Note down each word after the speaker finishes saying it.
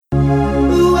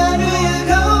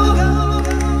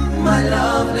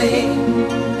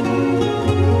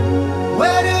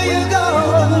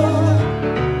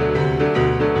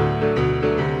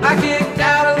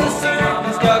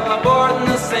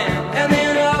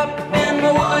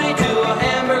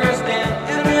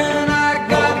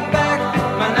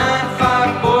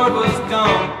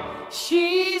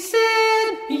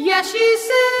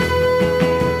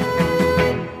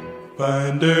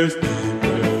Finders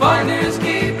keepers. Finders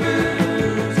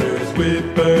keepers. Losers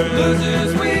weepers.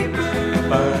 Losers weepers.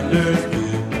 Finders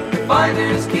keepers.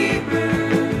 Finders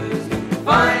keepers.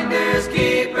 Finders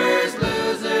keepers.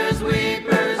 Losers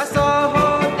weepers. I saw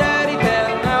old Daddy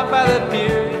down out by the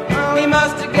pier. Oh, he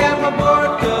must have got my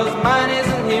board 'cause mine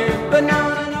isn't here. But now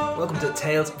I know. Welcome to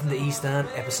Tales from the East End,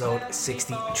 episode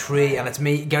 63, and it's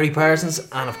me, Gary Parsons,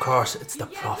 and of course it's the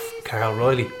Prof, Carl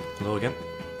Riley. Hello again.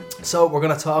 So we're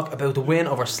going to talk about the win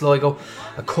over Sligo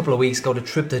a couple of weeks ago, the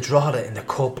trip to Drogheda in the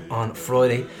Cup on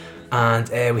Friday, and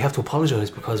we have to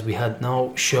apologise because we had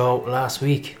no show last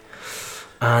week,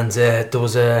 and there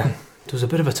was a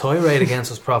bit of a tirade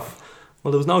against us, Prof.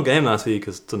 Well, there was no game last week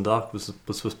because Dundalk was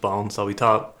postponed, so we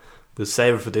thought we'll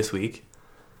save it for this week.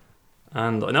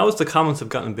 And I noticed the comments have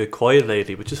gotten a bit quiet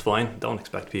lately, which is fine. Don't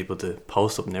expect people to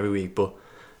post something every week, but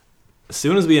as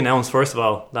soon as we announced, first of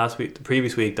all, the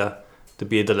previous week, that there'd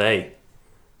be a delay,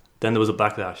 then there was a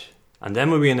backlash, and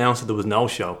then when we announced that there was no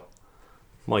show,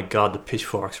 my God, the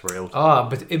pitchforks were out.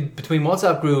 But between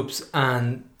WhatsApp groups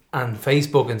and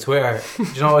Facebook and Twitter,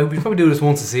 you know, we probably do this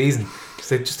once a season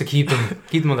just to keep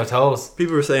them on their toes.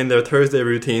 People were saying their Thursday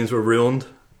routines were ruined,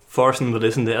 forcing them to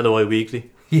listen to LOI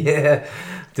Weekly. Yeah,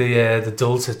 the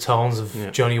dulcet tones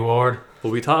of Johnny Ward. But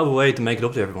we thought of a way to make it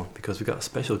up to everyone because we got a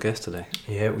special guest today.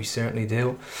 Yeah, we certainly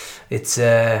do. It's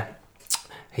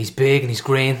he's big and he's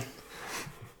green.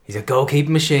 He's a goalkeeping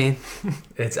machine.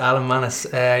 It's Alan Mannis.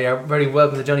 You're very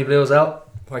welcome to Johnny Blues, Al.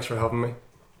 Thanks for having me.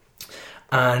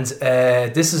 And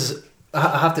this is,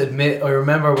 I have to admit, I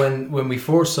remember when we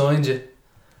first signed you.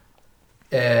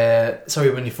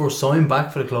 When you first signed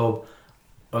back for the club,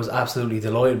 I was absolutely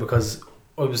delighted because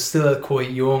I was still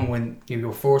quite young when you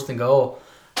were first in goal,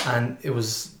 and it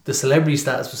was the celebrity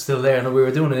status was still there. And we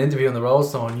were doing an interview on the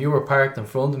Roadstone, and you were parked in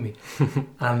front of me,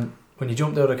 and when you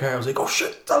jumped out of the car, I was like, "Oh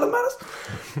shit, it's Alan Mannis!"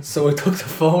 So I took the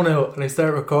phone out and I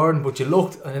started recording, but you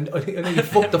looked, and I think you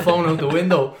fucked the phone out the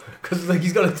window because like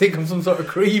he's got to think I'm some sort of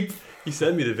creep. He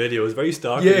sent me the video. It was very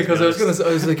stalky. Yeah, because I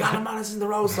was like, Alan Mannis in the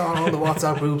Roadstone, all the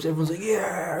WhatsApp groups. Everyone's like,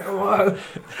 "Yeah, come on."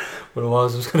 But it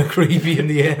was kind of creepy in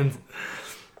the end.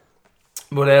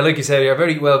 But like you said, you're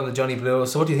very welcome to Johnny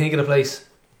Blues. So what do you think of the place?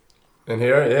 In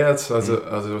here, yeah, it's as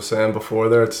I was saying before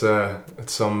there, it's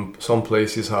some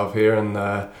place you have here,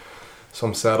 and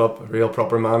some setup, a real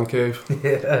proper man cave.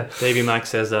 Yeah. Davy Mack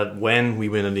says that when we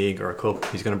win a league or a cup,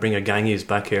 he's going to bring a gangies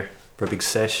back here for a big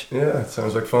sesh. Yeah, it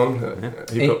sounds like fun.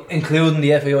 Including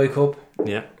the FAI Cup.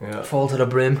 Yeah. Full to the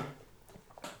brim.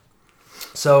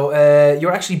 So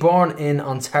you're actually born in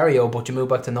Ontario, but you moved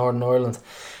back to Northern Ireland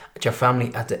with your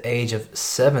family at the age of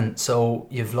 7. So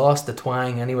you've lost the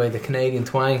twang anyway, the Canadian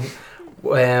twang.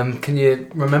 Can you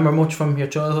remember much from your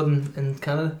childhood in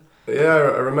Canada? Yeah,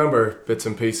 I remember bits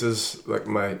and pieces. Like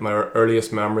my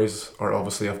earliest memories are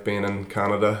obviously of being in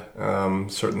Canada.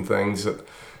 Certain things that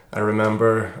I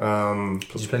remember.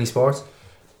 Did you play any sports?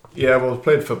 Yeah, well, I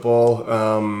played football.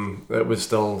 It was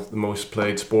still the most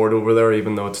played sport over there,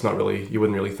 even though it's not really. You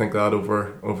wouldn't really think that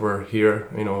over here,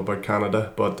 you know, about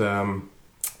Canada. But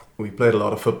we played a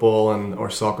lot of football or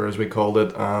soccer as we called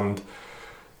it, and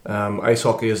ice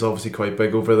hockey is obviously quite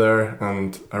big over there.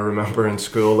 And I remember in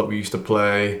school that we used to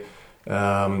play.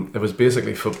 It was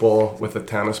basically football with a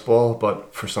tennis ball,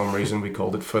 but for some reason we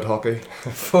called it foot hockey.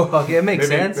 Foot hockey, it makes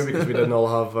sense. Maybe because we didn't all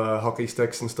have hockey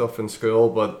sticks and stuff in school,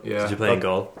 but yeah. Did you play in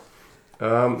goal?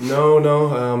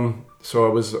 No. So I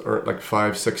was like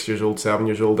 5, 6 years old, 7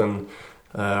 years old, and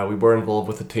we were involved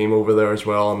with the team over there as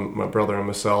well, and my brother and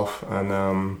myself,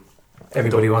 and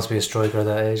everybody wants to be a striker at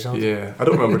that age, don't they? Yeah, I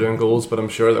don't remember doing goals, but I'm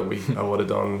sure that I would have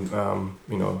done.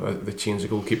 They change the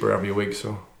goalkeeper every week,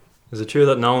 so. Is it true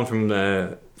that no one from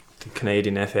the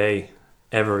Canadian FA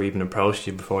ever even approached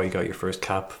you before you got your first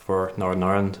cap for Northern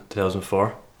Ireland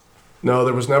 2004? No,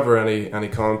 there was never any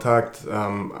contact.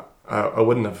 I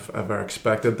wouldn't have ever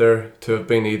expected there to have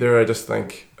been either. I just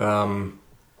think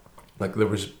like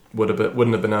there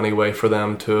wouldn't have been any way for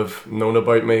them to have known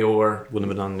about me, or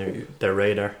wouldn't have been on their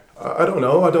radar. I don't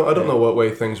know. I don't know what way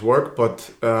things work,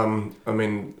 but I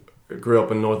mean, I grew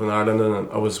up in Northern Ireland, and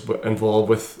I was involved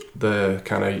with the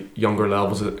kind of younger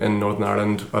levels in Northern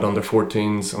Ireland at under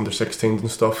 14s, under 16s and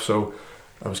stuff, so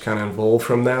I was kind of involved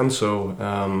from then. So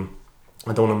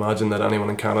I don't imagine that anyone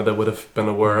in Canada would have been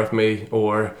aware of me,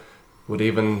 or would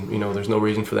even, there's no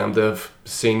reason for them to have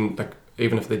seen, like,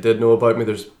 even if they did know about me,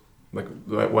 there's like,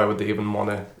 why would they even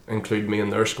want to include me in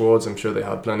their squads? I'm sure they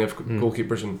had plenty of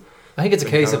goalkeepers. And I think it's a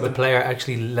case of the player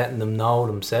actually letting them know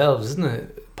themselves, isn't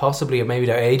it? Possibly, or maybe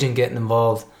their agent getting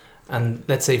involved. And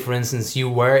let's say, for instance, you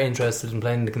were interested in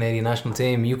playing the Canadian national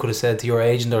team. You could have said to your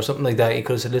agent or something like that, you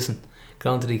could have said, listen,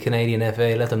 go on to the Canadian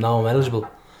FA, let them know I'm eligible.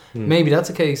 Maybe that's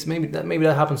the case. Maybe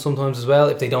that happens sometimes as well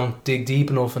if they don't dig deep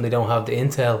enough and they don't have the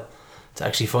intel to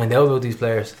actually find out about these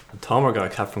players. Tomer got a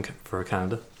cap for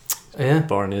Canada, Yeah.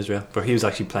 born in Israel, but he was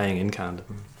actually playing in Canada.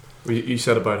 You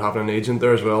said about having an agent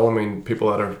there as well. I mean, people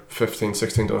that are 15,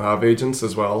 16 don't have agents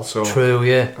as well. So True,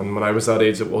 yeah. And when I was that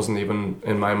age, it wasn't even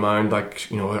in my mind, like,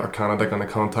 you know, are Canada going to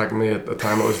contact me? At the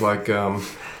time, it was like,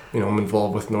 you know, I'm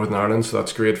involved with Northern Ireland, so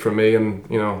that's great for me. And,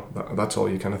 you know, that's all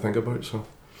you kind of think about.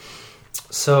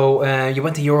 So you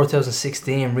went to Euro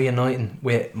 2016, reuniting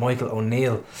with Michael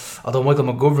O'Neill. Although Michael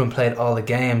McGovern played all the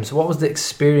games, what was the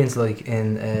experience like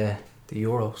in the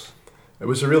Euros? It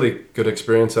was a really good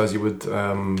experience, as you would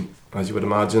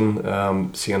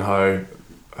imagine, seeing how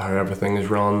everything is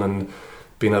run and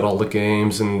being at all the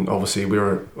games. And obviously we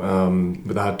had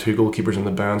 2 goalkeepers on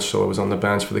the bench, so I was on the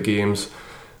bench for the games.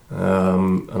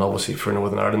 And obviously for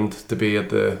Northern Ireland to be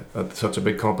at such a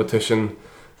big competition,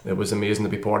 it was amazing to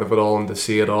be part of it all and to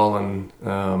see it all, and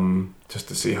just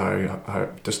to see how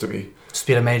just to be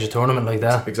at a major tournament like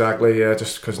that. Exactly, yeah,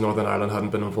 just because Northern Ireland hadn't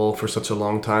been involved for such a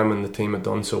long time and the team had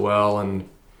done so well, and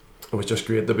it was just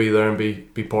great to be there and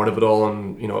be part of it all.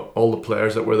 And, you know, all the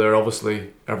players that were there,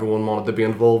 obviously everyone wanted to be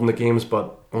involved in the games,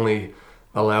 but only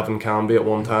 11 can be at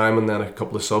one time, and then a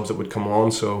couple of subs that would come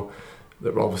on, so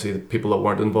there were obviously the people that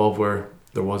weren't involved where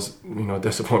there was, you know,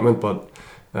 disappointment, but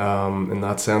in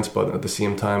that sense, but at the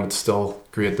same time it's still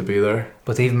great to be there.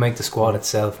 But to even make the squad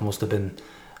itself must have been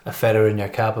a feather in your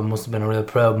cap. It must have been a real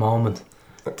proud moment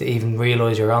to even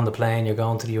realise you're on the plane, you're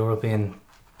going to the European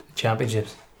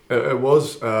Championships. It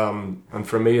was, and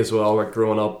for me as well, like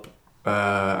growing up,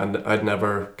 and I'd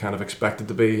never kind of expected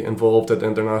to be involved at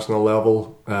international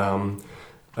level. When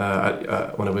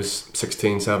I was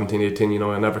 16, 17, 18, you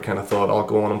know, I never kind of thought I'll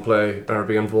go on and play or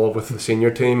be involved with the senior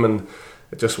team, and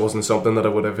it just wasn't something that I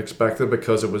would have expected,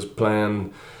 because it was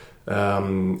playing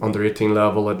under 18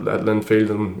 level at Linfield,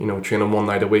 and, you know, training one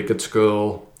night a week at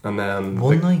school, and then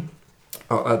one night.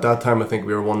 At that time, I think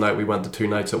we were one night. We went to 2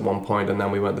 nights at one point, and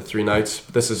then we went to 3 nights.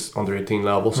 But this is under 18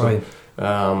 level, so right.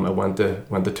 I went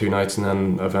to 2 nights, and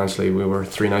then eventually we were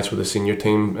 3 nights with the senior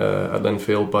team at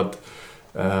Linfield. But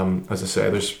as I say,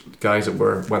 there's guys that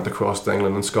went across to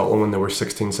England and Scotland when they were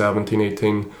 16, 17,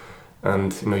 18.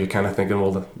 And, you know, you're kind of thinking,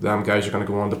 well, them guys are going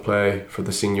to go on to play for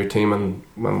the senior team, and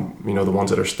you know, the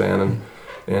ones that are staying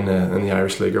in the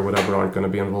Irish League or whatever aren't going to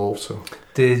be involved. So,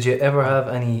 did you ever have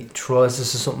any trials?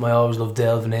 This is something I always loved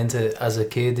delving into as a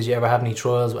kid. Did you ever have any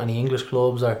trials with any English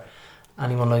clubs or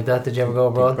anyone like that? Did you ever go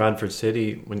abroad? Bradford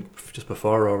City, just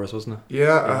before Rovers, wasn't it?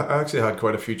 Yeah, I actually had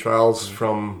quite a few trials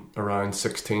from around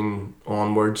 16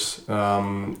 onwards.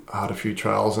 I had a few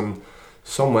trials, and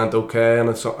some went okay, and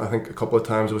I think a couple of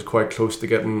times I was quite close to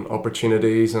getting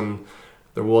opportunities, and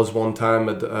there was one time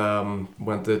I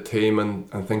went to the team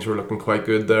and things were looking quite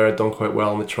good there. I'd done quite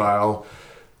well in the trial.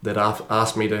 They'd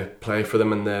asked me to play for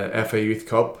them in the FA Youth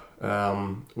Cup,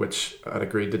 which I'd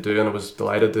agreed to do, and I was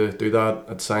delighted to do that.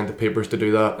 I'd signed the papers to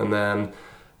do that, and then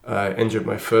I injured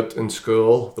my foot in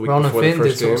school the week Ronan before Finn the did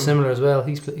first something game. similar as well.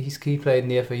 He played in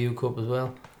the FAU Cup as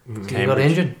well. Mhm. He got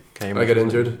injured. I got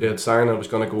injured. Yeah, I'd signed. I was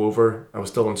going to go over. I was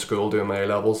still in school doing my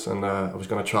A-levels, and I was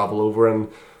going to travel over and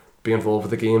be involved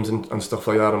with the games and stuff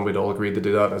like that, and we'd all agreed to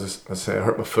do that. As I say, I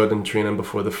hurt my foot in training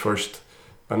before the first...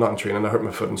 not in training, I hurt my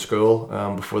foot in school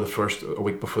a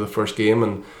week before the first game,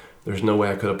 and there's no way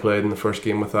I could have played in the first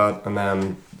game with that. And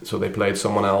then, so they played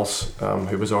someone else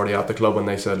who was already at the club, and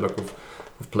they said, look,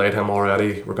 we've played him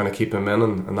already, we're going to keep him in,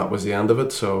 and that was the end of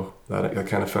it. So that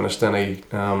kind of finished any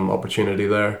opportunity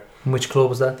there. And which club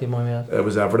was that, do you mind me asking? It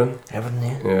was Everton. Everton,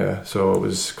 yeah. Yeah, so it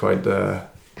was quite a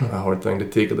hard thing to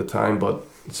take at the time, but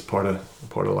it's part of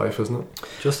life, isn't it?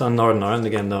 Just on Northern Ireland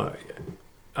again, though,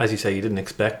 as you say, you didn't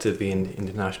expect to be in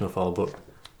international football, but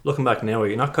looking back now,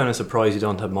 you're not kind of surprised you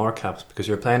don't have more caps, because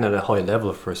you're playing at a high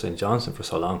level for St Johnstone for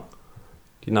so long.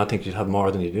 Do you not think you'd have more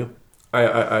than you do?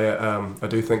 I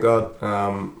do think that,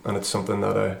 and it's something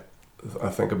that I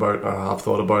think about, or have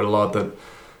thought about a lot, that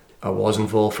I was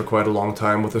involved for quite a long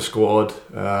time with the squad.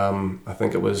 I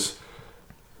think it was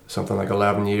something like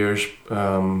 11 years,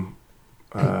 and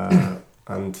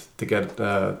to get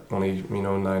only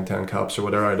 9-10 caps or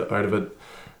whatever out of it.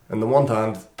 On the one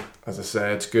hand, as I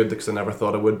say, it's good because I never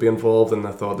thought I would be involved, and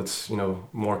I thought it's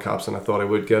more caps than I thought I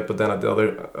would get. But then at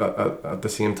the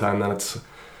same time, then it's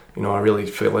I really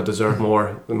feel I deserve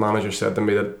more. The manager said to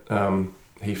me that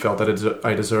he felt that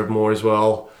I deserved more as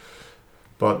well.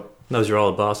 But that was your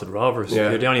old boss at Rovers. Yeah.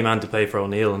 You're the only man to play for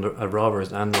O'Neill at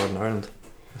Rovers and Northern Ireland,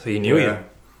 so you knew you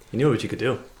knew what you could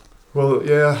do. Well,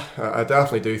 yeah, I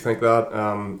definitely do think that.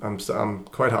 I'm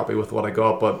quite happy with what I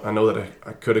got, but I know that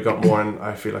I could have got more, and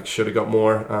I feel like should have got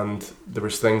more. And there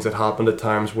was things that happened at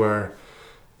times where,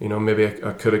 maybe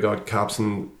I could have got caps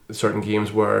in certain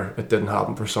games where it didn't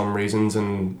happen for some reasons,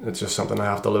 and it's just something I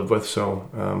have to live with. So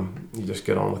you just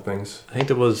get on with things. I think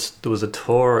there was a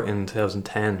tour in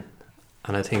 2010,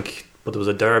 and but there was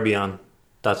a derby on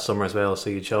that summer as well. So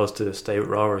you chose to stay with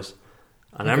Rovers.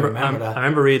 And I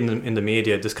remember reading in the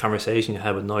media this conversation you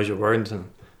had with Nigel Worthington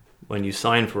when you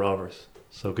signed for Rovers.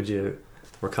 So could you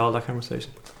recall that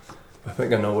conversation? I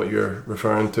think I know what you're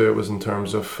referring to. It was in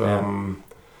terms of... I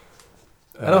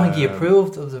don't think he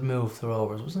approved of the move to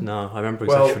Rovers, was it? No, I remember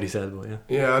exactly what he said, but yeah.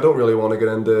 Yeah, I don't really want to get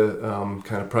into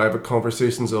kind of private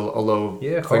conversations, although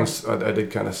things I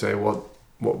did kind of say what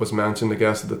was mentioned, I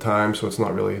guess, at the time, so it's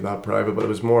not really that private, but it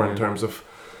was more in terms of...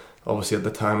 Obviously, at the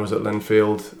time, I was at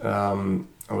Linfield.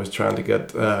 I was trying to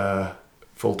get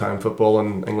full-time football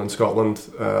in England, Scotland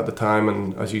at the time,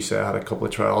 and as you say, I had a couple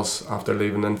of trials after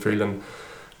leaving Linfield, and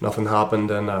nothing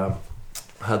happened. And I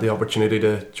had the opportunity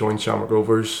to join Shamrock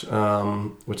Rovers,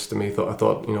 which to me I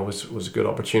thought was a good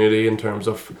opportunity in terms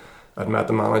of I'd met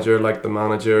the manager, liked the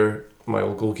manager. My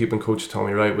old goalkeeping coach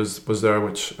Tommy Wright was there,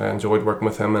 which I enjoyed working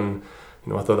with him, and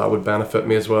I thought that would benefit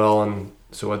me as well. And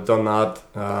so I'd done that,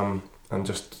 and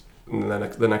just. And then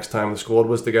the next time the squad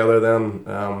was together then,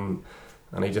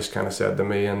 and he just kind of said to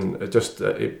me, and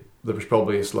there was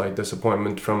probably a slight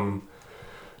disappointment from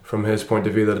his point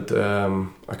of view that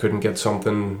I couldn't get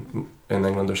something in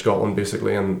England or Scotland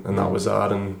basically, and that was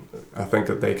that. And I think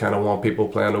that they kind of want people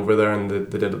playing over there, and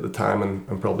they did at the time,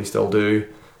 and probably still do,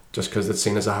 just because it's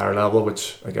seen as a higher level,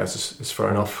 which I guess is fair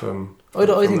enough. I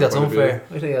think that's unfair.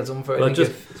 I think that's unfair. I think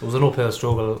it was an uphill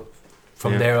struggle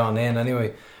from there on in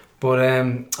anyway. But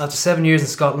after 7 years in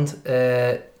Scotland,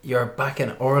 you're back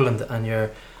in Ireland and you're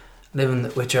living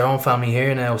with your own family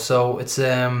here now. So it's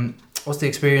what's the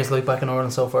experience like back in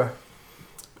Ireland so far?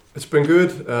 It's been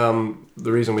good.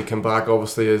 The reason we came back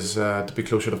obviously is to be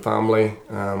closer to family.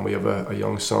 We have a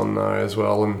young son now as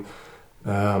well, and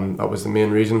that was the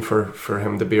main reason for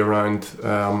him to be around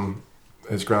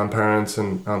his grandparents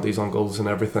and aunties, uncles and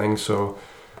everything. So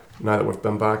now that we've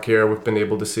been back here, we've been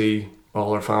able to see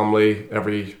all our family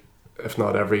if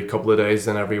not every couple of days,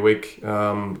 then every week.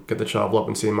 Get to travel up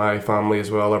and see my family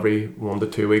as well every 1 to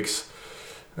 2 weeks.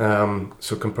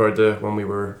 So compared to when we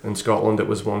were in Scotland, it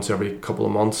was once every couple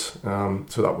of months.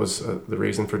 So that was the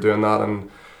reason for doing that, and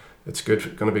it's going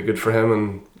to be good for him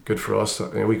and good for us.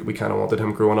 We kind of wanted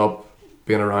him growing up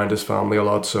being around his family a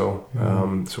lot, so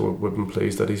so we've been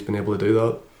pleased that he's been able to do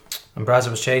that. And Brazza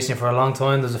was chasing you for a long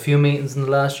time. There's a few meetings in the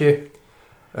last year.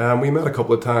 We met a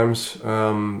couple of times.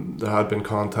 There had been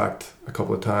contact a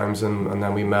couple of times, and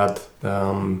then we met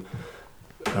around,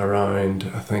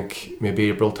 I think, maybe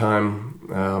April time.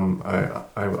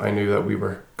 I knew that we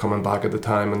were coming back at the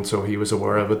time, and so he was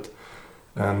aware of it.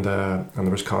 And there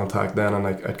was contact then, and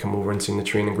I'd come over and seen the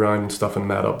training ground and stuff and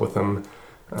met up with him.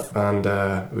 And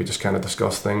we just kind of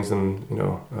discussed things, and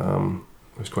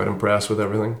I was quite impressed with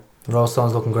everything. The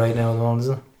Rostone's looking great now at the moment,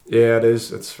 isn't it? Yeah, it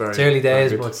is. It's early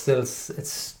days, but still,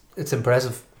 it's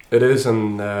impressive. It is,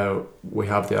 and we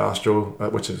have the Astro,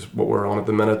 which is what we're on at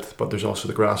the minute. But there's also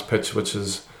the grass pitch, which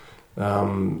is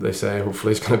they say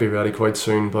hopefully it's going to be ready quite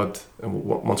soon. But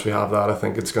once we have that, I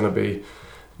think it's going to be,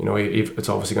 it's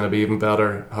obviously going to be even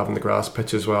better having the grass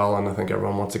pitch as well. And I think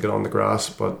everyone wants to get on the grass,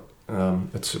 but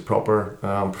it's a proper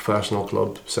professional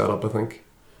club setup, I think.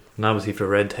 And obviously for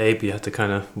red tape you had to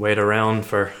kind of wait around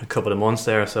for a couple of months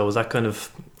there, so was that kind of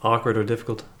awkward or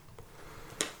difficult?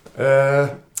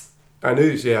 I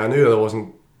knew that I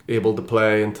wasn't able to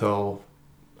play until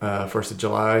 1st of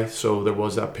July, so there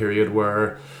was that period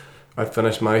where I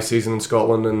finished my season in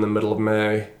Scotland in the middle of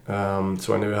May,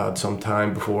 so I knew I had some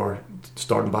time before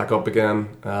starting back up again,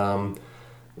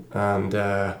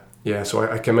 so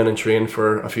I came in and trained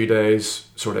for a few days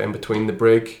sort of in between the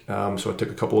break, so I took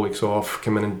a couple of weeks off,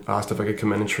 came in and asked if I could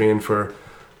come in and train for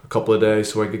a couple of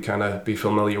days so I could kind of be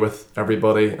familiar with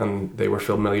everybody and they were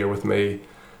familiar with me,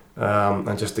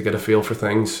 and just to get a feel for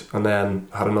things, and then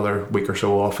had another week or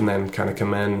so off and then kind of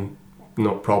come in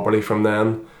not properly from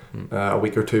then, a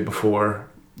week or two before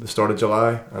the start of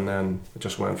July, and then it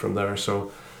just went from there.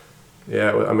 So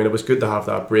yeah, I mean, it was good to have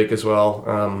that break as well,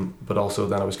 but also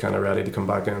then I was kind of ready to come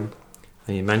back in.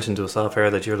 And you mentioned to us off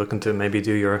air that you're looking to maybe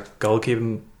do your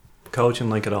goalkeeping coaching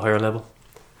like at a higher level.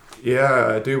 Yeah,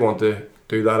 I do want to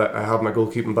do that. I have my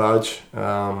goalkeeping badge.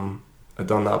 I'd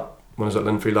done that when I was at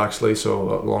Linfield actually,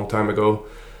 so a long time ago,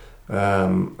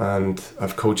 and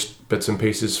I've coached bits and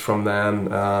pieces from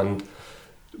then, and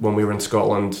when we were in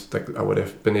Scotland, like I would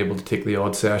have been able to take the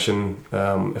odd session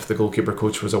if the goalkeeper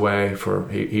coach was away.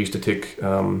 He used to take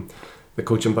the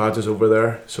coaching badges over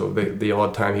there, so the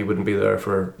odd time he wouldn't be there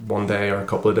for one day or a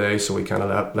couple of days, so he kind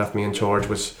of left me in charge,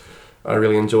 which I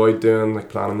really enjoyed doing, like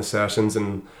planning the sessions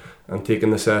and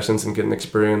taking the sessions and getting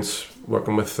experience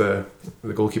working with the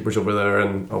goalkeepers over there.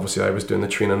 And obviously I was doing the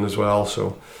training as well,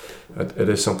 so it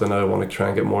is something I want to try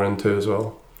and get more into as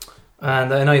well.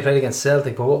 And I know you played against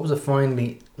Celtic, but what was it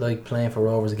finally like playing for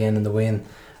Rovers again in the win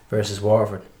versus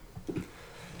Waterford?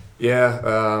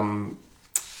 Yeah,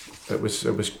 it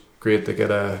was great to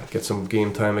get some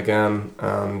game time again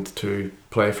and to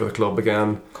play for the club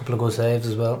again. A couple of good saves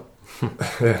as well.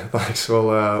 Yeah, thanks.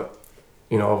 Well,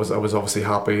 you know, I was obviously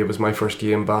happy. It was my first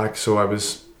game back, so I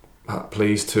was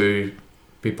pleased to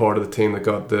be part of the team that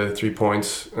got the 3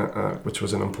 points, which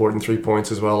was an important 3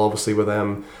 points as well. Obviously, with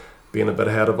them being a bit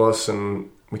ahead of us, and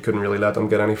we couldn't really let them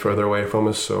get any further away from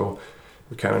us, so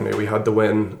we kind of knew we had to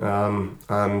win.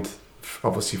 And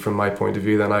obviously, from my point of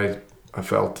view, then I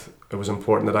felt it was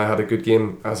important that I had a good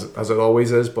game, as it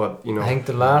always is. But you know, I think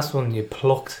the last one you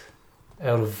plucked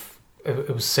out of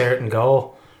it was certain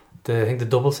goal. I think the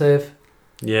double save.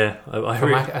 Yeah, I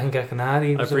think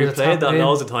Akinadi. I've replayed that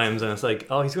loads of times, and it's like,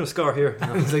 oh, he's going to score here.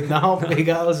 It's like, no, Big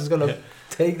Al's is going to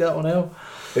take that one out.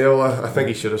 Yeah, well, I think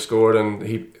he should have scored, and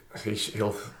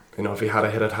he'll, you know, if he had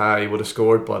hit it high, he would have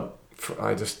scored. But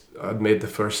I'd made the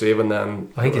first save, and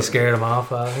then I think you scared him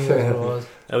off. I think that's what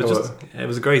it was. It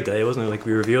was a great day, wasn't it? Like,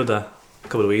 we reviewed that a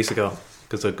couple of weeks ago,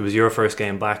 because it was your first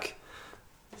game back.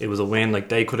 It was a win. Like,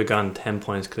 they could have gone 10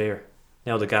 points clear.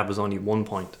 Now the gap was only 1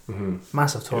 point. Mm-hmm.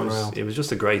 Massive turnaround. It was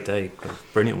just a great day.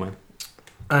 Brilliant win.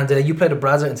 And you played with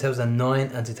Bradzer in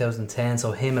 2009 and 2010,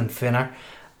 so him and Finner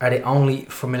are the only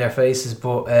familiar faces.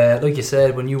 But like you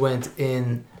said, when you went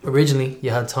in originally, you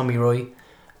had Tommy Roy,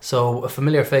 so a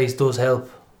familiar face does help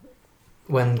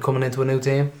when coming into a new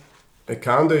team. It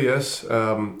can do, yes.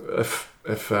 If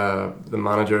the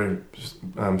manager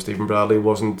Stephen Bradley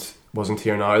wasn't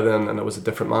here now, then, and it was a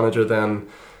different manager, then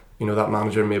you know that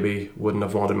manager maybe wouldn't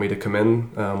have wanted me to come in,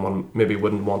 maybe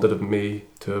wouldn't wanted me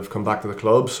to have come back to the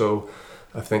club. So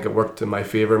I think it worked in my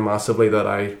favour massively that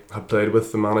I had played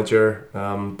with the manager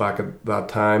back at that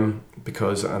time,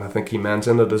 and I think he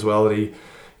mentioned it as well, that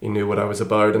he knew what I was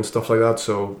about and stuff like that.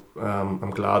 So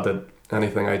I'm glad that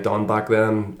anything I'd done back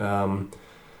then,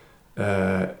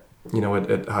 you know,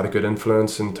 it had a good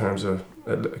influence in terms of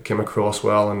it came across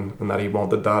well, and that he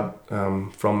wanted that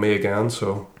from me again.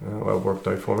 So it worked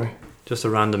out for me. Just a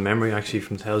random memory actually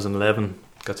from 2011,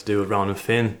 got to do with Ronan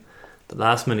Finn, the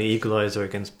last minute equaliser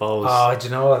against Bows. Oh, do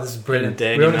you know what? This is brilliant.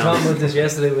 We were only talking about this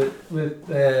yesterday with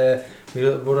my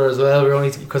little brother as well. We were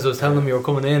only because I was telling him you were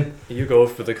coming in. You go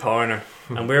for the corner,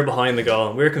 and we're behind the goal,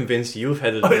 and we're convinced you've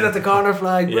headed it. I got the corner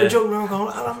flag. Yeah. We're jumping around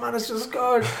going, Alan Manus just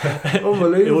scored.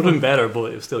 Unbelievable. It would have been better,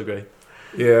 but it was still great.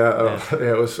 Yeah,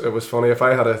 it was funny. If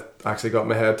I had actually got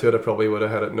my head to it, I probably would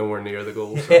have had it nowhere near the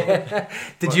goal. So.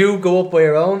 Did you go up by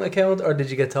your own account, or did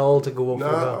you get told to go up?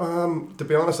 No, to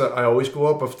be honest, I always go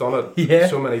up. I've done it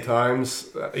so many times,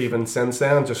 even since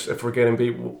then. Just if we're getting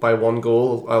beat by one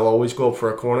goal, I'll always go up for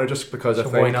a corner, just because I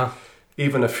think why not?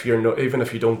 Even if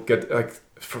you don't get, like,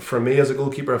 for me as a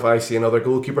goalkeeper, if I see another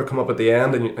goalkeeper come up at the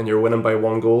end and you're winning by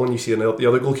one goal, and you see the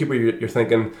other goalkeeper, you're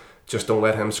thinking, just don't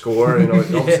let him score. You know,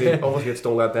 obviously it's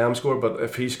don't let them score. But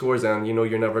if he scores, then you know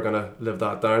you're never gonna live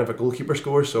that down if a goalkeeper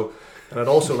scores. So, and it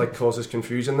also like causes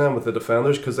confusion then with the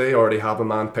defenders, because they already have a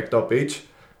man picked up each,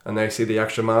 and they see the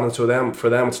extra man, and so for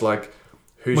them it's like,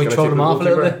 who's going to throw take them the off a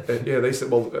little bit? Yeah, they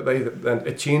said, well, then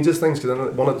it changes things, because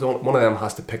then one of them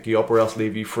has to pick you up or else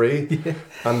leave you free. Yeah.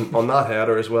 And on that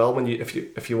header as well,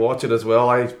 if you watch it as well,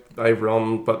 I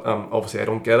run, but obviously I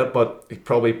don't get it, but he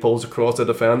probably pulls across the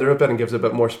defender a bit and gives a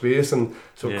bit more space, and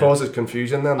so it causes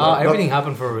confusion then. Everything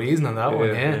happened for a reason on that one.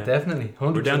 Yeah, definitely.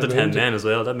 We're down to 10 men as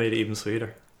well. That made it even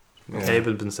sweeter. Cable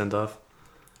had been sent off.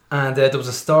 And there was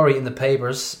a story in the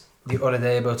papers the other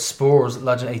day about Spurs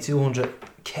lodging a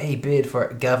 200k bid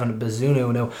for Gavin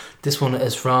Bazunu. Now this one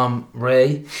is from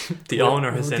Ray. The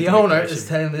owner has sent. The owner is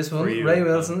telling this one. Ray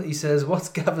Wilson. He says, "What's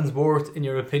Gavin's worth in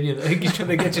your opinion?" I think he's trying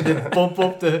to get you to bump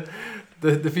up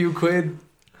the few quid.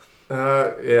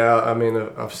 Yeah, I mean,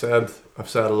 I've said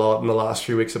a lot in the last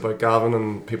few weeks about Gavin,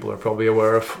 and people are probably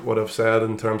aware of what I've said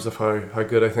in terms of how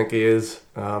good I think he is.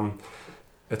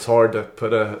 It's hard to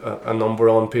put a number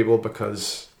on people,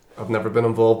 because I've never been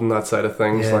involved in that side of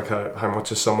things, like how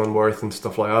much is someone worth and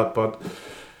stuff like that. But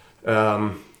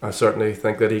I certainly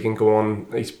think that he can go on.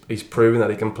 He's proven that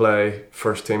he can play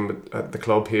first team at the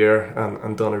club here,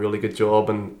 and done a really good job.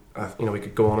 And you know, he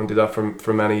could go on and do that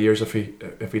for many years if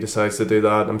he decides to do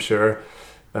that. I'm sure.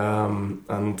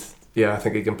 and yeah, I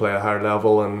think he can play at a higher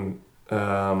level and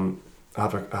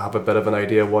have a bit of an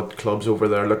idea what clubs over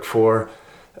there look for.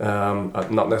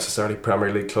 Not necessarily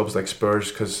Premier League clubs like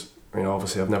Spurs, because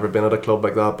obviously I've never been at a club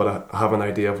like that, but I have an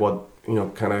idea of what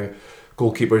kind of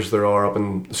goalkeepers there are up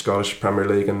in the Scottish Premier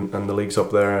League and the leagues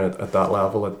up there at that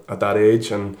level at that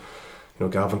age. And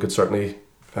Gavin could certainly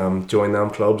join them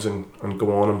clubs and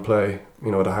go on and play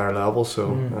at a higher level.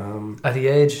 So at the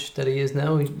age that he is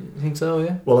now, you think so?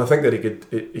 Yeah. Well, I think that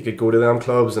he could go to them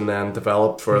clubs and then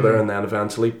develop further and then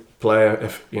eventually play.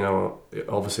 If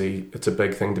obviously it's a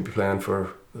big thing to be playing for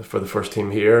the first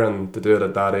team here, and to do it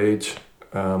at that age,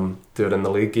 do it in the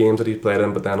league games that he played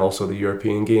in, but then also the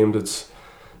European games.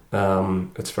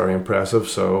 It's very impressive.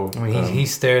 So I mean, he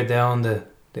stared down the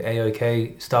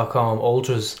AIK Stockholm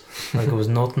Ultras like it was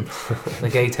nothing,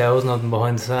 like 8,000 of them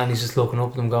behind the stand. He's just looking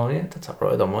up at them going, yeah, that's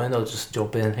alright, I don't mind, I'll just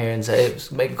jump in here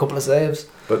and make a couple of saves.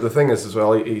 But the thing is as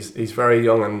well, he's very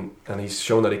young and he's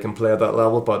shown that he can play at that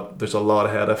level, but there's a lot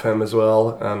ahead of him as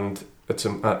well, and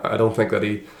I don't think that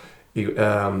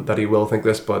he will think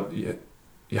this, but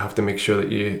you have to make sure that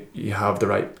you have the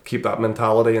right, keep that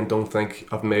mentality and don't think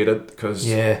I've made it, because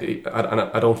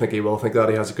I don't think he will think that.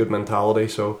 He has a good mentality,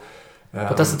 so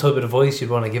but that's the type of advice you'd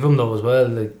want to give him though as well,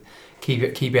 like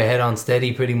keep your head on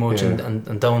steady pretty much,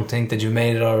 and don't think that you've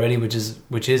made it already, which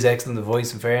is excellent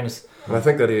advice in fairness. And I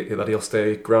think that he'll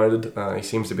stay grounded. He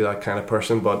seems to be that kind of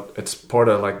person, but it's part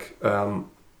of like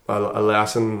a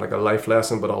lesson, like a life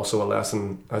lesson, but also a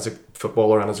lesson as a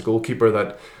footballer and as a goalkeeper,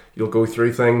 that you'll go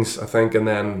through things, I think, and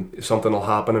then something will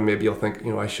happen and maybe you'll think,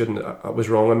 I was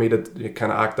wrong of me to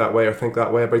kind of act that way or think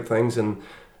that way about things, and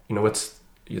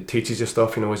it teaches you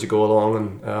stuff, as you go along,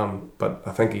 and but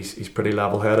I think he's pretty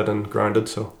level-headed and grounded.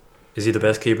 So, is he the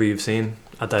best keeper you've seen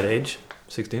at that age,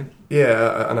 16?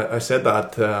 Yeah, and I said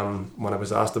that when I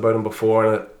was asked about him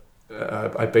before, and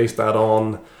I based that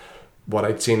on what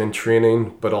I'd seen in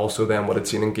training, but also then what I'd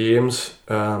seen in games.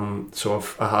 So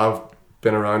if I have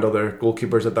been around other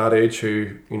goalkeepers at that age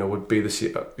who would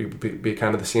be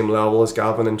kind of the same level as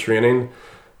Gavin in training,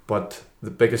 but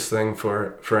the biggest thing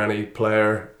for any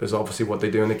player is obviously what they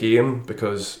do in a game,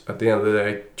 because at the end of the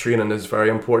day, training is very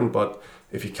important, but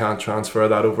if you can't transfer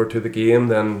that over to the game,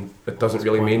 then it doesn't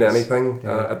really mean anything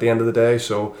at the end of the day.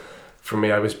 So for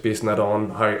me, I was basing that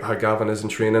on how Gavin is in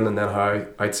training and then how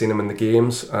I'd seen him in the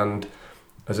games. And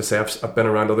as I say, I've been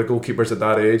around other goalkeepers at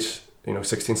that age,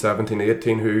 16, 17,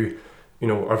 18, who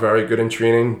are very good in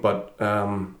training, but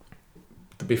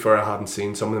to be fair, I hadn't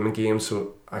seen some of them in games,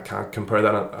 so I can't compare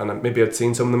that. And maybe I'd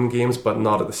seen some of them in games, but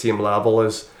not at the same level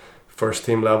as first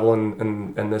team level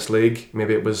in this league.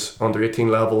 Maybe it was under 18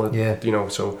 level,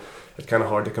 so it's kind of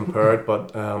hard to compare it.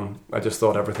 But I just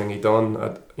thought everything he'd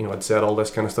done, I'd said all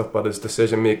this kind of stuff, but his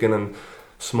decision making and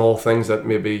small things that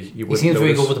maybe you wouldn't. He seems notice.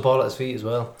 very good with the ball at his feet as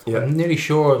well. Yeah. I'm nearly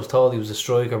sure I was told he was a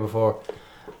striker before,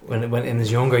 when in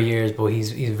his younger years, but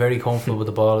he's very comfortable with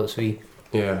the ball at his feet.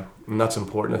 Yeah, and that's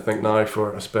important, I think, now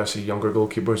for especially younger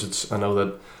goalkeepers. I know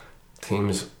that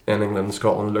teams in England and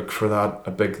Scotland look for that.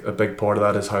 A big part of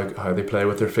that is how they play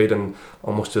with their feet, and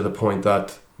almost to the point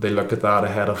that they look at that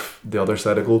ahead of the other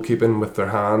side of goalkeeping with their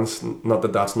hands. Not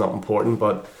that that's not important,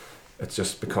 but it's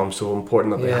just become so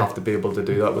important that they have to be able to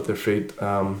do that with their feet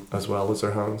as well as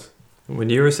their hands. When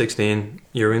you were 16,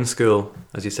 you were in school,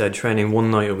 as you said, training one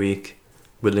night a week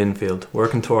with Linfield,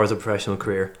 working towards a professional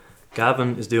career.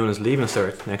 Gavin is doing his leaving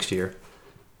cert next year,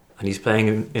 and he's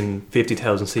playing in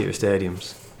 50,000 seater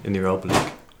stadiums in the Europa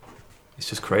League. It's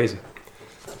just crazy.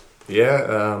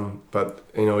 Yeah, but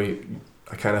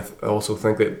I kind of also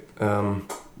think that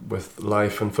with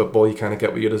life and football, you kind of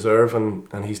get what you deserve,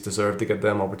 and he's deserved to get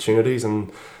them opportunities,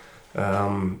 and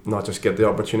not just get the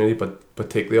opportunity, but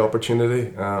take the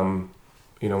opportunity.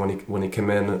 When he came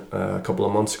in a couple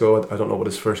of months ago, I don't know what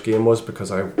his first game was because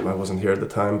I wasn't here at the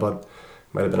time, but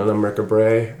might have been a Limerick or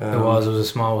Bray. It was a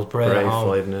small Bray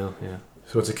 5-0, yeah.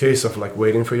 So it's a case of like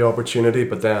waiting for your opportunity,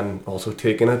 but then also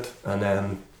taking it, and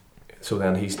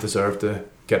then he's deserved to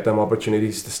get them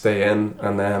opportunities to stay in,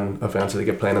 and then eventually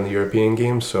get playing in the European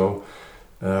games. So,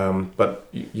 but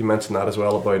you mentioned that as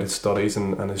well about his studies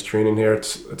and his training here.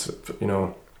 It's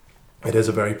it is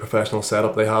a very professional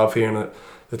setup they have here, and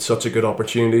it's such a good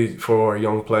opportunity for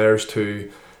young players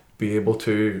to be able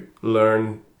to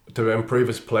learn to improve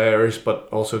as players, but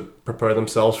also prepare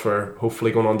themselves for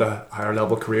hopefully going on to higher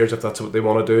level careers if that's what they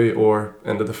want to do, or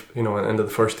into the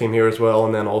first team here as well.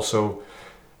 And then also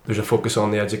there's a focus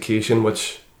on the education,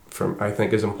 which I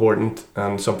think is important,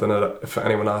 and something that if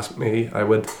anyone asked me, I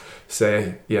would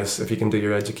say yes, if you can do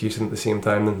your education at the same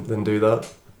time, then do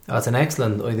that. That's an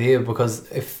excellent idea,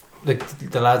 because if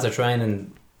the lads are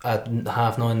training at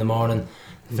 9:30 in the morning,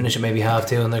 finish at maybe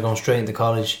 2:30, and they're going straight into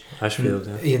college. Ashfield,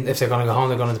 yeah. If they're going to go home,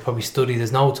 they're going to probably study.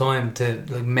 There's no time to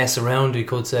like mess around. You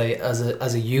could say as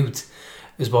a youth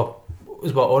is what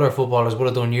other footballers would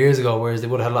have done years ago, whereas they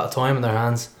would have had a lot of time in their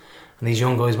hands. And these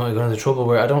young guys might have gone into trouble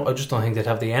where I just don't think they'd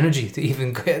have the energy to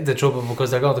even get into trouble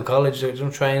because they're going to college, they're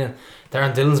doing training.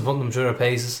 Darren Dillon's putting them through their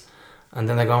paces, and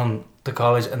then they're going to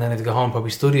college, and then if they go home,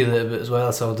 probably study a little bit as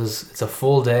well. So it's a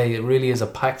full day. It really is a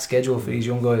packed schedule for these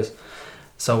young guys.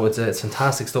 So it's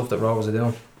fantastic stuff that Rovers are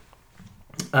doing.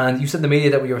 And you said in the media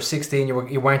that when you were 16,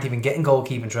 you weren't even getting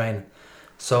goalkeeping training.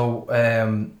 So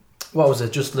what was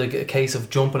it? Just like a case of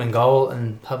jumping in goal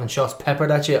and having shots peppered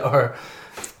at you, or?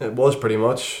 It was pretty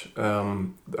much.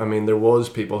 I mean, there was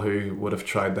people who would have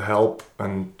tried to help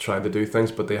and tried to do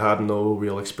things, but they had no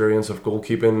real experience of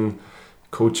goalkeeping,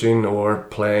 coaching, or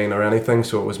playing or anything.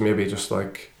 So it was maybe just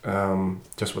like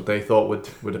just what they thought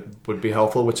would be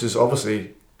helpful, which is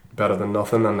obviously better than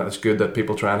nothing. And it's good that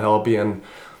people try and help you and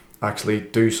actually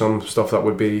do some stuff that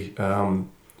would be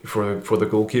for the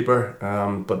goalkeeper.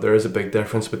 But there is a big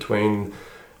difference between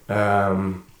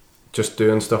just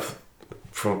doing stuff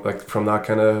from that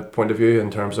kind of point of view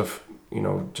in terms of, you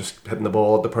know, just hitting the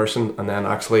ball at the person, and then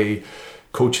actually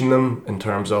coaching them in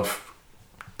terms of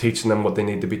teaching them what they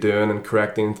need to be doing and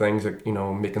correcting things, like, you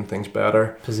know, making things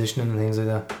better, Positioning and things like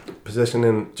that.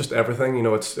 positioning, just everything. You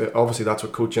know, it's obviously that's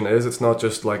what coaching is. It's not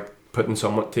just like taking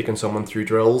someone through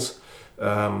drills.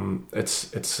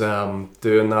 It's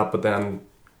doing that, but then,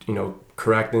 you know,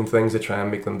 correcting things to try and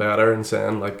make them better, and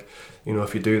saying, like, you know,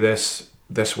 if you do this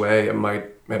way, it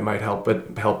might help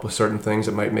with certain things.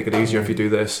 It might make it easier if you do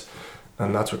this,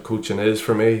 and that's what coaching is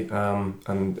for me.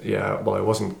 And yeah, well, I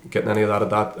wasn't getting any of that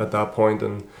at that point.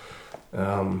 And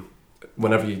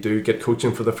whenever you do get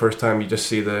coaching for the first time, you just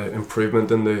see the improvement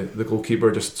in the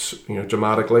goalkeeper, just, you know,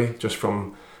 dramatically, just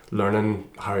from learning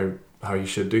how you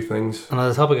should do things. And on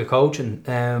the topic of coaching,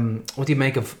 what do you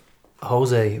make of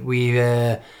Jose?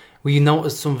 We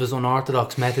noticed some of his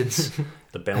unorthodox methods.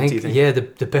 The bouncy thing. Yeah, the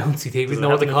bouncy thing. We Does it know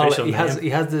what have they an call it. official He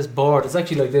has this board. It's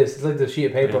actually like this. It's like the sheet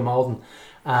of paper molding.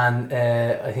 And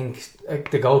I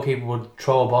think the goalkeeper would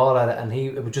throw a ball at it, and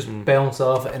it would just bounce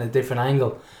off it in a different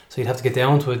angle. So you'd have to get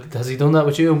down to it. Has he done that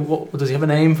with you? Does he have a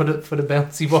name for the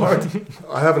bouncy board?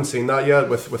 I haven't seen that yet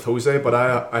with Jose, but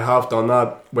I have done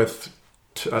that with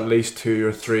at least 2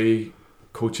 or 3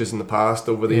 coaches in the past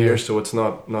over the years. So it's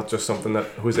not just something that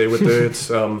Jose would do. It's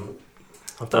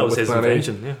I've done That was it with his plenty.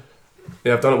 invention, yeah.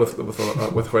 Yeah, I've done it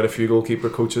with quite a few goalkeeper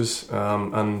coaches,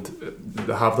 and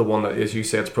they have the one that, as you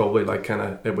say, it's probably like kind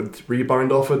of, it would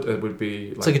rebound off it. It would be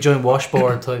It's like a joint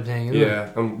washboard type thing, isn't it?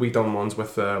 yeah, and we done ones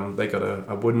with they got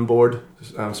a wooden board,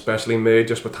 specially made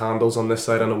just with handles on this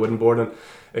side and a wooden board, and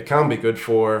it can be good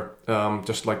for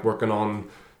just like working on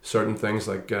certain things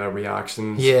like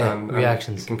reactions. Yeah, and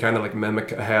reactions. You can kind of like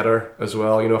mimic a header as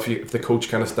well. You know, if the coach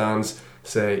kind of stands,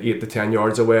 say, 8 to 10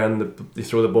 yards away, and you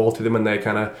throw the ball to them, and they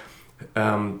kind of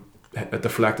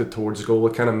deflected towards the goal,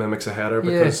 it kind of mimics a header.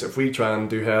 Because if we try and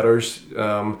do headers,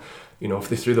 you know, if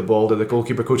they threw the ball to the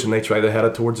goalkeeper coach and they try to head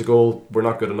it towards the goal, we're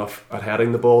not good enough at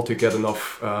heading the ball to get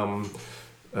enough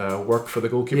work for the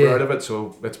goalkeeper out of it.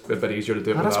 So it's a bit easier to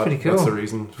do it with That's that. pretty cool. That's the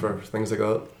reason for things like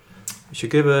that. You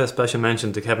should give a special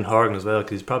mention to Kevin Horgan as well,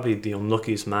 because he's probably the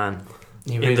unluckiest man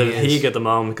He in really the is. league at the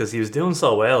moment, because he was doing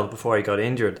so well before he got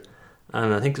injured.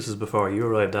 And I think this was before you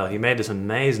arrived out. He made this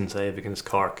amazing save against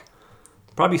Cork,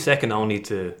 probably second only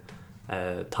to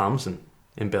Thompson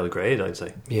in Belgrade, I'd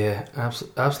say. Yeah,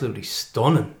 absolutely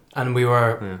stunning. And we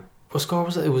were... What score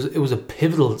was it? It was a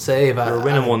pivotal save. We were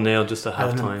winning 1-0 just at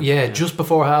half time. Yeah, just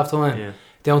before half time. Yeah.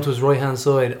 Down to his right hand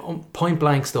side, point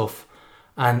blank stuff.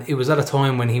 And it was at a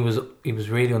time when he was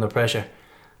really under pressure,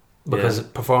 because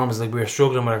performance, like, we were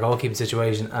struggling with our goalkeeping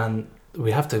situation, and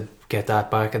we have to get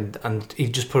that back. And he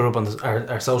just put it up on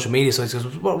our social media sites.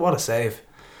 Because what a save!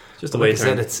 Just the But way like I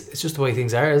said, it's just the way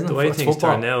things are, isn't it? the way It's things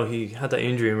football. turned out. He had that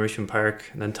injury in Richmond Park,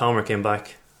 and then Tomer came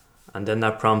back, and then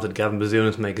that prompted Gavin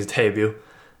Bazuna to make his debut.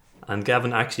 And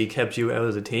Gavin actually kept you out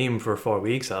of the team for 4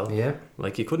 weeks, Al. Yeah,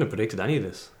 Like, you couldn't have predicted any of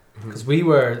this. because we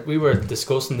were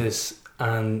discussing this,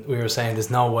 and we were saying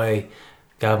there's no way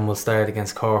Gavin will start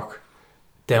against Cork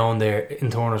down there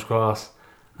in Turner's Cross,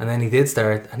 and then he did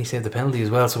start, and he saved the penalty as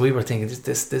well. So we were thinking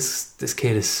this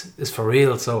kid is for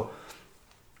real. So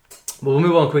we'll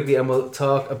move on quickly, and we'll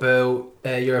talk about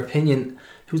your opinion.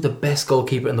 Who's the best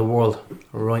goalkeeper in the world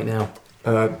right now?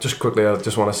 Just quickly, I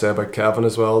just want to say about Kevin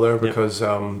as well there, because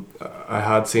I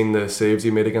had seen the saves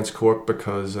he made against Cork,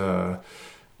 because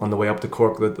on the way up to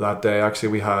Cork that day, actually,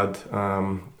 we had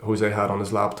Jose had on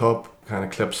his laptop kind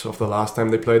of clips of the last time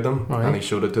they played them, Right. and he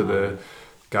showed it to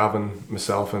Gavin,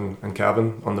 myself, and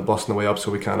Kevin on the bus on the way up.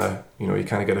 So we kind of, you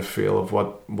kind of get a feel of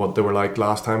what they were like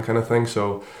last time, kind of thing.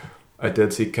 So I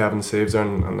did see Kevin's saves there,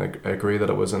 and I agree that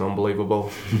it was an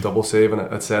unbelievable double save. And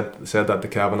I said that to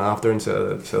Kevin after, and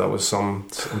said that was some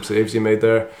saves he made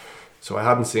there. So I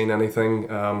hadn't seen anything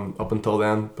up until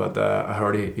then, but I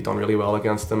heard he done really well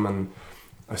against them, and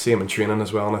I see him in training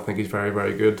as well, and I think he's very,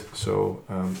 very good. So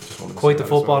just wanted to Quite say the that as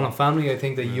football well. and family. I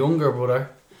think the younger brother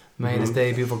made his Mhm.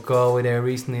 debut for Galway there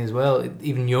recently as well.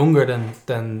 Even younger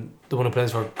than the one who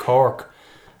plays for Cork.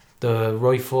 The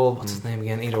right full, what's his name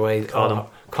again? Either way, Colm.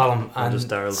 Colm. And just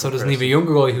Darryl so there's Pearson. an even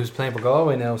younger guy who's playing for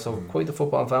Galway now. So quite the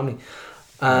football and family.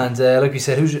 And like you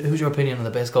said, who's your opinion on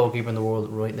the best goalkeeper in the world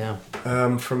right now?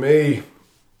 For me,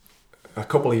 a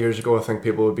couple of years ago, I think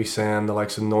people would be saying the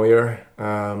likes of Neuer,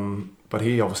 but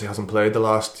he obviously hasn't played the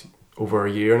last over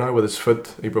a year now with his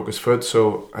foot. He broke his foot,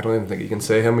 so I don't even think you can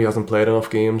say him. He hasn't played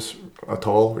enough games at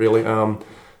all, really.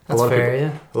 That's fair,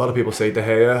 yeah. A lot of people say De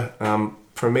Gea.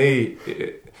 For me,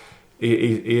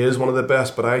 he is one of the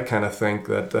best, but I kind of think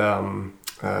that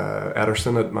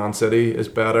Ederson at Man City is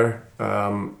better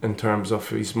in terms of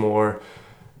he's more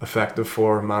effective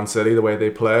for Man City, the way they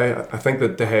play. I think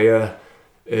that De Gea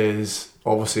is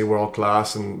obviously world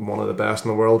class and one of the best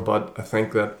in the world, but I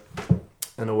think that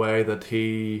in a way that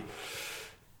he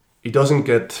doesn't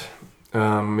get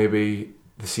maybe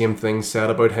the same things said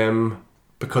about him,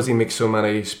 because he makes so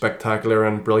many spectacular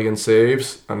and brilliant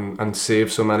saves and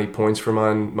saves so many points for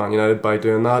Man United by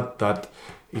doing that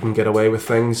he can get away with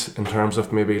things in terms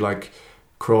of maybe like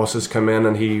crosses come in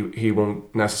and he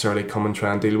won't necessarily come and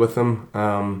try and deal with them,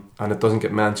 and it doesn't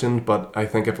get mentioned. But I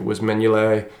think if it was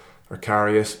Mignolet or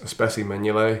Karius, especially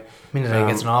Mignolet,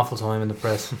 Gets an awful time in the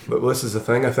press. but this is the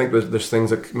thing. I think there's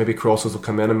things that maybe crosses will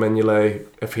come in, and Mignolet,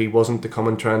 if he wasn't to come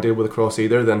and try and deal with a cross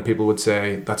either, then people would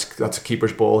say that's a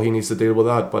keeper's ball, he needs to deal with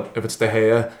that. But if it's De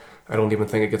Gea, I don't even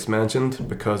think it gets mentioned,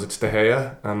 because it's De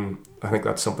Gea, and I think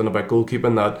that's something about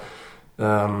goalkeeping that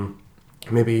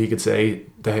maybe you could say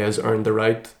De Gea's earned the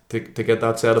right to get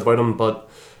that said about him. But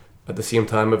at the same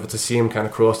time, if it's the same kind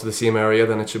of cross to the same area,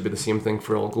 then it should be the same thing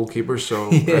for all goalkeepers. So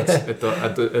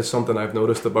it's something I've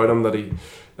noticed about him, that he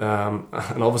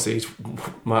and obviously he's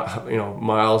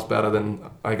miles better than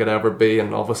I could ever be,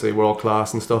 and obviously world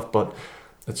class and stuff. But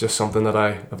it's just something that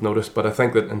I have noticed. But I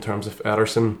think that in terms of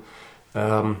Ederson,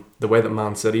 the way that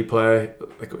Man City play,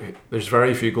 like, there's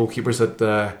very few goalkeepers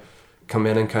that come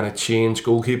in and kind of change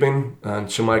goalkeeping. And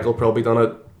Schmeichel probably done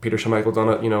it. Peter Schmeichel done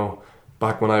it.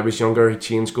 Back when I was younger, he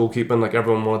changed goalkeeping. Like,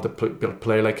 everyone wanted to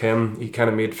play like him. He kind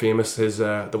of made famous his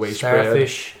the way he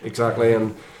Starfish. spread. Exactly,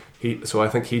 and so I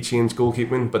think he changed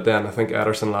goalkeeping. But then I think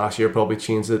Ederson last year probably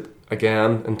changed it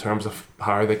again in terms of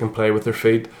how they can play with their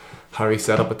feet, how he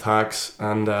set up attacks,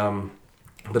 and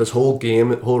that his whole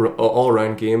game,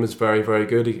 all-round game is very, very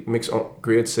good. He makes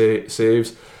great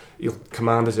saves. He'll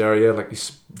command his area. Like,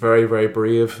 he's very, very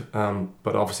brave.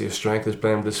 But obviously his strength is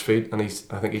playing with his feet, and I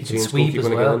think he can changed sweep as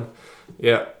goalkeeping well. again.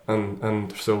 Yeah,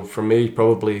 and so for me,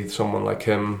 probably someone like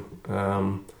him,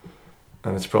 and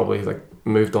it's probably like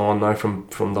moved on now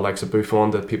from the likes of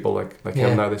Buffon to people like Yeah.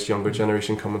 him now, this younger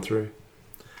generation coming through.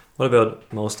 What about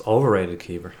most overrated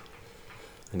keeper?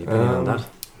 Any opinion on that?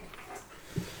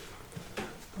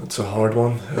 It's a hard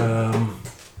one.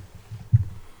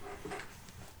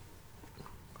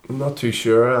 I'm not too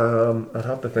sure. I'd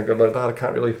have to think about that. I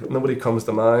can't really. Nobody comes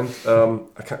to mind.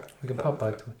 I can't. We can pop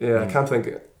back to it. Yeah, I can't think.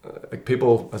 Like,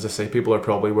 people, as I say, people are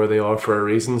probably where they are for a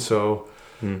reason. So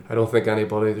I don't think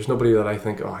anybody. There's nobody that I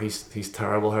think, oh, he's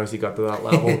terrible. How's he got to that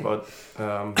level?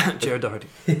 But Jared Doherty.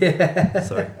 Yeah.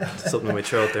 Sorry, something in my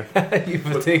throat there. You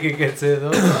would think it gets it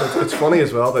though. it's funny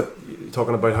as well that you're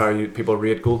talking about how people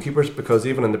rate goalkeepers, because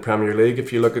even in the Premier League,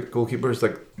 if you look at goalkeepers,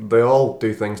 like, they all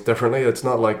do things differently. It's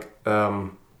not like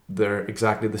they're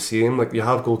exactly the same. Like, you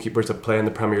have goalkeepers that play in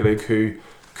the Premier League who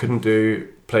couldn't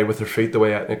play with their feet the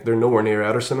way they're nowhere near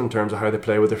Ederson in terms of how they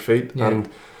play with their feet. Yeah. And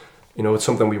it's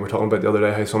something we were talking about the other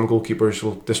day, how some goalkeepers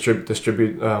will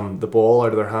distribute the ball out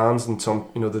of their hands, and some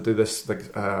they do this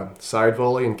like side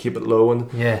volley and keep it low,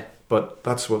 and Yeah. but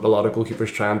that's what a lot of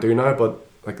goalkeepers try and do now. But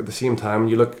like, at the same time,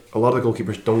 you look, a lot of the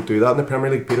goalkeepers don't do that in the Premier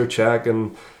League. Peter Cech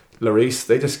and Lloris,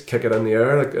 they just kick it in the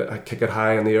air, like kick it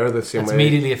high in the air the same It's way.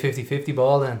 immediately a 50-50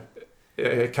 ball then.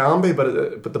 It can be,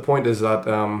 but the point is that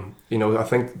I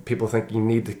think people think you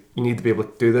need to be able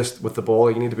to do this with the ball.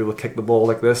 You need to be able to kick the ball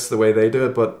like this, the way they do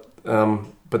it. But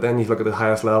then you look at the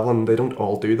highest level, and they don't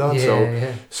all do that.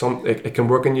 So it can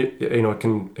work in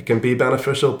it can be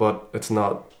beneficial, but it's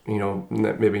not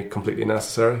maybe completely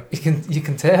necessary. You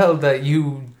can tell that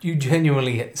you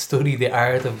genuinely study the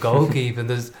art of goalkeeping.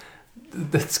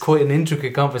 that's quite an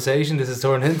intricate conversation this is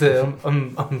turned into.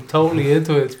 I'm totally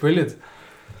into it. It's brilliant.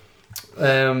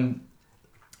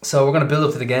 So we're going to build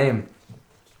up to the game,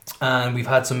 and we've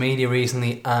had some media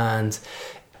recently, and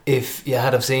if you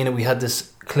had have seen it, we had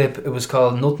this clip. It was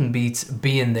called "Nothing Beats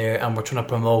Being There," and we're trying to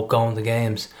promote going to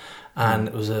games, and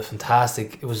it was a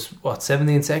fantastic. It was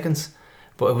 17 seconds,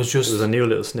 but it was just It was a new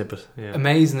little snippet. Yeah.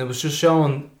 amazing. It was just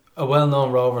showing a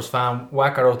well-known Rovers fan,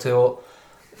 Wacker O'Toole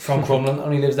from Crumlin,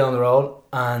 only lives down the road,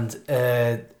 and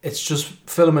it's just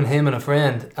filming him and a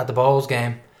friend at the Bowls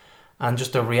game, and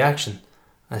just their reaction.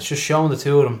 And it's just showing the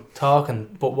two of them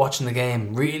talking, but watching the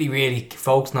game, really, really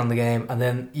focusing on the game. And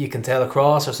then you can tell a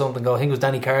cross or something go. I think it was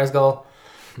Danny Carr's goal.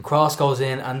 Cross goes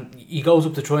in, and he goes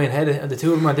up to try and head it, and the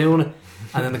two of them are doing it.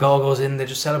 And then the goal goes in. They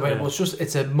just celebrate. Yeah. Well,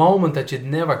 it's a moment that you'd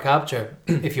never capture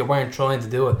if you weren't trying to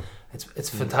do it. It's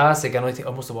fantastic, and I think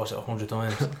I must have watched it 100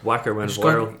 times. Wacker went Just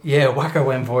viral. Wacker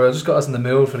went for it. It just got us in the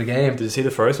mood for the game. Did you see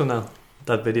the first one now?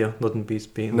 That video, Nothing Beats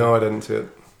Being There. No, I didn't see it.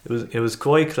 It was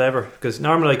quite clever, because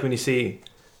normally, like, when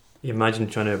you imagine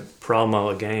trying to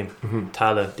promo a game,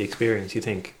 Tala, the experience, you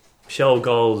think show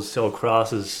goals, show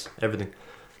crosses, everything.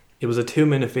 It was a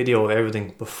 2-minute video of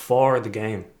everything before the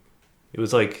game. It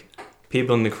was like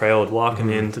people in the crowd walking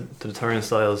in to the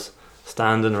turnstiles,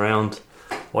 standing around,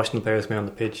 watching the players come on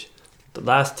the pitch. The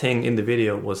last thing in the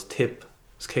video was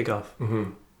kickoff.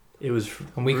 It was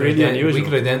And we really could unusual. we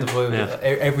could identify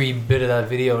every bit of that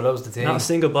video. That was the thing. Not a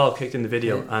single ball kicked in the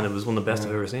video, and it was one of the best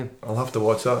I've ever seen. I'll have to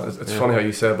watch that. It's funny how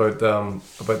you say about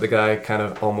the guy kind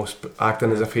of almost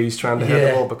acting as if he's trying to hit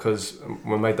the ball, because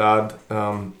when my dad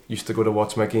used to go to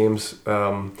watch my games,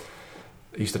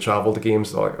 he used to travel to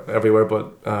games like everywhere, but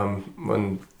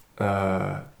when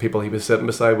people he was sitting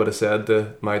beside would have said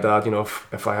to my dad, you know,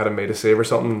 if I hadn't made a save or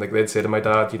something, like they'd say to my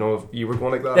dad, you know, if you were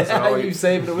going like that, so You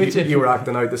saved it with you. you were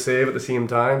acting out the save at the same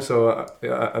time. So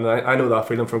and I know that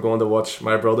feeling from going to watch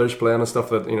my brothers playing and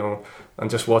stuff, that, you know, and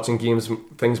just watching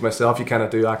things myself, you kind of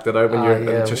do act it out when and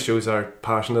it just shows how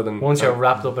passionate and Once you're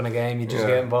wrapped up in a game, you just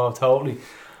get involved totally.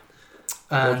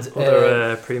 And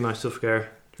Other pre-match stuff, Gar.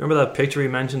 Remember that picture we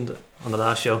mentioned on the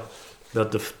last show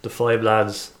about the 5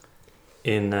 lads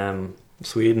in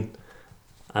Sweden,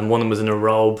 and one of them was in a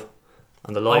robe,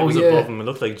 and the light was above him. It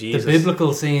looked like Jesus. the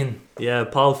biblical scene. Yeah,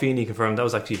 Paul Feeney confirmed that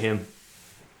was actually him.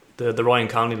 The Ryan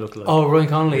Connolly looked like. Oh, Ryan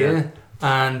Connolly, Yeah.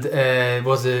 And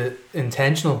was it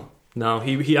intentional? No,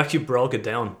 he actually broke it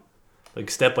down,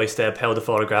 like step by step, how the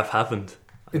photograph happened.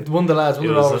 One of the lads, one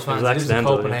of the Rovers it fans, was he lives in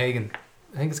accidental, Copenhagen.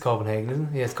 I think it's Copenhagen,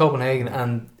 isn't it? Yeah, it's Copenhagen,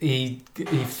 and he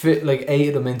fit like 8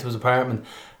 of them into his apartment,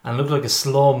 and it looked like a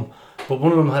slum. But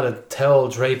one of them had a towel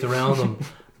draped around him,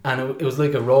 and it was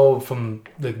like a robe from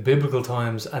like biblical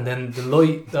times. And then the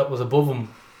light that was above him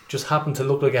just happened to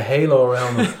look like a halo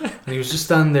around him, and he was just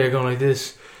standing there going like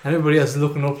this, and everybody else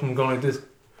looking up at him going like this.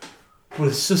 But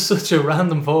it's just such a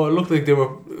random photo. It looked like they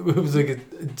were. It was like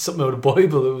something out of the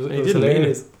Bible. It was didn't mean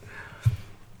hilarious.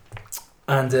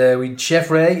 And we Chef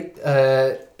Ray.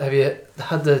 Have you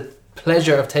had the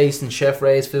pleasure of tasting Chef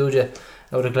Ray's food yet?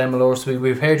 Out of Glenmalure? So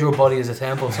we've heard your body is a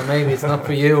temple, so maybe it's not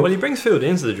for you. Well, he brings food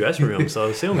into the dressing room, so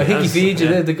I assume I think he has. feeds you.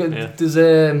 Yeah.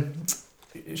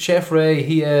 There's Chef Ray.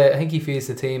 I think he feeds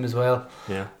the team as well.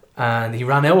 Yeah. And he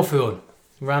ran out of food.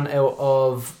 He ran out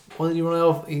of. What did he run out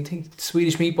of? I think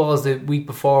Swedish meatballs the week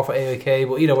before for AIK.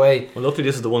 But either way, Well, luckily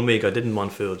this is the one week I didn't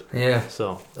want food, yeah.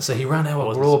 so So he ran I out of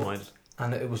wasn't grub, disappointed.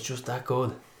 and it was just that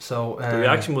good. So The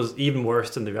reaction was even worse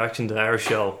than the reaction to our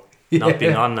show not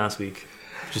being on last week.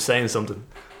 Just saying something.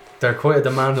 They're quite a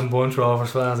demanding bunch,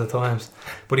 Rovers fans at times.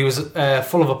 But he was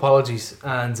full of apologies,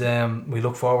 and we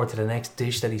look forward to the next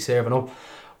dish that he's serving up.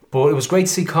 But it was great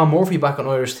to see Con Murphy back on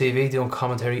Irish TV doing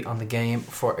commentary on the game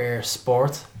for Air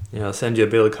Sport. Yeah, I'll send you a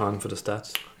bill, Con, for the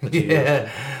stats. Yeah,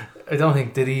 I don't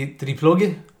think did he plug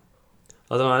you?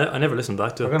 I don't know. I never listened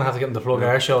back to We're it. gonna have to get him to plug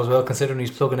our show as well, considering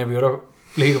he's plugging every other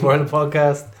League of Ireland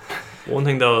podcast. One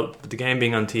thing though, with the game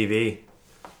being on TV,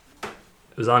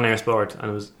 it was on Air Sport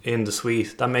and it was in the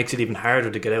suite. That makes it even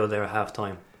harder to get out of there at half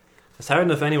time. It's hard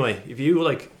enough anyway. If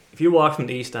you walk from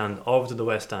the East Stand over to the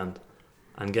West Stand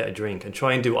and get a drink and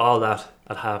try and do all that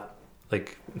at half,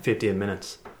 like 15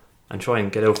 minutes, and try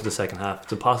and get out for the second half,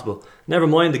 it's impossible. Never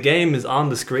mind, the game is on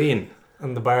the screen.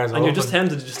 And the bars And open. you're just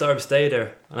tempted to just sort of stay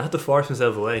there. And I had to force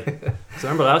myself away. So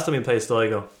I remember last time we played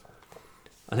Sligo,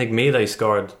 I think Mealy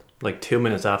scored like 2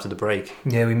 minutes after the break.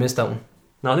 Yeah, we missed that one.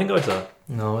 No, I think I saw it.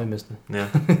 No, I missed it.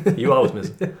 Yeah, you always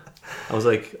miss it.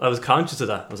 I was conscious of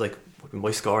that. I was like,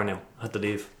 my score now. I had to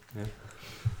leave. Yeah.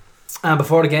 And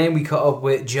before the game, we caught up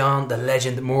with John, the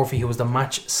legend Murphy, who was the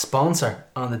match sponsor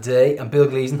on the day, and Bill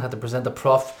Gleason had to present the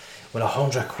prof with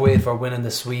 £100 for winning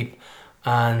the sweep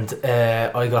and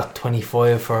I got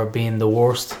 25 for being the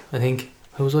worst. I think.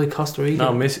 Who was I? Costa Rica?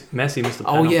 No, Messi missed the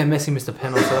penalty. Oh yeah, Messi missed the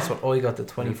penalty, so that's what I got the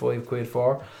 25 quid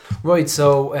for. Right,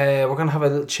 so we're going to have a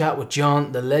little chat with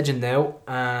John, the legend now,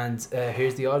 and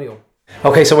here's the audio.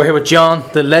 Okay, so we're here with John,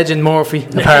 the legend Murphy,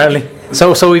 apparently.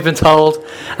 So we've been told,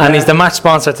 and he's the match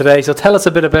sponsor today. So tell us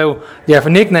a bit about your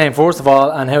nickname, first of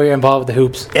all, and how you're involved with the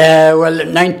hoops. Well,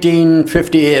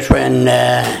 1958 when...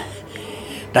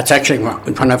 that's actually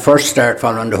when I first started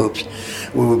following the hoops.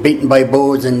 We were beaten by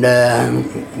Bows and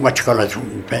Bows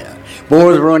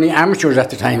were only amateurs at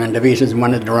the time, and they beat us in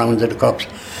one of the rounds of the cups.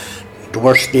 The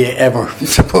worst day ever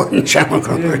supporting Shamrock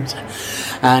Rovers.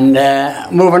 And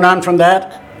moving on from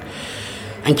that,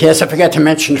 in case I forget to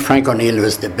mention, Frank O'Neill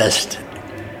was the best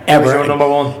ever. Was your number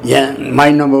one? Yeah, my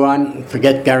number one.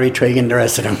 Forget Gary Trigg and the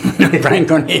rest of them.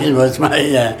 Frank O'Neill was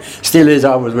my, still is,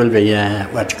 always will be,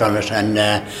 and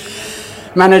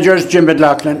managers Jim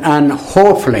McLaughlin, and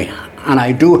hopefully, and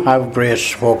I do have great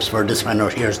hopes for this man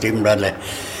out here, Stephen Bradley.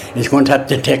 He's going to have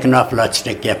to take an awful lot of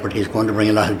stick yet, but he's going to bring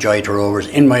a lot of joy to Rovers,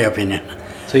 in my opinion.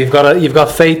 So you've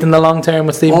got faith in the long term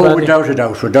with Stephen Bradley? Without a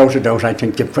doubt. I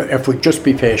think if we just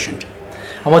be patient.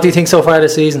 And what do you think so far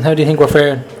this season? How do you think we're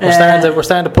faring? We're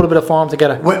starting to put a bit of form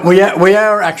together. We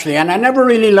are actually, and I never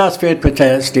really lost faith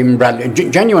with Stephen Bradley,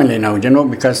 genuinely now,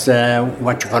 because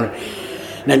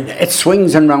it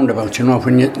swings and roundabouts,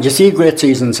 when you see great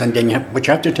seasons, and then but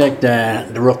you have to take the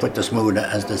rough with the smooth,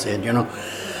 as they said,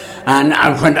 And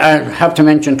I have to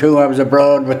mention too, I was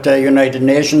abroad with the United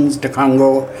Nations, the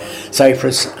Congo,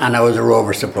 Cyprus, and I was a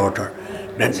Rover supporter.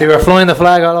 So you were flying the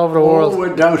flag all over the world?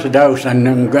 Without a doubt,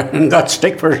 and got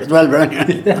stick for it as well,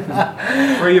 Brian.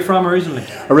 Where are you from originally?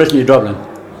 Originally Dublin.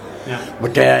 Yeah.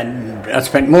 But I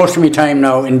spent most of my time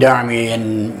now in the army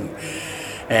in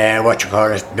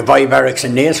the Boy Barracks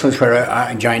in Naas was where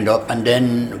I joined up, and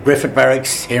then Griffith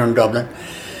Barracks here in Dublin,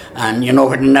 and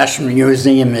where the National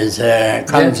Museum is,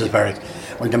 Collins's Barracks.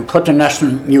 Well, then put the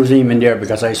National Museum in there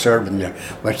because I served in there,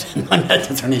 but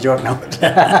that's only a joke now.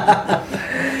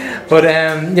 But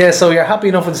so you're happy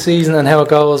enough with the season and how it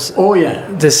goes? Oh yeah,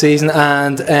 this season,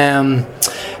 and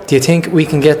do you think we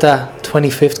can get that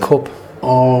 25th cup?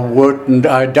 Oh, wouldn't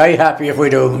I die happy if we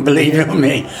do, believe you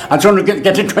me. I'd sooner get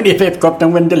the 25th cup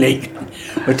than win the league.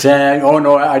 But,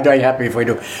 I'd die happy if we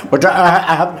do. But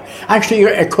I have, actually,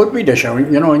 it could be this year,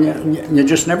 you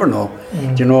just never know.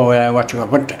 What you got.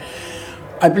 But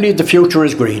I believe the future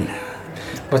is green.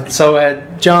 But so,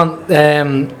 John,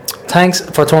 thanks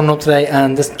for turning up today.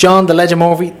 And this John, the legend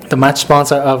Murphy, the match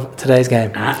sponsor of today's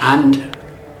game. And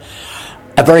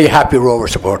a very happy Rover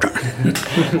supporter.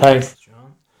 Thanks.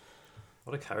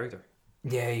 What a character.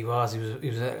 Yeah, he was, and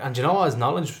you know what, his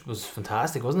knowledge was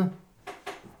fantastic, wasn't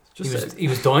it? He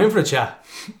was dying for a chat.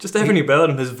 Just everything about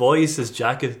him, his voice, his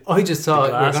jacket. I just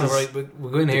thought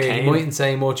we're going here, he mightn't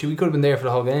say much, we could have been there for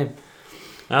the whole game.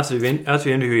 After the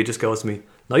interview, he just goes to me,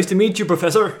 "Nice to meet you,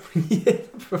 Professor." Yeah,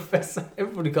 Professor,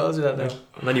 everybody calls you that now.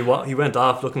 And then he went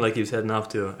off looking like he was heading off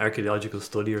to archaeological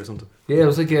study or something. Yeah, it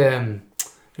was like, you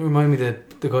remind me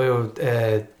the guy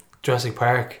of Jurassic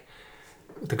Park,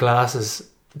 the glasses,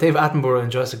 Dave Attenborough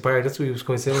in Jurassic Park. That's what he was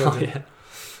quite similar to. Yeah.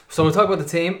 So we'll talk about the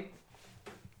team.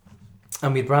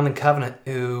 And we had Brandon Kavanagh,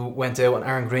 who went out, and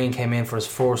Aaron Green came in for his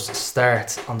first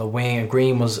start on the wing. And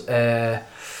Green was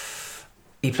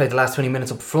he played the last 20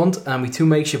 minutes up front, and we 2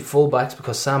 makeshift fullbacks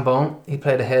because Sam Bone, he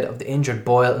played ahead of the injured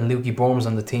Boyle, and Lukey Burns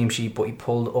on the team sheet, but he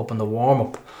pulled up in the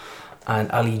warm-up, and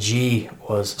Ali G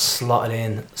was slotted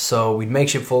in. So we'd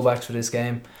makeshift fullbacks for this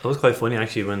game. That was quite funny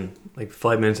actually when,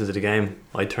 5 minutes into the game,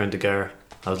 I turned to Gar.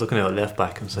 I was looking at a left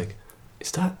back and I was like,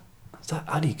 is that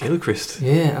Addy Gilchrist?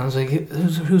 Yeah, and I was like,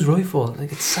 who's right for?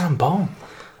 Like, it's Sam Bone.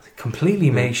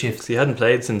 Completely makeshift. He hadn't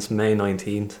played since May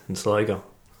 19th in Sligo,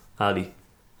 Addy.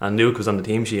 And Luke was on the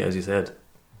team sheet, as you said.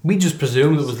 We just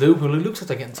presumed it was Luke, but it looks like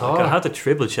they're getting taller. I had to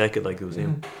triple check it like it was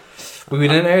him. We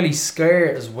had an early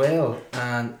scare as well,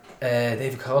 and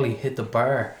David Cawley hit the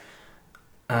bar.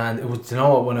 And it was,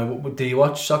 did you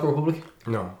watch Soccer Republic?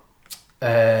 No.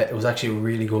 It was actually a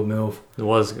really good move. It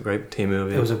was a great team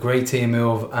move. Yeah. It was a great team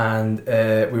move, and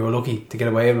we were lucky to get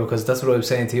away with it, because that's what I was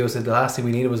saying to you. I said the last thing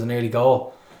we needed was an early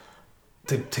goal,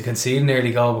 to concede an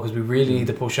early goal, because we really need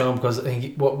to push on. Because I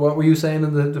think, what were you saying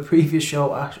in the previous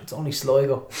show? Actually, it's only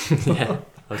Sligo. Yeah,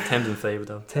 I was tempting favour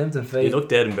though. Tempting favour. You looked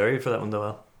dead and buried for that one though.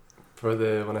 Well, For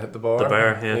when I hit the bar. The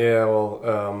bar, yeah. Yeah,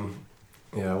 well,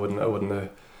 I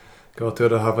wouldn't go to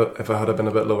it if I had been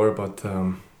a bit lower, but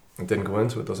it didn't go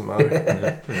in, so it doesn't matter.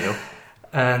 There you go.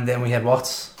 And then we had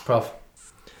Watts, Prof.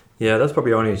 Yeah, that's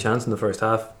probably only a chance in the first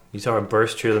half. You saw him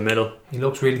burst through the middle. He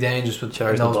looks really dangerous with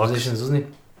Charge those the box. positions, doesn't he?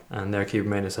 And their keeper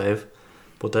made a save.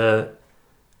 But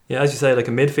Yeah, as you say, like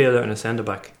a midfielder and a centre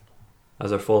back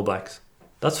as our full backs.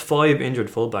 That's 5 injured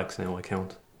full backs now, I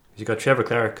count. You got Trevor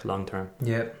Clark long term,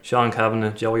 Yeah. Sean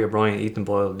Kavanagh, Joey O'Brien, Ethan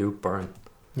Boyle, Luke Byrne.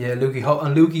 Yeah, Lukey.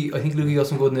 And Lukey, I think Lukey got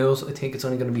some good news. I think it's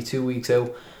only going to be 2 weeks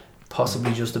out.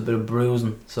 Possibly just a bit of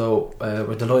bruising. So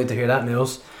we're delighted to hear that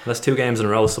news. That's 2 games in a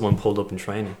row someone pulled up in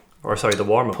training. Or sorry, the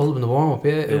warm up. Pulled up in the warm-up,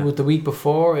 yeah. It was the week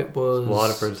before. It was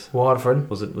Waterford.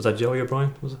 Was that Joey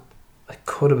O'Brien? Was it? It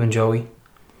could have been Joey.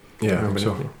 Yeah, I think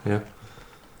so. Yeah.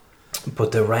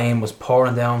 But the rain was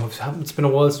pouring down. It's been a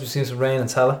while since we've seen some rain in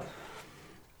Tala,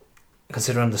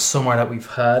 considering the summer that we've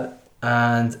had.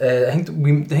 And I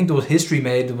think there was history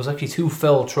made. There was actually 2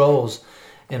 foul throws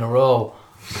in a row.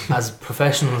 As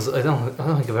professionals, I don't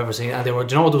think I've ever seen it. And they were,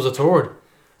 do you know what, there was a third.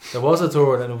 There was a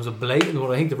third, and it was a blatant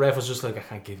one. I think the ref was just like, I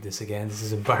can't give this again. This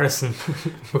is embarrassing.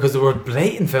 Because there were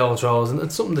blatant foul throws, and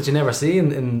it's something that you never see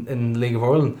in League of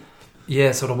Ireland.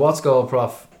 Yeah, so the Watts goal,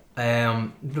 Prof,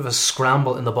 bit of a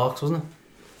scramble in the box, wasn't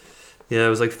it? Yeah, it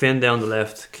was like Finn down the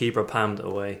left, keeper palmed it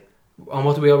away. And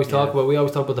what do we always talk about? We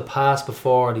always talk about the pass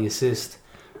before the assist,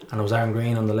 and it was Aaron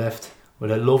Green on the left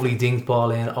with a lovely dinked ball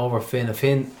in over Finn.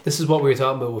 Finn, this is what we were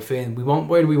talking about with Finn.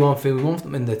 Where do we want Finn? We want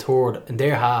them in the third, in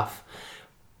their half,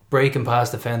 breaking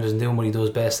past defenders and doing what he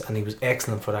does best, and he was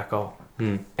excellent for that goal.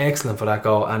 Excellent for that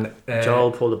goal. And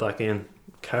Joel pulled it back in.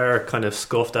 Carr kind of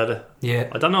scuffed at it. Yeah,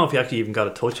 I don't know if he actually even got a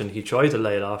touch, and he tried to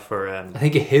lay it off for. I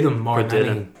think it hit him more for than Dylan,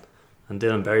 anything. and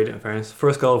Dylan buried it. In fairness,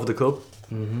 first goal for the club,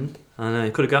 And and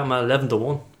he could have got him at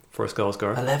 11-1 first goal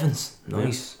scorer. 11s,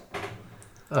 nice.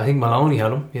 I think Maloney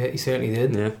had him. Yeah, he certainly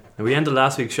did. Yeah, and we ended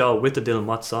last week's show with the Dylan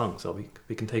Watts song, so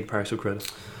we can take partial credit.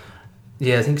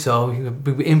 Yeah, I think so.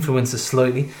 We influenced it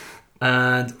slightly.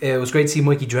 And it was great to see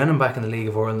Mikey Drennan back in the League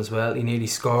of Ireland as well. He nearly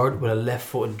scored with a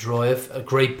left-footed drive. A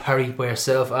great parry by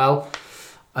yourself, Al.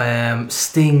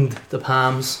 Stinged the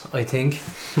palms, I think.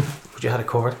 But you had it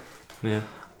covered. Yeah.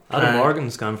 Adam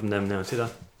Morgan's gone from them now, see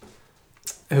that?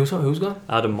 Who's gone?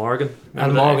 Adam Morgan.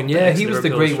 Adam Morgan, yeah, he was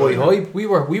the great white hype. We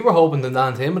were hoping to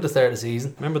land him at the start of the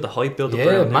season. Remember the hype built up Yeah,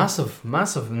 around him?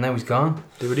 massive, and now he's gone.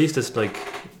 They released this like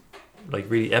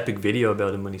really epic video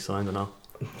about him when he signed and all.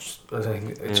 I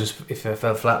think it just if it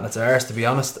fell flat in its arse, to be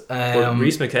honest. But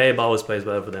Reece McCabe always plays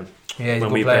well for them. Yeah, he's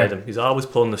when a we good player. played him, he's always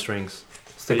pulling the strings.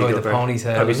 It's the guy with the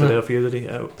ponytail, Probably isn't stood it? out for you, did he?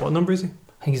 What number is he?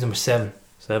 I think he's number 7.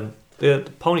 7.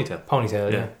 The ponytail.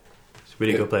 Ponytail, yeah. He's a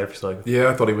really good player for Sligo. Yeah,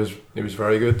 I thought he was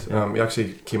very good. He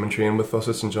actually came and trained with us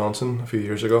at St Johnson a few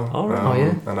years ago. Oh,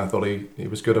 right. And I thought he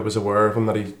was good. I was aware of him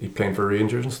that he played for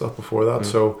Rangers and stuff before that.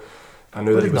 So I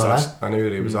knew that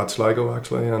he was at Sligo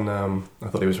actually, and I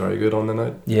thought he was very good on the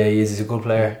night. Yeah, he is. He's a good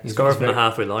player. He scored from the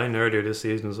halfway line earlier this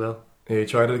season as well. Yeah, he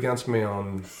tried it against me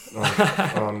on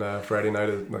Friday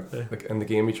night. Like in the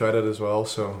game, he tried it as well.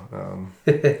 So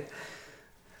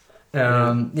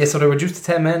so they reduced to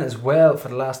 10 men as well for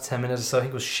the last 10 minutes or so. I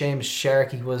think it was Seamus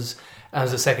Sharkey was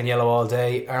the second yellow all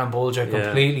day. Aaron Bulger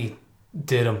completely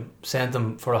did him, sent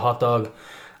him for a hot dog,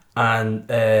 and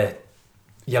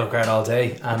yellow card all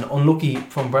day. And unlucky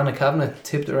from Brandon Kavanagh,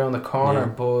 tipped around the corner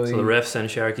by. So the ref sent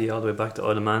Sharkey all the way back to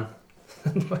Isle of Man.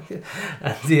 And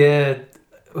I think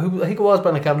it was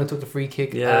Brandon Kavanagh took the free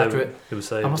kick after it. It was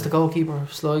saved. And what's the goalkeeper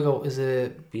of Sligo? Is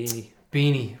it Beanie?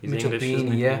 He's Mitchell English, Beanie,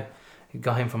 isn't he? yeah. He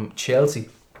got him from Chelsea.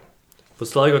 But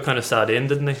Sligo kind of sat in,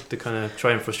 didn't they? To kind of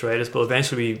try and frustrate us, but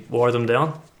eventually we wore them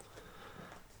down.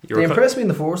 They impressed me in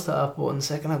the first half, but in the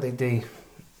second half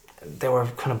they were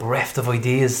kind of bereft of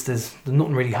ideas. There's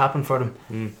nothing really happened for them.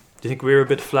 Do you think we were a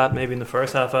bit flat maybe in the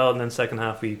first half out, and then second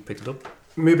half we picked it up?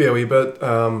 maybe a wee bit.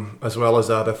 As well as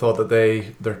that, I thought that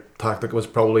their tactic was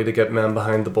probably to get men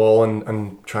behind the ball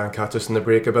and try and catch us in the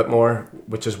break a bit more,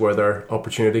 which is where their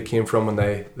opportunity came from when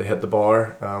they hit the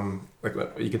bar. Like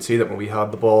you could see that when we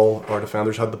had the ball, our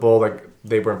defenders had the ball, like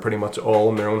they were pretty much all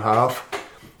in their own half,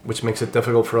 which makes it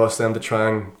difficult for us then to try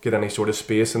and get any sort of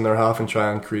space in their half and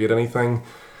try and create anything.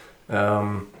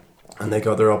 And they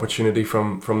got their opportunity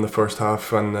from the first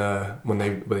half when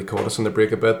they caught us in the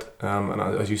break a bit. And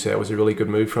as you say, it was a really good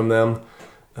move from them.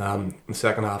 In the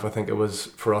second half, I think it was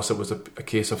a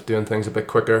case of doing things a bit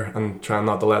quicker and trying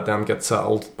not to let them get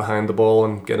settled behind the ball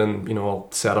and getting all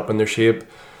set up in their shape,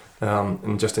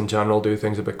 and just in general do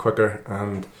things a bit quicker.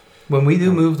 And when we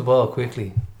do move the ball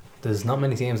quickly, there's not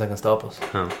many teams that can stop us.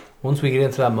 No. Once we get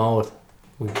into that mode,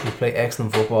 we play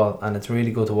excellent football and it's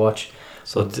really good to watch.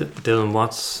 So Dylan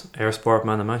Watts, Air Sport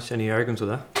Man of the Match, any arguments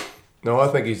with that? No, I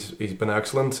think he's been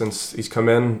excellent since he's come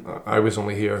in. I was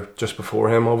only here just before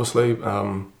him, obviously,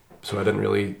 so I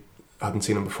hadn't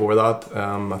seen him before that.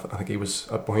 I think he was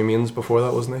at Bohemians before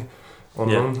that, wasn't he? on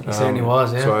Yeah. run. He certainly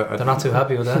was, yeah. So They're not too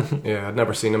happy with that. Yeah, I'd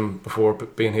never seen him before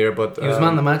being here, but He was man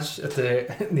of the match at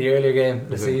the earlier game of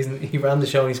the Was he? season. He ran the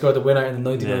show and he scored the winner in the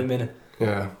 99th Yeah. minute.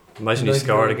 yeah. Imagine he 99.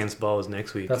 scored against Bows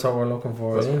next week. That's what we're looking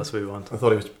for. That's- Yeah. That's what we want. I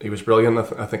thought he was brilliant.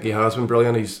 I think he has been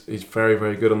brilliant. He's very,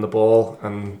 very good on the ball,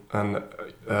 and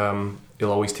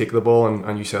he'll always take the ball.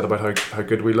 And you said about how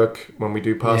good we look when we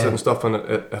do pass Yeah. it and stuff, and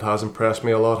it has impressed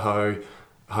me a lot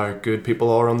how good people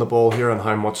are on the ball here and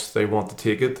how much they want to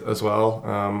take it as well.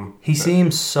 He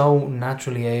seems so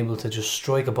naturally able to just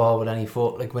strike a ball with any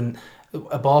foot. Like when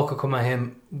a ball could come at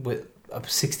him with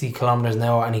 60 kilometers an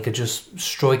hour and he could just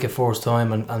strike it first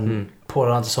time and put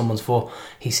it onto someone's foot.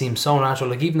 He seems so natural.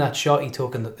 Like even that shot he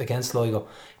took against Sligo,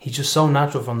 he's just so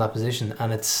natural from that position,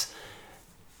 and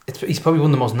he's probably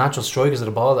one of the most natural strikers of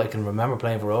the ball that I can remember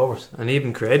playing for Rovers. And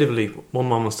even creatively, one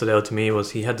moment stood out to me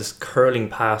was he had this curling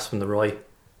pass from the right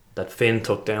that Finn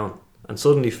took down, and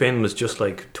suddenly Finn was just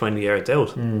like 20 yards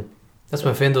out. That's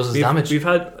when Finn does his damage. We've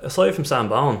had, aside from Sam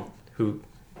Bowen, who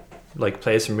like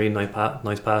plays some really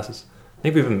nice passes, I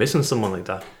think we've been missing someone like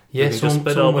that. Yeah, who can just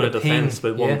split someone open a with a ping, defence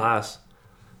with one yeah. pass.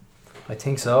 I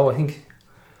think so. I think,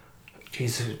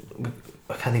 jeez,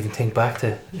 I can't even think back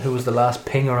to who was the last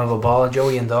pinger of a ball.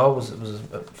 Joey Indaw was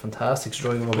a fantastic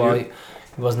striker of a ball.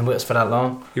 He wasn't with us for that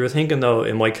long. You were thinking though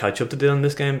it might catch up to Dylan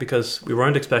this game, because we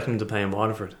weren't expecting him to play in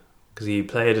Waterford, because he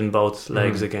played in both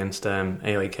legs against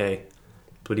AIK,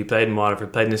 but he played in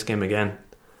Waterford, played in this game again.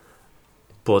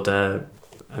 But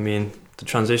I mean, the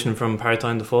transition from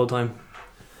part-time to full-time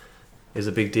is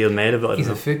a big deal made of it. I He's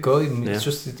don't a know. fit guy. Yeah. It's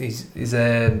just he's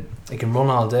he can run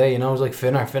all day. You know, he's like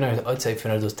Finner. I'd say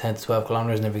Finner does 10 to 12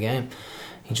 kilometers in every game.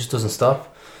 He just doesn't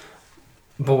stop.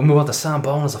 But we move on to Sam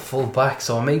Bowen as a full back,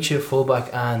 so a makeshift full back,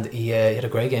 and he had a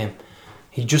great game.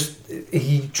 He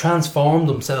transformed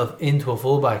himself into a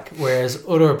full back, whereas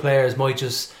other players might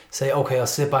just say, "Okay, I'll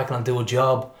sit back and I'll do a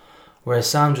job." Whereas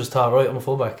Sam just thought, "Right, I'm a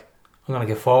full back. I'm gonna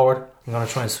get forward. I'm gonna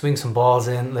try and swing some balls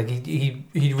in." Like he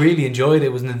really enjoyed it.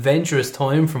 It was an adventurous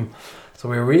time from, so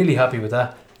we were really happy with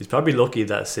that. He's probably lucky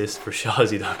that assist for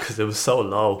Shazi though, because it was so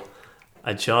low,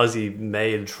 and Shazi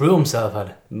made Threw himself at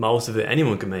it. most of it.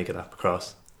 Anyone can make it up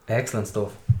across. Excellent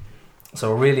stuff. So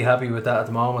we're really happy with that at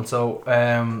the moment. So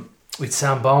with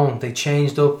Sam Bowen, they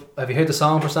changed up. Have you heard the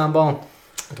song for Sam Bowen?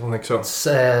 I don't think so.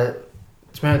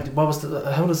 It's what was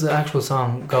how does the actual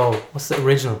song go? What's the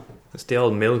original? It's the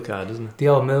old milk ad, isn't it? The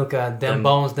old milk ad. Them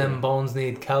Them- bones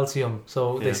need calcium.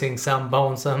 So they Yeah. sing Sam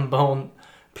Bowen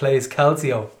plays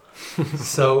calcio.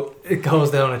 So it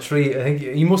goes down a tree. I think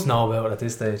you must know about it at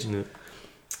this stage. Yeah.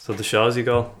 So the Shazi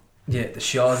goal, Yeah, the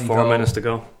Shazi 4 goal. minutes to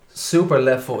go. Super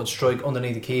left-footed strike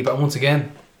underneath the keeper, and once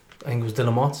again I think it was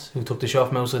Dylan Watts who took the shot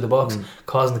from outside the box,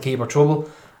 causing the keeper trouble,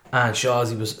 and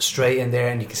Shazi was straight in there,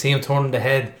 and you can see him turning the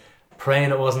head,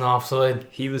 praying it wasn't offside.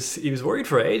 He was worried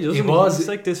for ages, wasn't He he? was. He was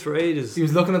like this for ages. He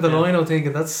was looking at the Yeah. line out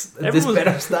thinking this Everyone was-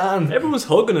 better stand. Everyone was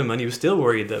hugging him, and he was still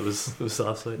worried that it was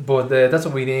offside. But that's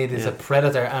what we need, is Yeah. a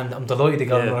predator, and I'm delighted he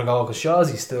got Yeah. another goal, because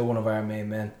Shazi's still one of our main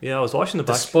men. Yeah, I was watching the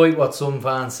back. Despite what some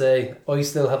fans say, I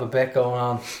still have a bet going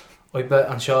on. I bet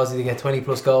on Shazi to get 20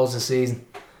 plus goals this season.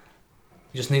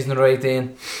 He just needs another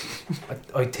 18.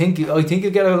 I think he'll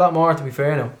get a lot more, to be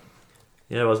fair now.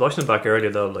 Yeah, I was watching it back earlier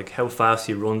though, like how fast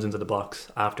he runs into the box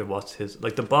after Watts his.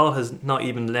 Like the ball has not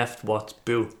even left Watts'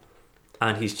 boot,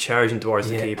 and he's charging towards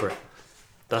the Yeah. keeper.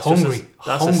 That's Hungry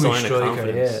that's a sign striker, of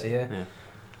confidence. yeah.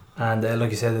 And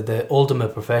like you said, the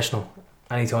ultimate professional.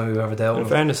 Anytime we've ever dealt In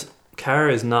with him. fairness, Carr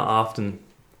has not often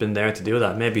been there to do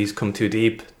that. Maybe he's come too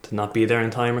deep to not be there in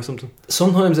time or something.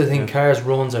 Sometimes I think Yeah. Carr's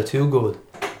runs are too good.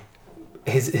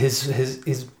 His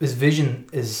vision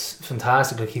is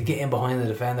fantastic. Like he'll get in behind the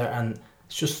defender, and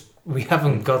it's just we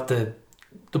haven't got the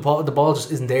ball. The ball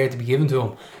just isn't there to be given to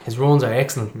him. His runs are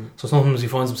excellent, so sometimes he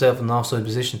finds himself in an offside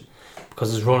position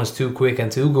because his run is too quick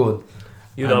and too good.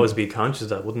 You'd always be conscious of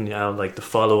that, wouldn't you? Like the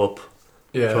follow up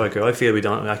striker. I feel we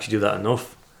don't actually do that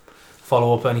enough.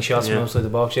 Follow up any shots from Yeah. outside the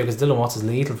box, yeah, because Dylan Watts is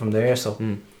lethal from there. So.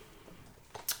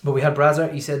 But we had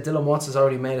Brazzer. He said Dylan Watts has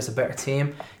already made us a better team.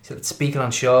 He said, speaking on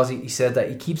Shazi, he said that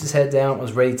he keeps his head down,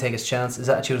 was ready to take his chance. His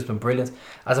attitude has been brilliant.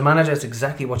 As a manager, it's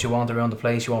exactly what you want around the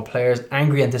place. You want players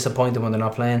angry and disappointed when they're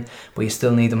not playing, but you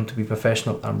still need them to be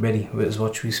professional and ready. Is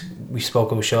what we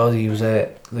spoke about Shazi. He was,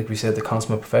 like we said, the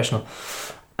consummate professional.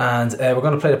 And we're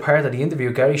going to play the part of the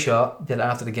interview Gary Shaw did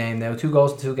after the game now. 2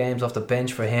 goals in 2 games off the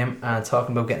bench for him, and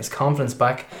talking about getting his confidence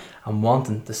back and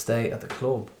wanting to stay at the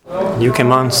club. You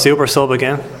came on super sub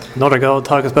again. Another goal.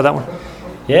 Talk us about that one.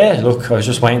 Yeah, look, I was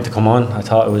just waiting to come on. I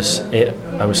thought it was it.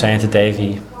 I was saying to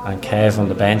Davey and Kev on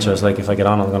the bench, I was like, if I get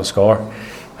on, I'm going to score.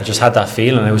 I just had that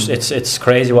feeling. It's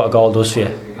crazy what a goal does for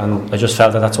you, and I just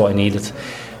felt that that's what I needed.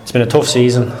 it's been a tough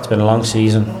season. It's been a long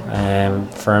season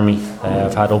for me.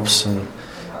 I've had ups and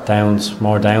downs,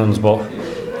 more downs, but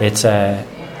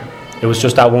it was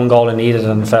just that one goal I needed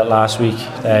and felt last week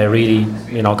really,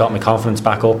 got my confidence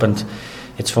back up. And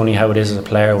it's funny how it is as a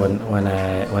player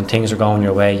when things are going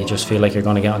your way, you just feel like you're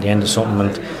going to get on the end of something.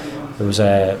 And it was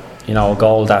a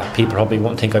goal that people probably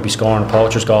wouldn't think I'd be scoring, a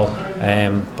poacher's goal,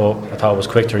 but I thought it was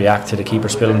quick to react to the keeper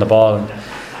spilling the ball.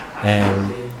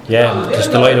 And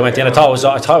just delighted it went in. I thought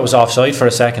it was offside for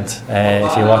a second.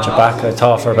 If you watch it back, I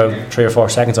thought for about 3 or 4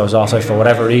 seconds I was offside for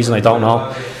whatever reason, I don't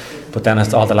know. But then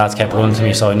all the lads kept running to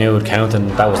me, so I knew it would count, and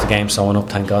that was the game sewing up,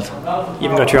 thank God. You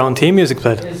even got your own team music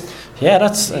played. Yeah,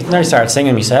 I nearly started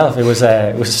singing myself. It was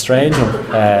a strange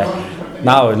one.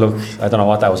 Now, look, I don't know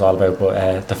what that was all about,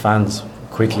 but the fans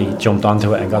quickly jumped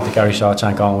onto it and got the Gary Shaw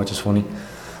chant going, which is funny.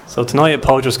 So tonight at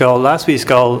Poacher's goal, last week's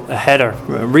goal, a header,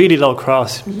 a really low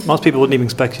cross. Most people wouldn't even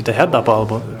expect you to head that ball,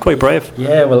 but quite brave.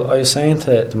 Yeah, well, I was saying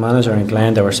to the manager in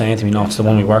Glen, they were saying to me, no, it's the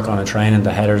one we work on in training,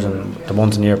 the headers and the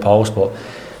ones near post, but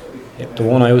the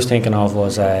one I was thinking of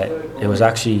was it was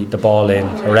actually the ball in,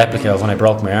 a replica of when I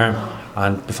broke my arm.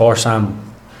 And before Sam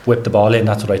whipped the ball in,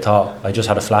 that's what I thought. I just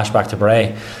had a flashback to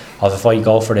Bray of, if I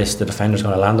go for this, the defender's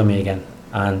going to land on me again.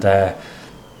 And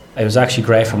it was actually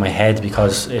great for my head,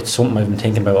 because it's something I've been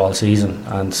thinking about all season.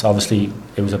 And obviously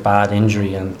it was a bad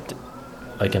injury, and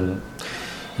I can,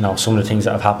 some of the things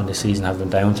that have happened this season have been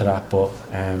down to that. But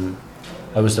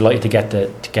I was delighted to get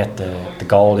the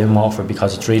goal in Watford,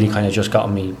 because it's really kind of just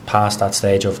gotten me past that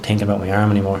stage of thinking about my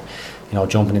arm anymore.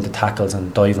 Jumping into tackles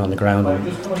and diving on the ground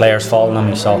and players falling on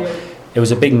me. So it was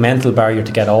a big mental barrier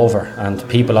to get over, and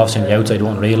people obviously on the outside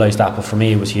won't realise that, but for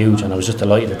me it was huge, and I was just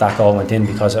delighted that goal went in,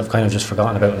 because I've kind of just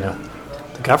forgotten about it now.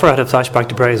 The gaffer had a flashback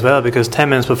to Bray as well, because 10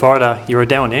 minutes before that you were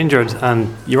down injured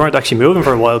and you weren't actually moving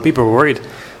for a while. People were worried.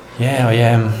 Yeah,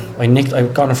 I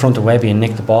got in front of Webby and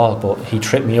nicked the ball, but he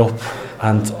tripped me up,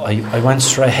 and I went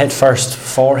forehead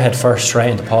first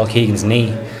straight into Paul Keegan's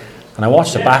knee. And I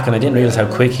watched it back and I didn't realise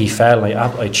how quick he fell.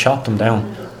 I chopped him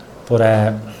down. But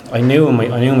I knew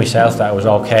myself that it was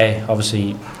okay.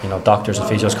 Obviously, doctors and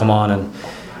physios come on and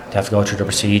they have to go through the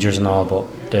procedures and all.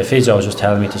 But the physio was just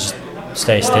telling me to just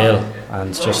stay still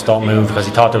and just don't move, because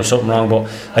he thought there was something wrong.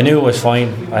 But I knew it was fine.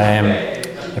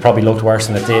 It probably looked worse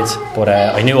than it did. But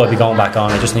I knew I'd be going back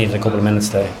on. I just needed a couple of minutes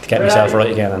to get myself right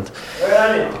again. And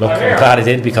look, I'm glad I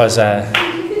did, because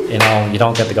you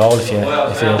don't get the goal if you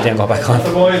didn't go back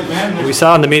on. We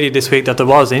saw in the media this week that there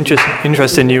was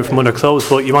interest in you from other clubs,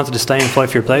 but you wanted to stay and fight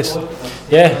for your place.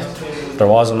 Yeah, there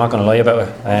was. I'm not going to lie about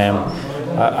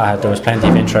it. There was plenty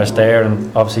of interest there,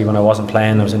 and obviously when I wasn't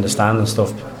playing, I was in the stand and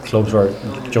stuff. Clubs were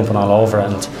jumping all over,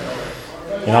 and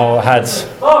I had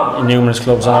numerous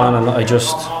clubs on, and I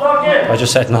just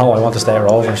said no, I want to stay at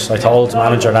Rovers. I told the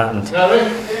manager that,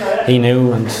 and he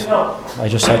knew, and I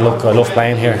just said, look, I love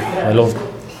playing here. I love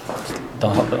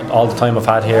all the time I've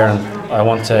had here, and I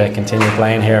want to continue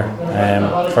playing here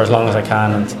for as long as I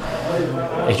can.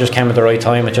 And it just came at the right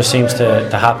time. It just seems to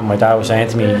happen. My dad was saying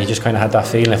to me, he just kind of had that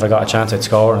feeling if I got a chance I'd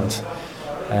score, and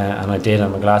I did.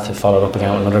 And I'm glad to follow it up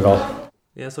again with another goal.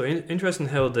 Yeah, so interesting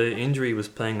how the injury was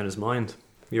playing on his mind.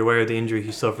 You're aware of the injury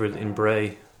he suffered in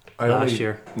Bray last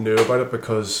year? I knew about it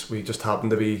because we just happened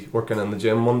to be working in the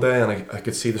gym one day, and I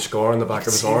could see the scar on the back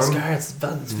of his arm. It's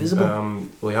visible.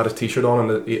 Well, he had a t-shirt on,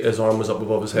 and his arm was up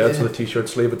above his head, so the t-shirt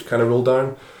sleeve had kind of rolled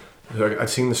down. So I'd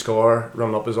seen the scar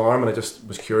running up his arm, and I just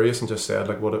was curious and just said,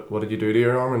 like, what did you do to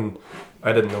your arm? And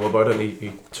I didn't know about it, and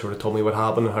he sort of told me what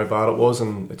happened and how bad it was,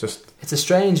 and it's a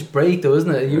strange break though,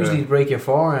 isn't it? Usually you break your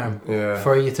forearm. Yeah.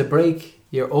 For you to break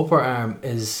your upper arm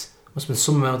must have been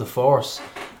some amount of force,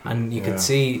 and you could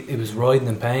see it was writhing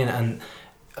in pain, and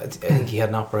I think he had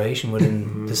an operation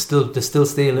within. There's still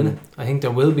steel in it. I think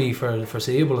there will be for the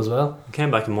foreseeable as well. He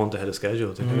came back a month ahead of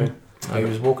schedule, didn't he? He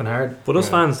was working hard. But us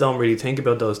fans don't really think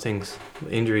about those things.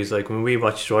 Injuries, like when we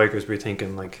watch strikers, we're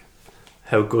thinking like,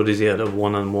 how good is he at a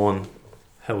one-on-one?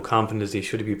 How confident is he?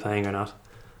 Should he be playing or not?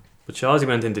 But Shawsey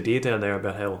went into detail there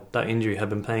about how that injury had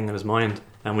been playing on his mind,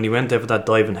 and when he went there for that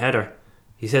diving header,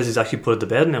 he says he's actually put it to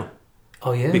bed now.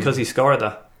 Oh yeah, because he scored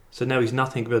that. So now he's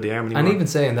not thinking about the arm anymore. And even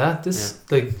saying that,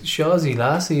 like Shawsey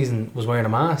last season was wearing a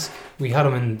mask. We had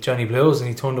him in Johnny Blues, and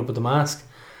he turned up with the mask,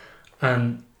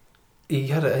 and he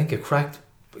had, I think, a cracked.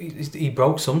 He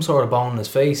broke some sort of bone in his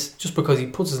face just because he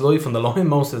puts his life on the line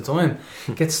most of the time.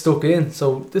 Gets stuck in.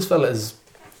 So this fella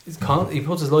he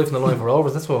puts his life on the line for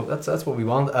Rovers. That's what we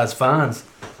want as fans.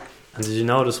 And did you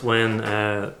notice when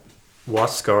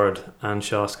Watts scored and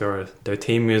Shaw scored, their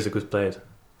team music was played?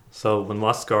 So when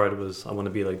Watts scored, it was "I Want to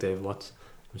Be Like David Watts,"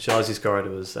 When Shawsey scored, it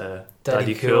was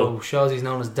Daddy Cool. Shawsey's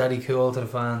known as Daddy Cool to the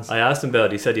fans. I asked him about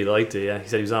it. He said he liked it. Yeah, he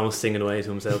said he was almost singing away to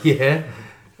himself. Yeah.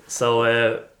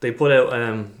 So they put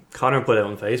out. Connor put out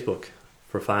on Facebook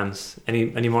for fans.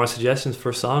 Any more suggestions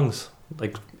for songs?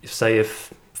 Like, say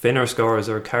if Finner scores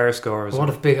or Carr scores. What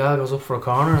if Big Al goes up for a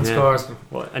corner and Yeah. scores?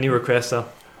 What, any requests though?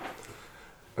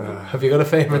 Have you got a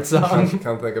favourite song?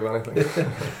 Can't think of anything.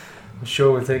 I'm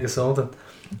sure we'll take a something.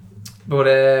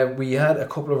 But we had a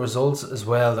couple of results as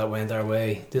well that went our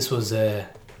way. This was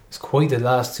it's quite the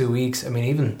last 2 weeks. I mean,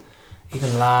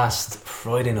 even last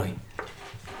Friday night,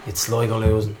 you'd Sligo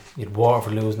losing, you'd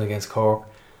Waterford losing against Cork,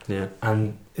 Yeah.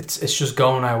 and it's just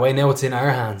going our way now. It's in our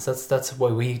hands. That's the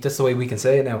way we can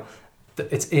say it now.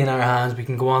 It's in our hands. We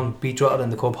can go on, beat Drogheda in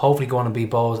the cup, hopefully go on and beat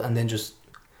Bows, and then just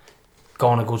go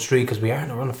on a good streak, because we're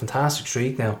on a fantastic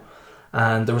streak now.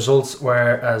 And the results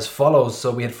were as follows.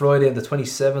 So we had Friday on the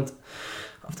 27th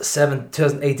of the 7th,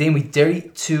 2018. We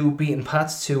Derry 2 beating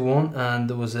Pats 2-1, and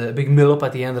there was a big mill up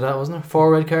at the end of that, wasn't there?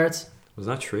 4 red cards. Was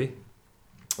that 3?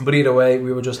 But either way,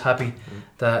 we were just happy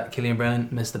that Killian Brennan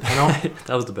missed the penalty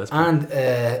That was the best part.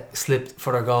 and slipped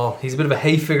for their goal. He's a bit of a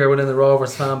hay figure within the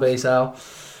Rovers fan base, Al.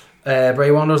 Bray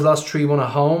Wanderers lost 3-1 at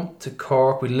home to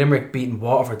Cork, with Limerick beating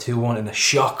Waterford 2-1 in a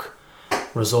shock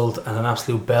result, and an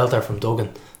absolute belter from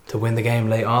Duggan to win the game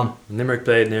late on. Limerick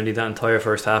played nearly that entire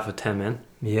first half with 10 men.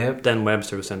 Yeah. Then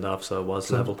Webster was sent off, so it was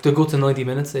So level. they go to 90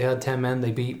 minutes, they had 10 men,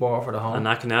 they beat Waterford at home. And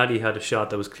Akinadi had a shot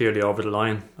that was clearly over the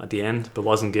line at the end, but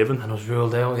wasn't given. And it was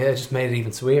ruled out. Yeah, it just made it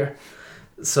even sweeter.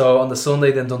 So on the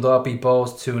Sunday, then Dundalk beat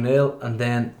Bows 2-0, and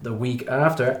then the week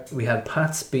after we had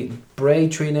Pats beating Bray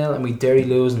 3-0, and we Derry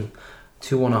losing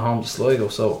 2-1 at home to Sligo.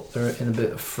 So they're in a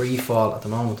bit of free fall at the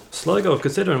moment. Sligo,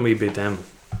 considering we beat them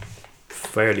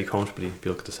fairly comfortably, if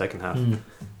you look at the second half,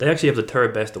 they actually have the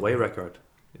third best away record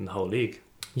in the whole league.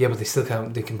 Yeah, but they still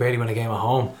can't. They can barely win a game at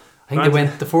home. I think Granted. they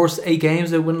went the first 8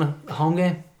 games they win a home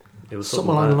game. It was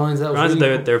Something along the lines of that. Was Granted,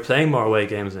 really they're playing more away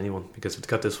games than anyone, because they've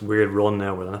got this weird run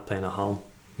now where they're not playing at home.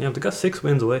 Yeah, they've got 6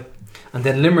 wins away. And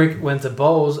then Limerick went to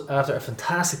Bows after a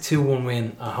fantastic 2-1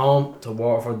 win at home to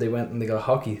Waterford. They went and they got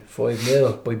hockey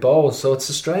 5-0 by Bows. So it's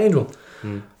a strange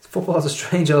one. Football's a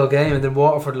strange old game. And then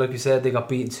Waterford, like you said, they got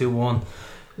beaten 2-1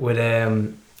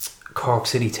 with Cork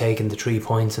City taking the 3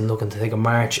 points and looking to take a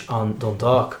march on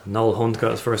Dundalk. Noel Hunt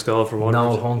got his first goal for Waterford.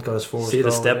 Noel Hunt got his first See the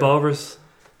goal, step yeah. overs?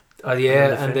 Yeah,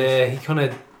 And the and he kind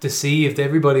of deceived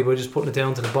everybody by just putting it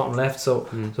down to the bottom left. So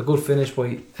it's a good finish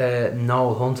by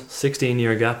Noel Hunt.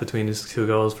 16-year gap between his 2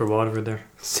 goals for Waterford there.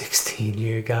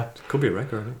 16-year gap. Could be a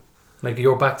record. Eh? Like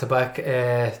your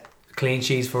back-to-back clean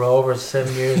sheets for over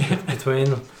 7 years between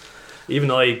them. Even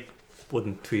I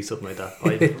wouldn't tweet something like that.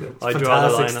 I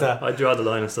draw the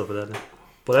line and stuff like that.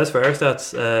 But as for our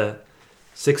stats,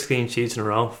 6 clean sheets in a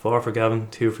row, 4 for Gavin,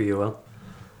 2 for UL.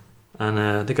 And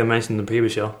I think I mentioned in the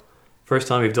previous show, first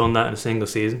time we've done that in a single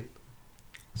season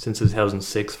since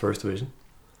 2006 First Division.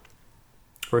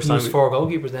 First We time used 4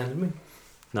 goalkeepers then, didn't we?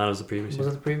 No, it was the previous Was year.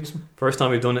 that the previous one? First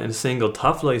time we've done it in a single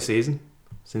top flight season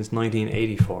since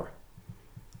 1984.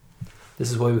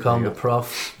 This is why we call him There the you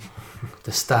prof.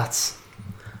 The stats.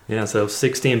 Yeah, so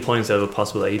 16 points out of a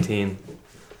possible 18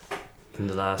 in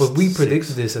the last. But we 6.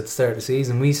 predicted this at the start of the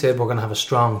season. We said we're going to have a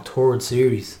strong third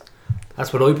series.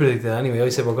 That's what I predicted anyway. I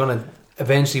said we're going to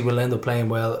eventually we'll end up playing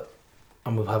well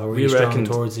and we'll have a really We strong reckoned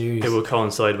third series. It will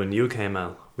coincide when you came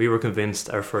out. We were convinced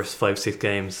our first 5-6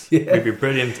 games Yeah. would be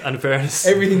brilliant. And in fairness,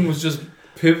 Everything was just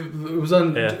it was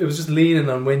on. Yeah. It was just leaning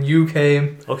on when you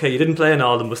came. okay, you didn't play in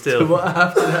all of them, but So still, what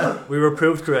after that? we were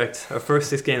proved correct. Our first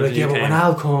 6 games Like, when yeah, you but came. when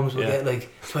Al comes, we'll Yeah. get like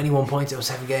 21 points out of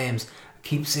 7 games.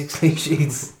 Keep 6 clean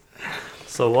sheets.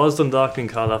 So was Dundalk being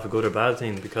called off a good or bad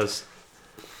thing? Because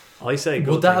I say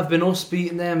good Would that thing. have been us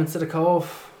beating them instead of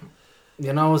Cove?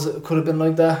 You know, it could have been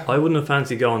like that. I wouldn't have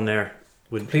fancied going there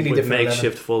with Completely different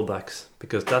makeshift fullbacks,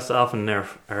 because that's often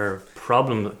our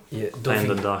problem Yeah, playing Duffy.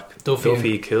 Dundalk. Duffy.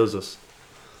 Duffy kills us.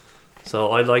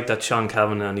 So I like that Sean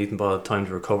Cavan and Ethan Ball had time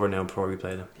to recover now before we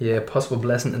play them. Yeah, possible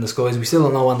blessing in disguise. We still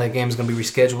don't know when that game is going to be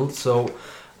rescheduled, so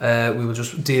we will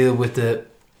just deal with the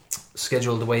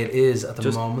schedule the way it is at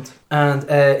the moment. And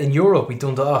in Europe, we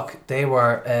Dundalk, they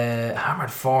were hammered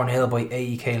 4-0 by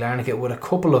AEK Larnaca with a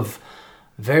couple of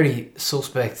very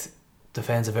suspect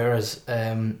defensive errors.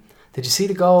 Did you see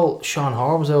the goal Sean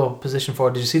Hoare was out of position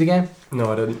for? Did you see the game?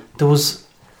 No, I didn't. There was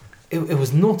it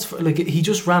was nuts. Like, he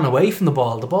just ran away from the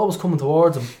ball. The ball was coming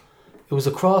towards him. It was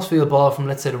a crossfield ball from,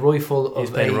 let's say, the rifle He's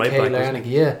of playing AEK right back, Larnaca. wasn't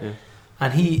he? Yeah. Yeah.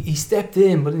 And he stepped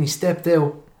in, but then he stepped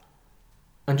out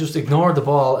and just ignored the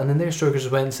ball. And then their strikers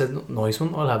went and said, "Nice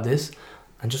one, I'll have this,"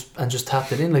 and just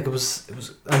tapped it in. Like it was.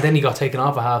 And then he got taken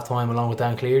off at half time along with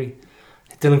Dan Cleary.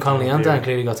 Dylan Connolly and Dan Yeah.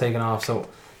 Cleary got taken off. So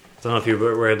I don't know if you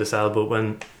were aware of this, Al, but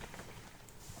when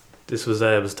this was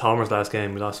it was Thomas' last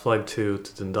game, we lost 5-2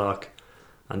 to Dundalk,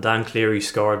 and Dan Cleary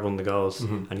scored one of the goals,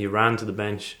 and he ran to the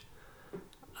bench,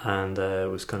 and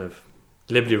was kind of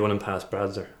deliberately running past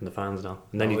Bradzer and the fans now,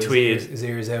 and then he tweeted, his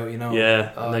ears out, you know.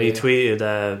 yeah, Oh, and then he yeah.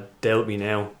 tweeted, "Doubt me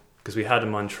now," because we had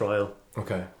him on trial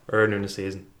Okay. earlier in the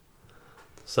season.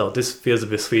 So this feels a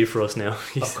bit sweet for us now.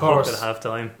 He's Of course. up at half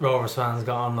time. Rovers fans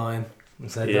got online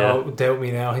and said, Yeah. "No, doubt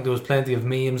me now." I think there was plenty of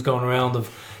memes going around of.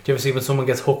 Do you ever see when someone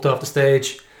gets hooked off the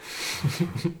stage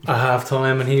at half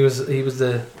time, and he was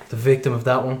the victim of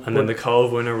that one. And then the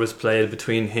Cove winner was played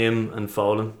between him and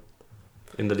Fowlin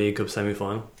in the League Cup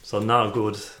semi-final. So not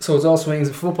good. So it's all swings.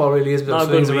 Football really is a bit Not of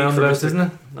a good swings week around for the Mr. isn't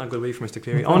it? Not a good week for Mr.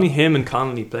 Cleary. Only him and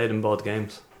Connolly played in both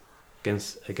games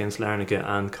against Larnaca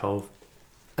and Cove.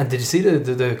 And did you see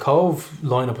the Cove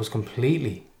lineup was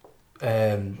completely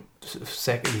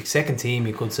second team,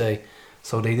 you could say.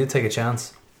 So they did take a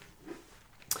chance.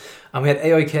 And we had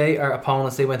AIK, our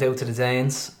opponents. They went out to the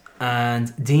Danes,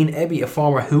 and Dean Ebby, a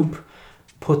former hoop,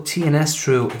 put TNS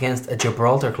through against a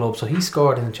Gibraltar club. So he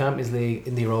scored in the Champions League,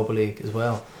 in the Europa League as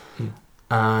well.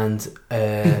 And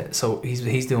so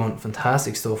he's doing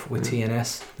fantastic stuff with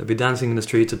TNS. They'll be dancing in the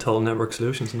streets of Total Network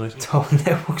Solutions tonight. Total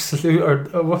Network Salute,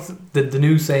 or what's the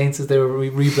new Saints as they were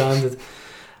rebranded.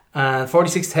 And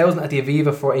 46,000 at the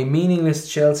Aviva for a meaningless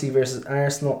Chelsea versus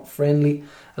Arsenal friendly.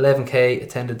 11k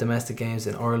attended domestic games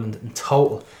in Ireland in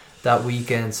total that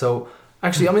weekend. So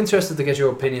actually I'm interested to get your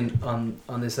opinion on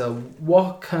this.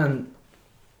 What can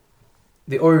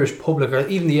the Irish public, or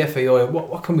even the FAI,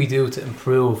 what can we do to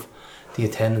improve the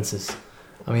attendances?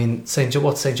 I mean, St.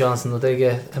 Johnstone, did they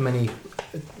get how many?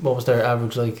 What was their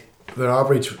average like? Their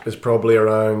average is probably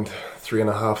around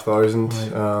 3,500.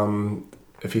 Right.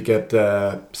 If you get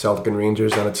Celtic and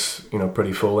Rangers, then it's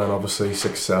pretty full. Then obviously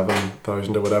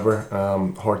 6,000-7,000 or whatever.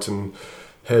 Hearts and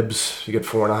Hibs, you get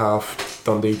 4,500.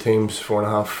 Dundee teams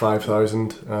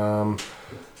 4,500-5,000.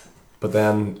 But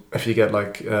then if you get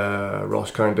like Ross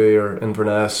County or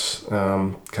Inverness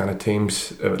kind of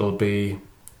teams, it'll be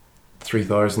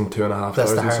 3,000, 2,500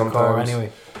 That's the hardcore sometimes.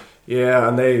 anyway. Yeah,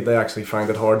 and they actually find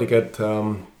it hard to get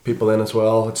people in as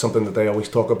well. It's something that they always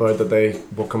talk about,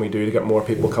 what can we do to get more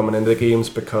people coming into the games,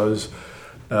 because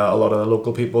a lot of the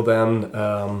local people then,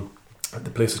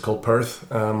 the place is called Perth,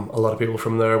 a lot of people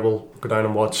from there will go down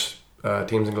and watch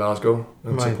teams in Glasgow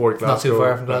and support Glasgow. Not too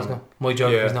far from Glasgow. My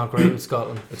geography is not great with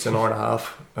Scotland. It's an hour and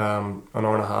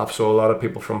a half. So a lot of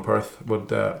people from Perth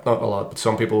would, not a lot, but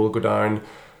some people will go down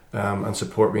and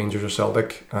support Rangers or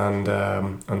Celtic, and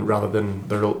rather than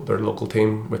their local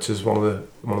team, which is one of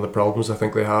the problems I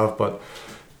think they have. But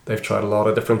they've tried a lot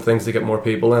of different things to get more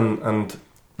people in. And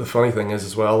the funny thing is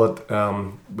as well that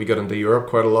we got into Europe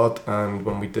quite a lot, and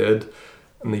when we did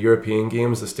in the European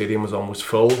games, the stadium was almost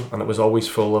full, and it was always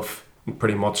full of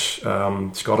pretty much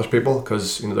Scottish people,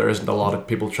 because there isn't a lot of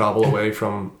people travel away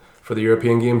for the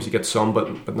European games. You get some,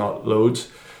 but not loads.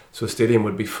 So the stadium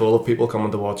would be full of people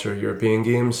coming to watch our European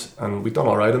games, and we'd done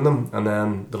all right in them. And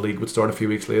then the league would start a few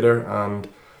weeks later, and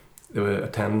the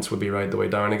attendance would be right the way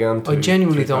down again. I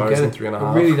genuinely don't get it. 3,500.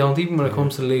 I really don't. Even when it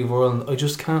comes to the League of Ireland, I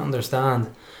just can't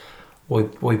understand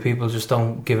why people just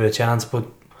don't give it a chance. But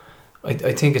I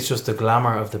think it's just the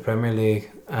glamour of the Premier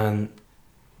League and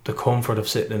the comfort of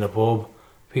sitting in a pub.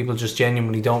 People just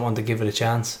genuinely don't want to give it a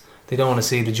chance. They don't want to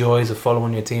see the joys of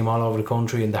following your team all over the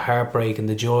country, and the heartbreak and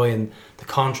the joy and the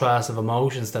contrast of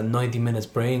emotions that 90 minutes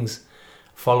brings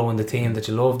following the team that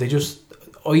you love. They just,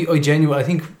 I genuinely, I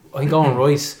think Owen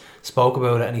Rice spoke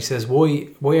about it, and he says, why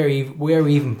are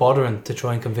we even bothering to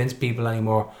try and convince people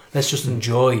anymore? Let's just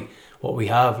enjoy what we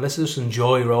have. Let's just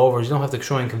enjoy Rovers. You don't have to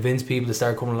try and convince people to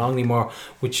start coming along anymore,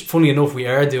 which funnily enough we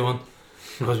are doing,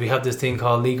 because we have this thing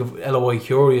called League of LOI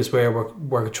Curious, where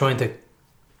we're trying to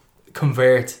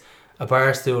convert a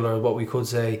bar stool, or what we could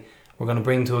say, we're going to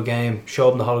bring to a game, show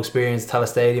them the whole experience, Tallaght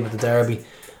Stadium at the Derby,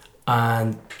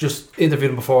 and just interview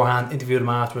them beforehand, interview them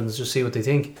afterwards, just see what they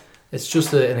think. It's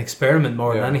just an experiment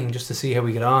more than anything, just to see how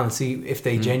we get on and see if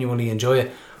they genuinely enjoy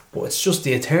it. But it's just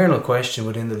the eternal question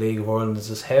within the League of Ireland is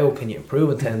just how can you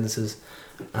improve attendances?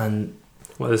 And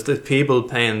well, it's the people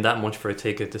paying that much for a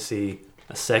ticket to see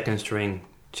a second string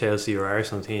Chelsea or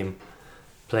Arsenal team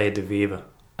play at the Viva.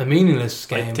 a meaningless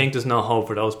game. I think there's no hope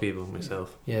for those people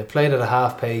myself. Yeah, played at a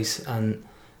half pace and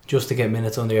just to get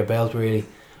minutes under your belt, really.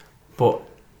 But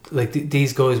like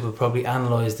these guys will probably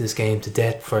analyse this game to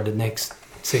death for the next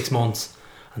 6 months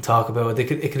and talk about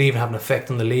it. It could even have an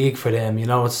effect on the league for them. You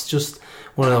know, it's just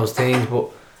one of those things. But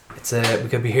it's we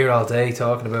could be here all day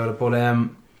talking about it. But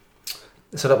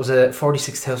so that was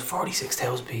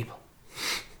 46,000 people.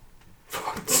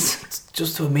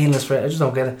 just too meaningless for it. I just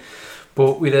don't get it.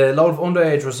 But we had a load of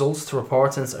underage results to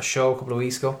report since a show a couple of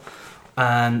weeks ago.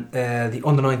 And the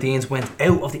under-19s went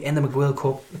out of the Enda McGuill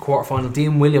Cup quarter-final.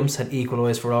 Dean Williams had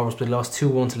equalised for Rovers, but he lost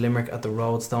 2-1 to Limerick at the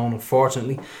Roadstone.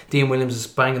 Unfortunately, Dean Williams is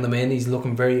banging them in. He's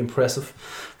looking very impressive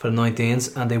for the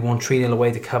 19s, and they won 3-0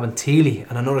 away to Cabinteely,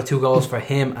 and another 2 goals for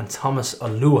him, and Thomas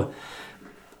Olua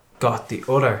got the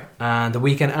other. And the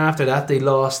weekend after that, they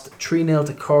lost 3-0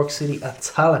 to Cork City at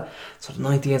Tala. So the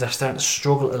 19s are starting to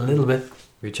struggle a little bit.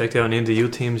 Have you checked out any of the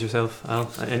youth teams yourself,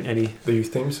 Al? Any? The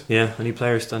youth teams? Yeah, any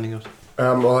players standing out?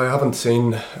 Well, I haven't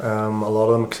seen a lot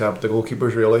of them except the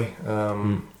goalkeepers, really.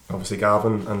 Obviously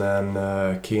Gavin, and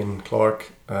then Cian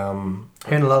Clark. Hearing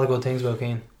a lot of good things about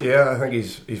Keane. Yeah, I think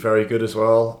he's very good as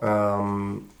well.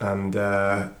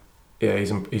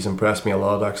 He's impressed me a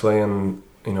lot, actually, and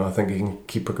I think he can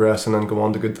keep progressing and go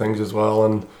on to good things as well.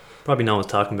 And probably no one's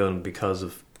talking about him because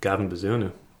of Gavin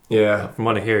Bazunu. Yeah, from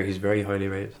what I hear, he's very highly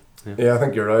rated. Yeah, I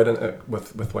think you're right. And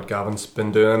with what Gavin's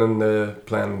been doing and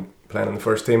playing in the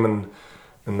first team,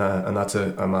 and that's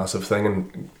a massive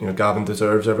thing. And Gavin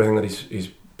deserves everything that he's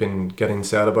been getting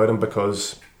said about him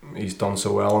because he's done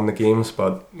so well in the games.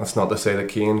 But that's not to say that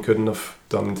Cian couldn't have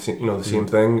done the same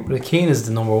thing. But Cian is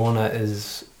the number one at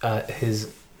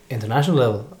his international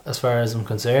level, as far as I'm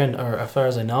concerned, or as far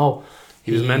as I know.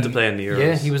 He was meant to play in the Euros.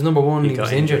 Yeah, he was number one. He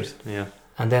was injured. Yeah,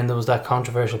 and then there was that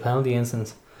controversial penalty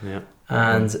instance. Yeah.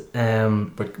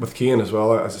 But with Cian as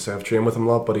well, as I say, I've trained with him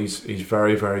a lot, but he's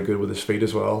very, very good with his feet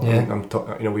as well.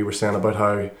 Yeah. We were saying about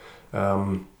how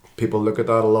people look at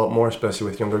that a lot more, especially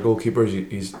with younger goalkeepers.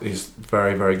 He's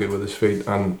very, very good with his feet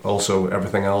and also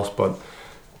everything else. But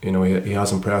he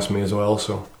has impressed me as well.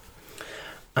 So.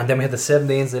 And then we had the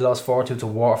 17s. They lost 4-2 to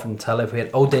Waterford and Talib. We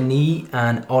had O'Denis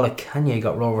and Ola Kanye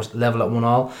got Rovers level at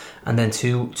 1-1, and then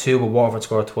 2-2, but Waterford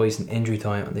scored twice in injury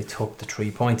time, and they took the 3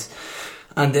 points.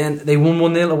 And then they won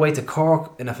 1-0 away to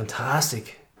Cork in a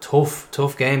fantastic,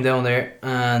 tough game down there.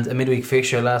 And a midweek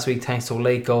fixture last week thanks to a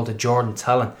late goal to Jordan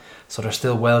Talon. So they're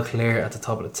still well clear at the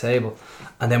top of the table.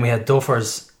 And then we had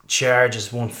Duffers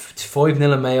Charges won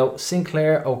 5-0 in Mayo.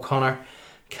 Sinclair, O'Connor,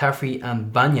 Caffrey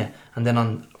and Banya. And then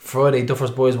on Friday,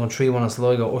 Duffers boys won 3-1 at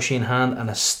Sligo. Oisin Hand and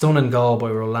a stunning goal by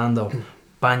Rolando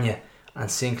Banya and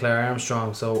Sinclair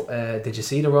Armstrong. So did you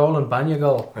see the Roland Banya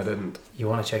goal? I didn't. You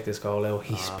want to check this goal out.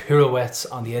 He pirouettes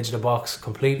on the edge of the box,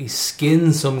 completely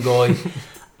skins some guy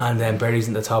and then buries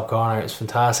in the top corner. It's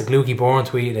fantastic. Lukey Bourne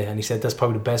tweeted it and he said that's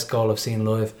probably the best goal I've seen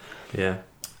live. Yeah.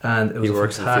 And it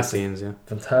was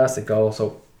fantastic goal.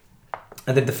 So,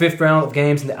 and then the 5th round of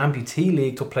games in the Amputee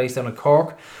League took place down in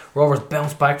Cork. Rovers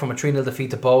bounced back from a 3-0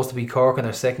 defeat to Bohs to beat Cork in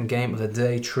their second game of the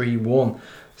day, 3-1.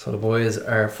 So the boys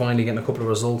are finally getting a couple of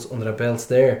results under their belts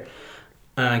there.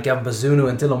 Gavin Bazunu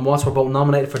and Dylan Watts were both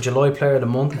nominated for July Player of the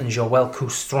Month, and Joël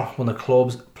Coustron won the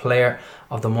club's Player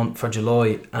of the Month for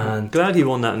July. And glad he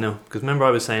won that now, because remember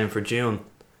I was saying for June,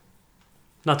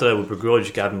 not that I would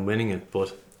begrudge Gavin winning it,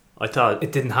 but I thought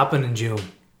it didn't happen in June.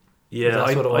 Yeah,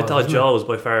 I thought Joe was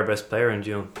by far our best player in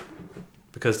June,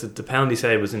 because the penalty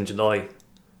save was in July,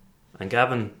 and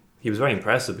Gavin, he was very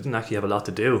impressive. He didn't actually have a lot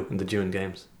to do in the June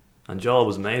games, and Joel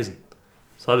was amazing.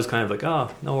 So I was kind of like,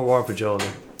 no reward for Joel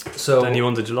then. So then he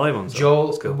won the July one. So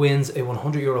Joel wins a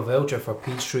 €100 voucher for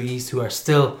Peachtree East, who are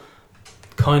still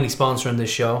kindly sponsoring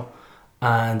this show.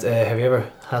 And have you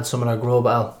ever had some of their grub,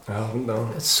 Al?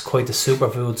 No. It's quite the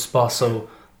superfood spot. So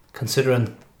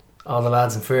considering all the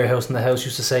lads in Fairhouse in the house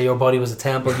used to say your body was a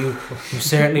temple, you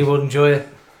certainly would enjoy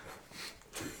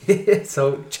it.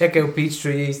 So check out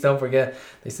Peachtree East. Don't forget,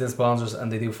 they still sponsor us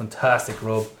and they do fantastic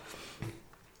grub.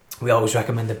 We always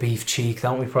recommend the beef cheek,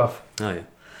 don't we, Prof? Oh yeah.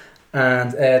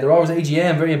 And the Rovers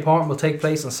AGM, very important, will take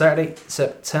place on Saturday,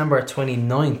 September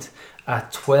 29th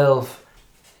at 12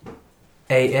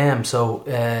 a.m. So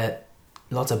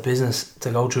lots of business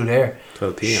to go through there.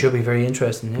 12 p.m. Should be very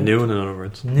interesting. Yeah? Noon, in other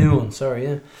words. Noon, sorry,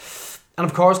 yeah. And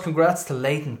of course, congrats to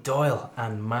Leighton Doyle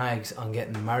and Mags on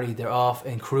getting married. They're off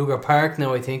in Kruger Park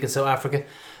now, I think, in South Africa.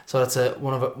 So that's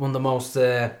one of the most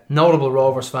notable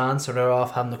Rovers fans. So they're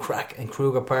off having a crack in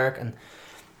Kruger Park, and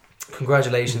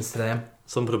congratulations to them.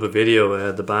 Someone put up a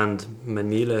video, the band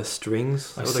Manila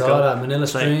Strings. I saw that, Manila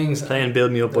Strings. Playing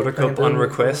Build Me Up Buttercup on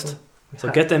request. So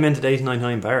get them into the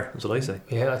 899 bar, that's what I say.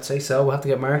 Yeah, I'd say so. We'll have to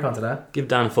get Mark onto that. Give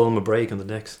Dan Fulham a break on the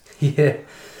decks. Yeah.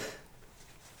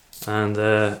 And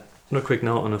another quick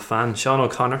note on a fan, Sean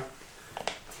O'Connor,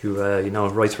 who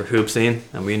writes for Hoop Scene,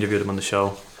 and we interviewed him on the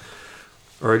show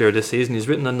earlier this season. He's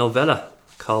written a novella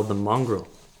called The Mongrel,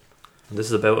 and this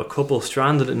is about a couple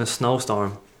stranded in a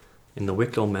snowstorm in the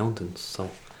Wicklow Mountains.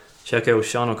 So check out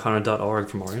SeanO'Connor.org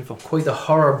for more info. Quite a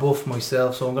horror buff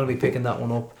myself, so I'm going to be picking that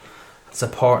one up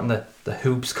supporting the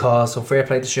hoops cause. So fair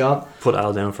play to Sean. Put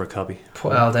Al down for a copy.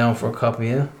 Put Al down for a copy,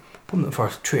 yeah. Put him for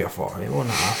 3 or 4, yeah,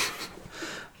 1.5.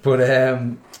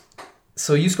 But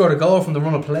so you scored a goal from the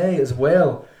run of play as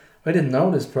well. I didn't know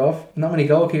this, Prof. Not many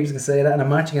goalkeepers can say that in a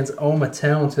match against Omagh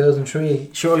Town 2003.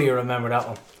 Surely you remember that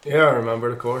one. Yeah, I remember,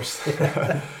 of course.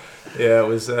 Yeah, it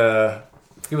was.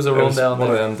 It was a rundown.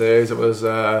 One of them days. It was.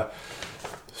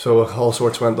 So all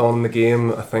sorts went on in the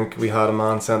game. I think we had a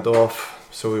man sent off,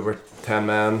 so we were 10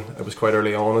 men. It was quite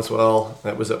early on as well.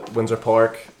 It was at Windsor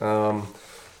Park.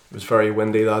 It was very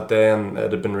windy that day, and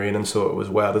it had been raining, so it was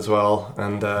wet as well.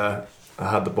 And I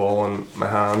had the ball in my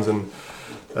hands, and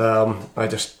I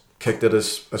just kicked it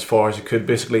as far as you could,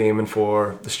 basically aiming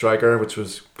for the striker, which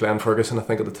was Glenn Ferguson, I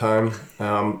think, at the time.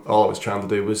 All I was trying to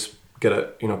do was get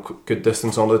a good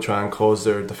distance onto it, try and cause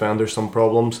their defenders some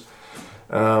problems.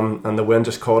 And the wind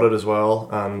just caught it as well.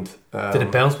 And did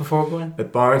it bounce before going?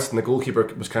 It bounced, and the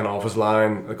goalkeeper was kind of off his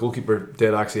line. The goalkeeper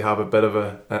did actually have a bit of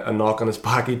a knock on his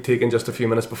back. He'd taken just a few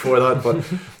minutes before that, but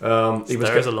he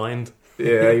was aligned.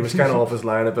 Yeah, he was kind of off his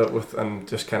line a bit and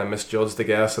just kind of misjudged, I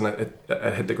guess, and it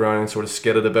hit the ground and sort of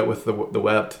skidded a bit with the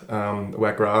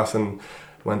wet grass and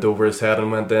went over his head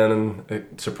and went in, and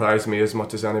it surprised me as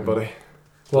much as anybody.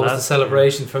 What was the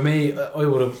celebration? For me, I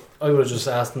would have just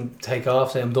asked him to take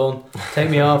off, say I'm done, take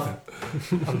me off,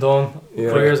 I'm done. Yeah.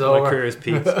 Career's over. My career's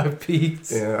peaked. I've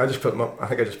peaked. Yeah, I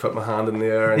think I just put my hand in the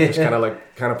air and just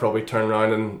kind of probably turned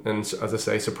around and as I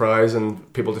say, surprise,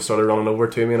 and people just started running over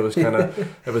to me, and it was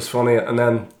it was funny. And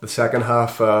then the second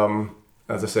half,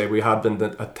 as I say, we had been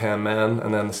at 10 men,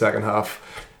 and then the second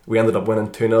half we ended up winning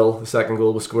 2-0. The second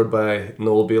goal was scored by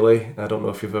Noel Bailey. I don't know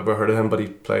if you've ever heard of him, but he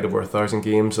played over 1,000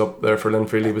 games up there for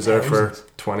Linfield. He was there for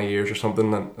 20 years or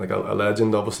something, and like a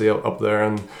legend, obviously, up there.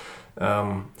 And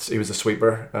he was a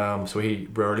sweeper, so he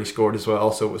rarely scored as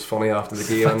well. So it was funny after the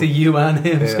game. Fuck the you and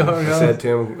him scoring. I said to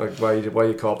him, like, why are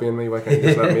you copying me? Why can't you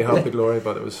just let me have the glory?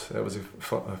 But it was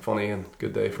a funny and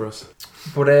good day for us.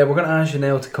 But we're going to ask you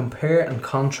now to compare and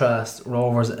contrast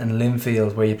Rovers and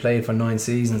Linfield, where you played for 9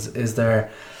 seasons. Is there,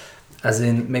 as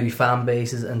in maybe fan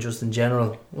bases and just in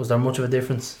general, was there much of a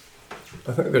difference?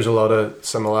 I think there's a lot of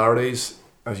similarities,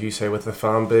 as you say, with the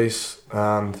fan base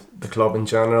and the club in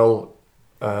general,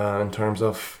 in terms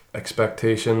of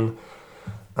expectation.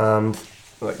 And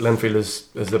like Linfield is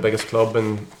the biggest club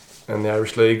in the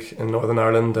Irish League in Northern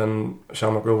Ireland, and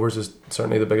Shamrock Rovers is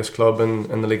certainly the biggest club in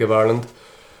the League of Ireland.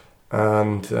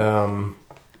 And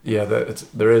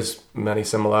there is many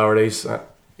similarities. At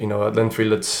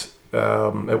Linfield,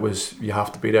 it was, you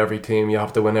have to beat every team, you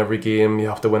have to win every game, you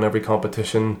have to win every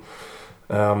competition,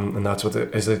 and that's what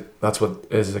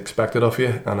is expected of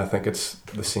you. And I think it's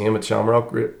the same at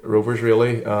Shamrock Rovers,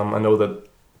 really. I know that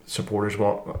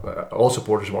all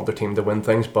supporters want their team to win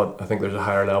things, but I think there's a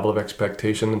higher level of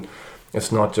expectation.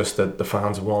 It's not just that the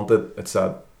fans want it, it's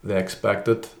that they expect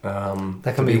it.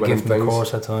 That can be a gift from the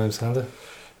course at times, can't it?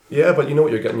 Yeah, but you know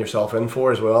what you're getting yourself in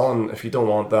for as well, and if you don't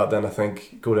want that, then I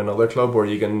think go to another club where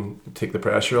you can take the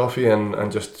pressure off you,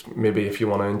 and just maybe if you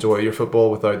want to enjoy your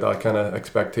football without that kind of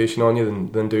expectation on you,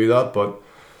 then do that. But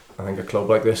I think a club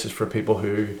like this is for people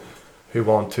who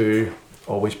want to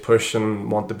always push and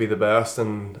want to be the best,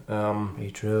 and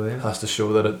be true, yeah. Has to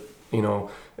show that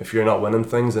if you're not winning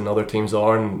things and other teams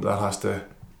are, and that has to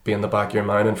be in the back of your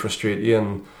mind and frustrate you.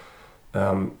 And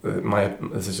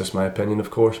this is just my opinion,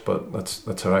 of course, but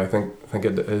that's how I think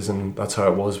it is, and that's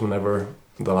how it was whenever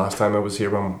the last time I was here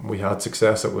when we had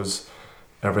success. It was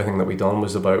everything that we done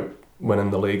was about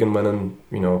winning the league and winning,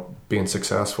 being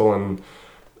successful. And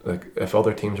like if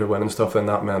other teams were winning stuff, then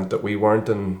that meant that we weren't,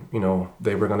 and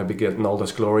they were going to be getting all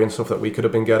this glory and stuff that we could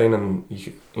have been getting. And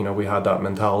we had that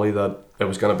mentality that it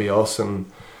was going to be us. And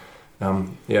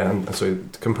and so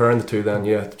comparing the two,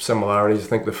 then similarities. I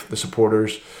think the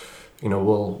supporters,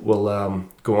 will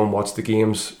go and watch the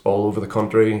games all over the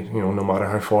country, no matter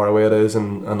how far away it is,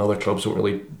 and other clubs don't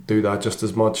really do that just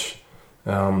as much.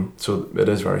 So it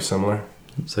is very similar.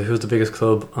 So who's the biggest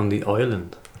club on the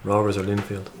island, Rovers or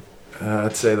Linfield?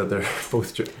 I'd say that they're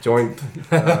both joint.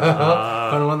 Kind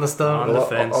of on the stone. On the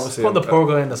fence. Put the poor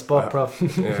guy in the spot, Prof.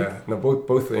 Yeah, no,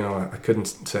 both. I couldn't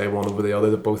say one over the other.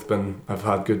 I've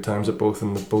had good times at both,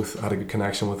 and they've both had a good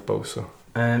connection with both. So.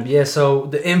 So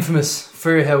the infamous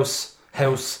Fairhouse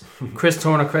House, Chris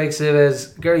Turner, Craig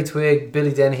Sives, Gary Twigg,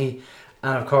 Billy Dennehy,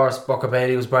 and of course Booker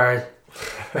Bailey was barred.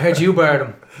 I heard you barred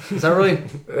him. Is that right?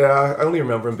 Yeah, I only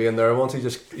remember him being there once.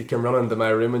 He came running into my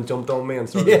room and jumped on me and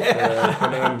started.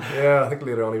 I think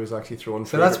later on he was actually throwing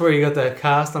food. So that's where you got the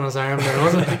cast on his arm then,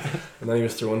 wasn't it? And then he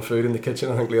was throwing food in the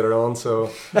kitchen, I think, later on. So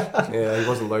he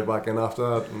wasn't allowed back in after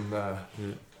that. And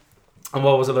And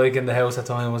what was it like in the house at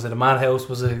the time? Was it a mad house?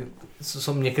 Was it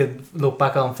something you could look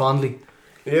back on fondly?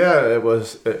 Yeah, it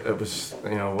was. It was,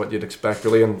 you know, what you'd expect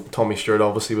really, and Tommy Stewart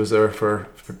obviously was there for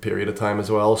a period of time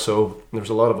as well. So there was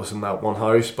a lot of us in that one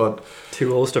house. But 2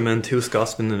 Ulstermen, 2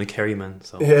 Scotsmen, and a Kerryman.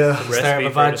 So yeah, Start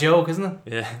of a bad joke, isn't it?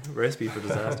 Yeah, recipe for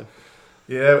disaster.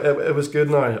 yeah, it was good.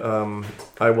 Now,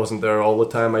 I wasn't there all the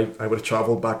time. I would have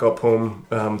travelled back up home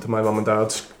to my mum and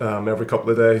dad's every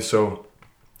couple of days. So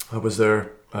I was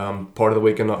there part of the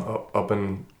week and up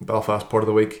in Belfast part of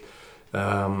the week.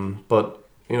 But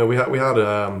you know, we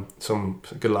had some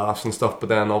good laughs and stuff, but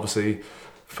then obviously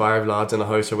 5 lads in a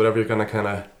house or whatever, you're gonna kind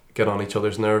of get on each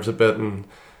other's nerves a bit and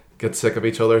get sick of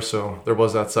each other. So there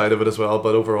was that side of it as well.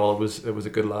 But overall, it was a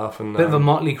good laugh and Bit of a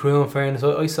motley crew in fairness.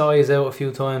 I saw you out a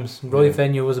few times. Roy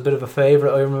Fenner was a bit of a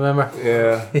favourite, I remember.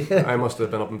 Yeah, I must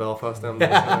have been up in Belfast then.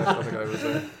 I don't think I was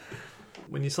there.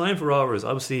 When you signed for Rovers,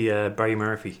 obviously Barry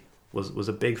Murphy was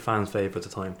a big fan favourite at the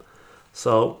time.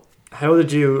 So how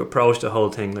did you approach the whole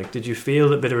thing? Like, did you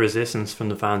feel a bit of resistance from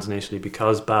the fans initially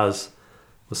because Baz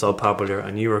was so popular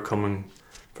and you were coming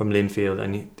from Linfield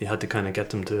and you had to kind of get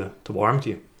them to warm to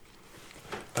you?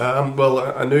 Well,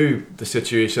 I knew the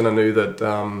situation. I knew that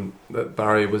that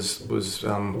Barry was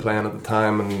playing at the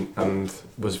time and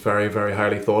was very, very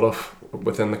highly thought of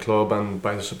within the club and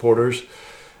by the supporters,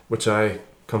 which I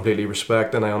completely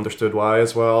respect, and I understood why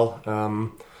as well.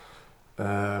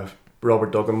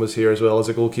 Robert Duggan was here as well as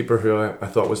a goalkeeper, who I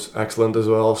thought was excellent as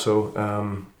well. So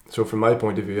so from my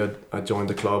point of view, I joined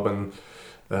the club, and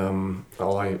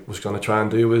all I was going to try and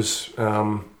do was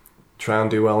try and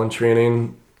do well in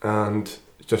training, and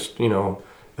just, you know,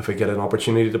 if I get an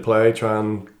opportunity to play, try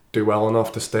and do well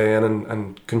enough to stay in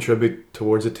and contribute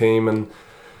towards the team. And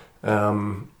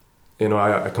you know,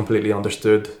 I completely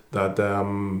understood that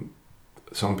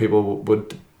some people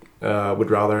would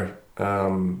rather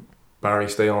Barry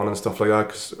stay on and stuff like that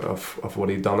because of what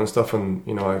he'd done and stuff, and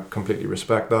you know, I completely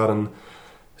respect that. And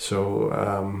so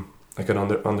I can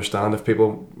understand if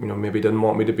people, you know, maybe didn't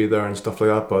want me to be there and stuff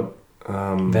like that, but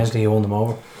Eventually you won them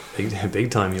over.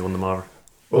 Big time you won them over.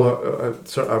 Well,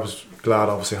 I was glad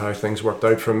obviously how things worked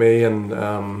out for me, and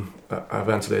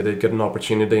eventually I did get an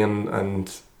opportunity,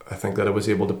 and I think that I was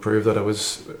able to prove that I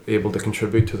was able to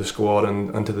contribute to the squad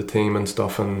and to the team and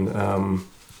stuff, and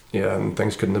yeah, and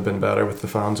things couldn't have been better with the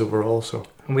fans overall. So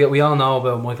we all know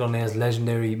about Michael O'Neill's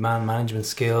legendary man management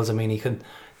skills. I mean,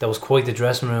 that was quite the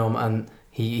dressing room, and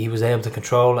he was able to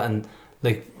control it. And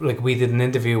like we did an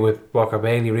interview with Walker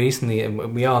Bailey recently,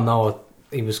 and we all know it.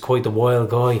 He was quite a wild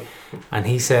guy, and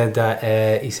he said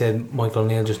that Michael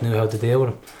O'Neill just knew how to deal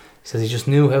with him. He says he just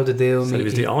knew how to deal with him. He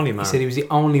was the only man. He said he was the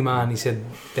only man. He said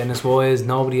Dennis Wise,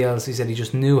 nobody else. He said he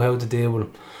just knew how to deal with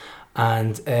him.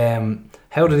 And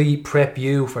how did he prep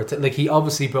you for like he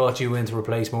obviously brought you in to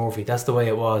replace Murphy. That's the way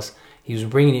it was. He was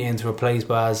bringing you in to replace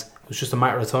Baz. It was just a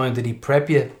matter of time. Did he prep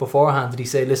you beforehand? Did he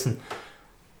say, listen,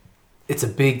 it's a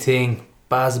big thing,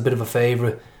 Baz is a bit of a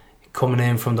favourite coming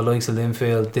in from the likes of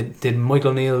Linfield? Did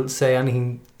Michael O'Neill say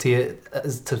anything to you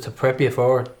to prep you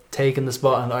for taking the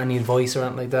spot, and any advice or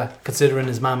anything like that, considering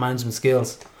his man management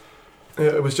skills?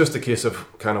 It was just a case of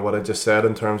kind of what I just said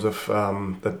in terms of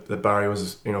that Barry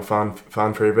was, you know, fan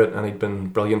favourite, and he'd been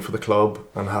brilliant for the club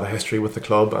and had a history with the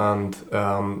club, and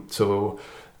so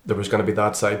there was going to be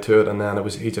that side to it. And then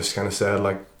he just kind of said,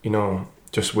 like, you know,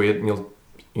 just wait and you'll,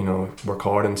 you know, work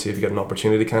hard and see if you get an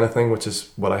opportunity, kind of thing, which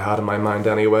is what I had in my mind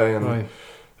anyway. And right.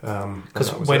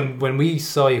 Because when we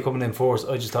saw you coming in first,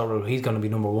 I just thought, well, he's going to be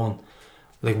number one.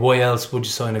 Like, why else would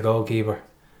you sign a goalkeeper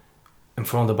in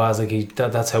front of Baz? Like,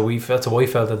 that's how I felt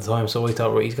at the time. So I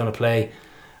thought, right, he's going to play,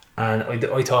 and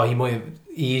I thought he might have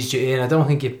eased you in. I don't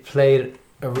think you played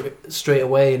straight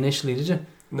away initially, did you?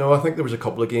 No, I think there was a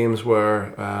couple of games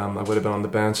where I would have been on the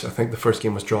bench. I think the first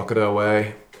game was Drogheda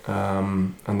away,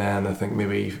 and then I think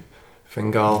maybe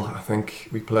Fingal, I think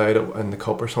we played in the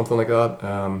cup or something like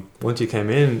that. Once you came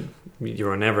in, you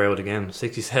were never out again.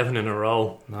 67 in a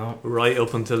row. No. Right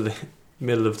up until the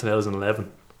middle of 2011.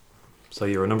 So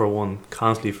you were number one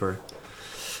constantly for,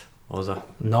 what was that?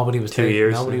 Nobody was 2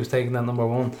 years. Nobody was taking that number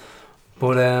one.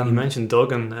 But you mentioned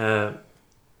Duggan.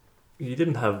 You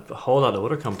didn't have a whole lot of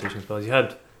other competitions, but you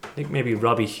had, I think, maybe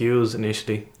Robbie Hughes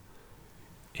initially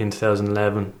in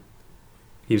 2011.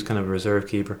 He was kind of a reserve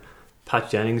keeper. Pat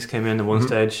Jennings came in at one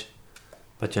stage.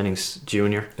 Pat Jennings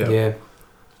Jr. Yeah.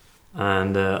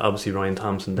 And obviously Ryan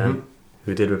Thompson then,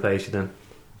 who did replace you then.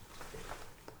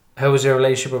 How was your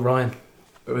relationship with Ryan?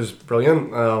 It was brilliant.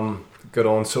 Got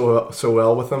on so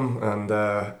well with him, and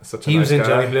such a He nice was in guy.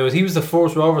 Johnny Blues. He was the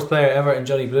first Rovers player ever in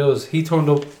Johnny Blues. He turned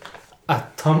up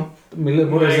at My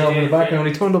little brother's out in the background.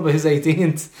 He turned up at his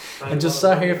 18th and just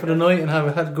sat here for the night and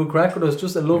had a good crack with us.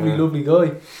 Just a lovely, lovely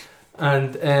guy.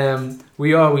 And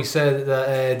we always said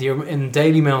that in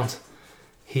Dalymount,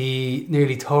 he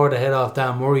nearly tore the head off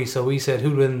Dan Murray. So we said,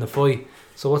 who'd win in the fight?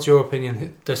 So what's your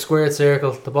opinion? The squared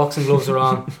circle, the boxing gloves are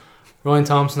on. Ryan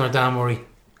Thompson or Dan Murray?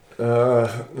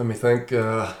 Let me think.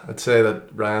 I'd say that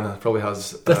Ryan probably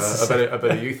has a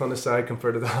bit of youth on his side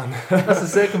compared to Dan. That's the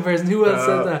second person. Who else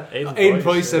said that? Aidan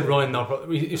Price said Ryan. No,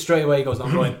 straight away he goes, "No,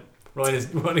 Ryan. Ryan is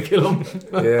going to kill him."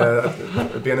 Yeah,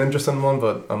 it'd be an interesting one,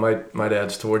 but I might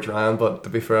edge towards Ryan. But to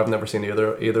be fair, I've never seen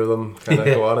either of them kind of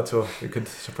go at it, so it could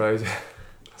surprise you.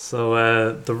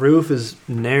 So the roof is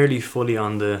nearly fully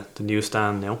on the new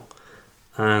stand now.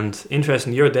 And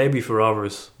interesting, your debut for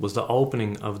Rovers was the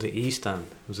opening of the East Stand.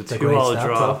 It was a 2-all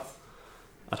draw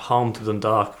at home to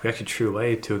Dundalk. We actually threw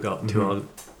away a 2-goal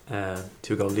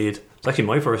lead. It's actually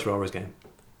my first Rovers game,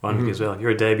 ironically as well.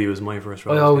 Your debut was my first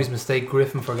Rovers I always game. mistake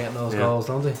Griffin for getting those goals,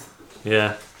 don't they?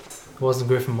 Yeah. It wasn't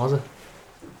Griffin, was it?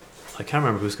 I can't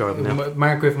remember who scored them now.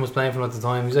 Mark Griffin was playing for him at the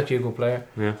time. He was actually a good player.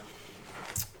 Yeah.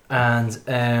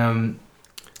 And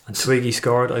Twiggy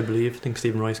scored, I believe. I think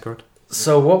Stephen Rice scored.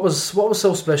 so what was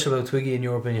so special about Twiggy in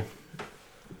your opinion?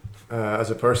 As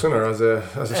a person or as a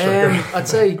striker? I'd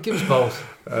say give us both.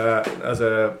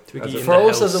 Twiggy in For the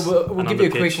us, house we'll and give on you a the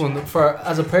quick pitch. one. For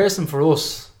as a person, for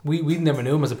us, we never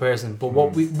knew him as a person. But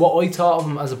what I thought of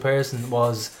him as a person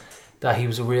was that he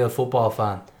was a real football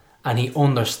fan, and he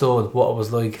understood what it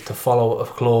was like to follow a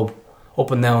club up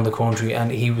and down the country.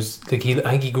 And he was like,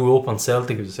 I think he grew up on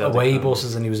Celtic, He was a Celtic away fan.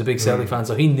 buses, and he was a big Celtic fan,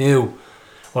 so he knew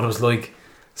what it was like.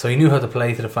 So he knew how to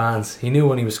play to the fans. He knew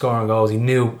when he was scoring goals. He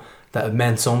knew that it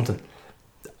meant something.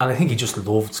 And I think he just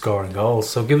loved scoring goals.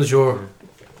 So give us your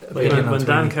opinion on When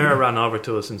Dan Twiggy. Kerr ran over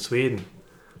to us in Sweden,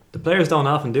 the players don't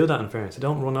often do that in fairness. They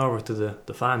don't run over to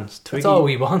the fans. That's all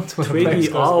we want. When a player Twiggy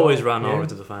scores a always goal. ran Yeah. over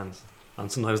to the fans. And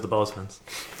sometimes the boss fans.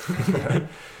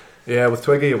 Yeah, with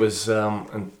Twiggy, it was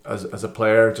and as a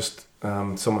player. Just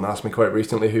someone asked me quite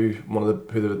recently who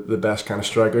the best kind of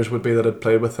strikers would be that I'd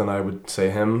played with, and I would say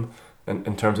him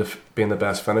in terms of being the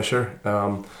best finisher.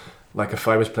 Like if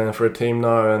I was playing for a team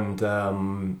now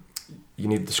and you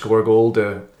need to score a goal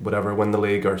to whatever win the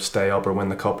league or stay up or win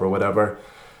the cup or whatever,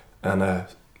 and I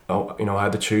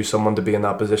had to choose someone to be in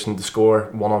that position to score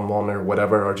 1-on-1 or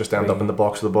whatever, or just end up in the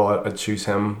box with the ball, I'd choose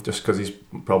him just because he's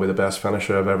probably the best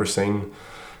finisher I've ever seen.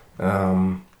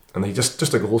 And he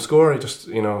just a goal scorer. He just,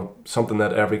 something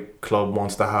that every club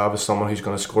wants to have is someone who's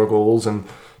going to score goals, and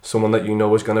someone that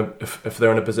is going to, if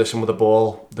they're in a position with the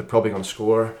ball, they're probably going to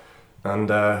score. And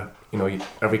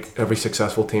every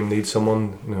successful team needs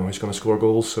someone who's going to score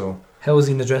goals. So How was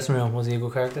he in the dressing room? Was he a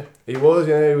good character? he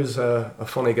was a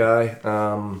funny guy,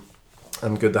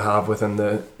 and good to have within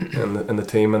the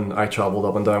team. And I travelled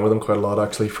up and down with him quite a lot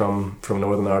actually from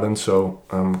Northern Ireland, so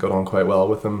got on quite well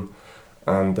with him.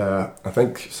 And I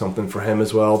think something for him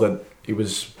as well, that he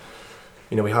was,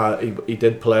 he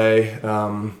did play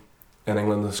in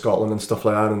England and Scotland and stuff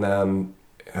like that, and then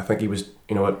I think he was,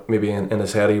 maybe in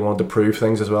his head he wanted to prove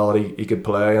things as well, that he could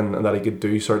play and that he could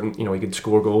do certain, he could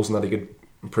score goals and that he could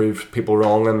prove people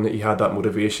wrong, and he had that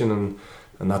motivation,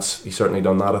 and he's certainly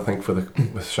done that, I think,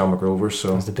 with Shamrock Rovers.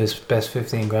 So That's the best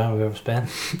 15 grand we've ever spent.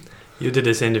 You did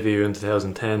this interview in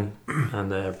 2010,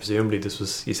 and presumably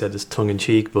you said this tongue in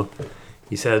cheek, but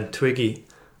you said Twiggy,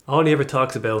 all he ever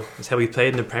talks about is how he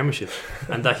played in the Premiership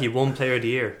and that he won Player of the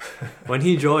Year. When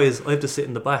he drives, I have to sit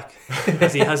in the back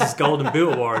as he has his Golden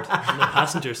Boot Award in the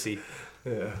passenger seat.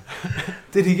 yeah.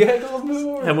 Did he get a golden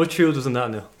boot? How much truth was in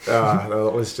that now? No,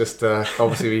 it was just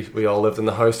obviously we all lived in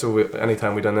the house, so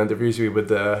anytime we done interviews, we would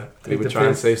the try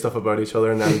and piss. say stuff about each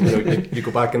other, and then you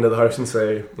go back into the house and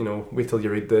say, wait till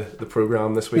you read the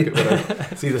programme this week when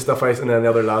I see the stuff and then the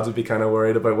other lads would be kind of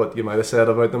worried about what you might have said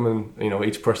about them, and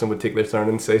each person would take their turn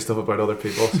and say stuff about other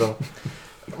people. So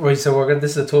Right, so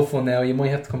this is a tough one now. You might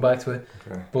have to come back to it.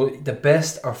 okay. But the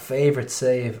best or favourite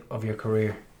save of your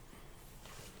career?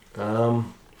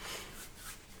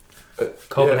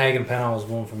 Copenhagen penalty was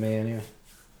one for me anyway.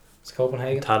 It's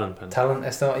Copenhagen. Talent pen. Talent, I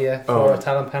thought, yeah. Oh. For a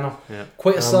talent penalty. Yeah.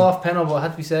 Quite a soft penalty, but it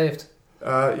had to be saved.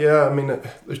 Yeah, I mean,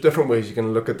 there's different ways you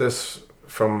can look at this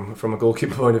from a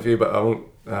goalkeeper point of view, but I won't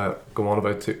go on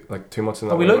about too much in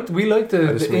that. We like I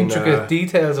the just mean, intricate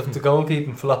details of the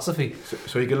goalkeeping philosophy.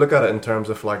 So you could look at it in terms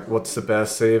of like what's the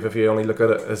best save if you only look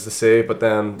at it as the save, but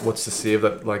then what's the save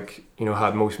that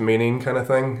had most meaning kind of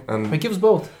thing. And It gives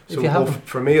both if so you have them.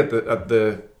 for me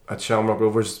at Shamrock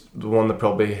Rovers, the one that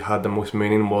probably had the most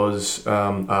meaning was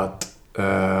at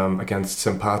against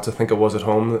St. Pat's. I think it was at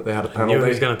home that they had a I penalty. knew he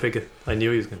was going to pick it. I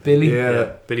knew he was going to Billy.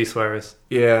 Yeah, Billy Suarez.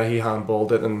 yeah, he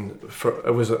handballed it, and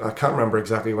it was. I can't remember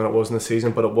exactly when it was in the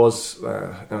season, but it was.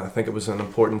 I think it was an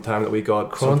important time that we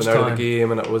got Crunch something out time. of the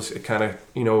game, and it kind of,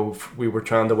 you know, we were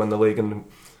trying to win the league, and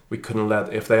we couldn't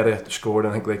let. If they had scored,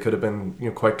 I think they could have been, you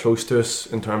know, quite close to us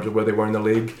in terms of where they were in the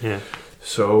league. Yeah.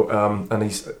 So, and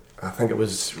I think it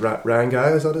was Ryan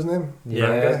Guy. Is that his name? Yeah,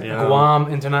 Ryan Guy? yeah. Guam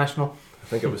International. I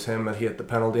think it was him, and he hit the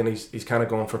penalty, and he's kind of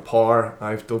going for power.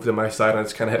 I've dove to my side, and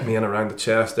it's kind of hit me in around the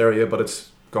chest area, but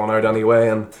it's gone out anyway.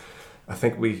 And I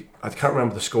think I can't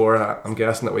remember the score. I'm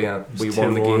guessing that we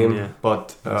won the 2-1, game. yeah.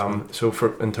 But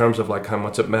so in terms of like how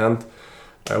much it meant,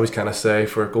 I always kind of say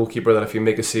for a goalkeeper that if you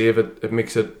make a save, it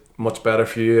makes it much better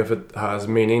for you if it has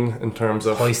meaning in terms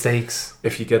of High stakes.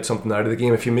 if you get something out of the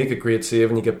game. If you make a great save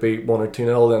and you get beat 1 or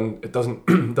 2-0, then it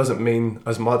doesn't mean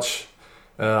as much.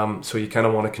 So you kind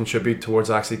of want to contribute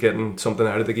towards actually getting something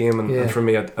out of the game, and for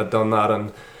me, I'd done that,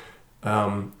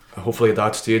 and hopefully at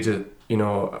that stage,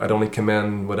 I'd only come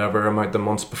in whatever amount of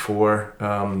months before,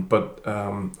 but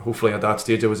hopefully at that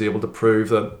stage I was able to prove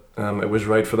that it was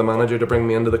right for the manager to bring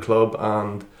me into the club,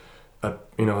 and I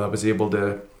was able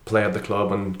to play at the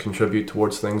club and contribute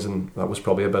towards things, and that was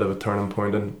probably a bit of a turning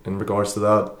point in regards to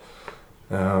that.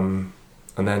 And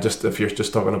then just if you're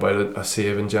just talking about a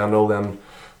save in general, then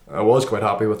I was quite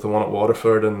happy with the one at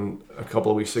Waterford and a couple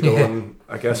of weeks ago, and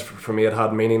I guess for me it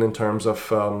had meaning in terms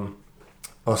of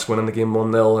us winning the game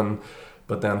 1-0,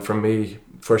 but then for me,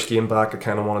 first game back, I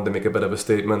kind of wanted to make a bit of a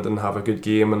statement and have a good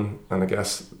game, and I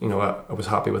guess I was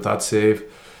happy with that save.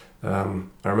 I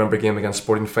remember a game against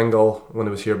Sporting Fingal when it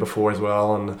was here before as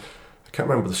well, and I can't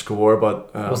remember the score,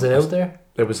 but Was it out there?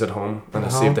 It was at home, and I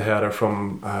At saved home? a header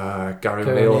from Gary Gary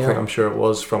O'Neill. I O'Neill. think I'm sure it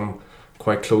was from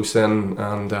quite close in,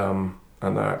 and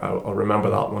I'll remember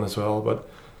that one as well. But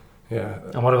yeah,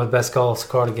 And what about best goal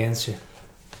scored against you?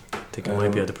 I think I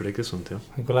might be able to predict this one too.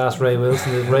 I think we'll ask Ray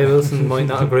Wilson. Ray Wilson might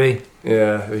not agree.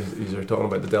 yeah, these are talking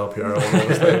about the Del Piero one.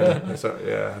 Obviously. So,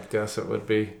 yeah, I guess it would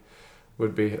be.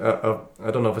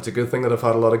 I don't know if it's a good thing that I've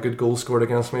had a lot of good goals scored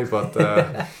against me, but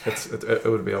it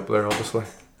would be up there, obviously.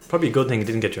 Probably a good thing you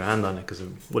didn't get your hand on it because it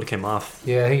would have came off.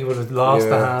 Yeah, I think he would have lost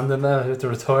the Yeah. hand in that. He had to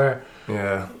retire.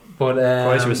 Yeah, But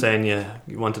Price were saying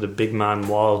you wanted a big man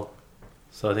wall,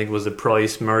 so I think it was the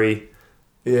Price, Murray.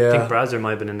 I yeah. think Brazzer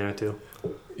might have been in there too.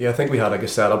 Yeah, I think we had like a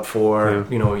setup for,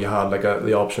 you had like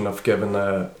the option of giving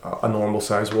a normal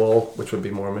size wall, which would be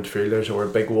more midfielders, or a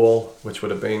big wall, which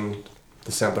would have been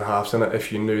the centre halves in it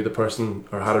if you knew the person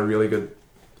or had a really good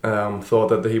thought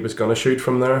that he was going to shoot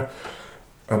from there.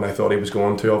 And I thought he was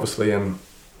going to, obviously, and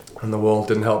the wall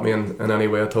didn't help me in any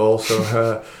way at all.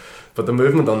 So, but the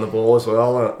movement on the ball as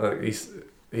well, he's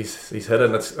hit it.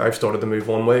 And I've started to move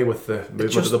one way with the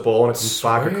movement of the ball, and it comes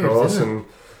back swerves, across, isn't and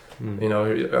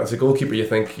as a goalkeeper, you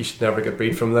think you should never get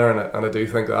beat from there, and I do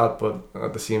think that. But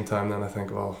at the same time, then I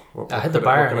think, well, I hit the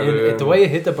bar. The way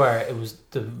it hit the bar, it was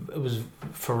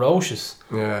ferocious.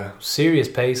 Yeah, Serious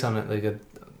pace on it.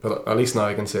 but at least now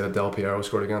I can say that Del Piero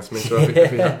scored against me. So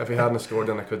if he hadn't scored,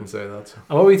 then I couldn't say that. So.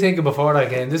 And what were you thinking before that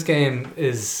game? This game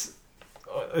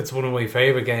it's one of my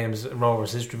favourite games in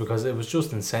Rovers history because it was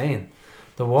just insane.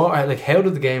 How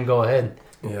did the game go ahead?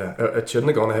 Yeah, it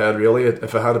shouldn't have gone ahead really.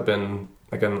 If it had been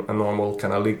like a normal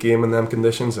kind of league game in them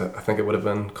conditions, I think it would have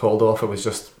been called off. It was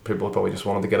just people probably just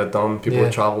wanted to get it done. People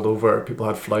had travelled over, people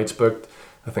had flights booked.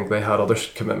 I think they had other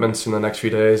commitments in the next few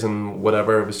days and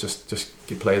whatever. It was just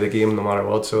you play the game no matter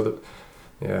what. So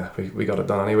that we got it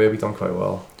done anyway. We done quite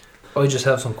well. I just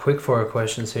have some quick fire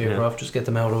questions here, Rob. Just get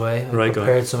them out of the way. I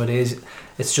prepared some of these.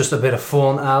 It's just a bit of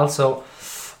fun, Al. So,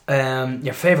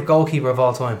 your favourite goalkeeper of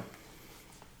all time?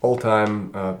 All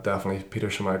time, definitely Peter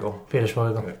Schmeichel. Peter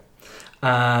Schmeichel. Yeah.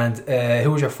 And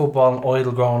who was your football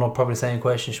idol growing up? Probably the same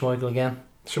question. Schmeichel again.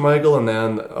 Schmeichel, and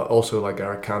then also like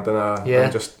Eric Cantona. Yeah,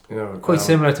 and just quite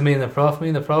similar to me and the Prof. Me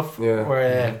and the Prof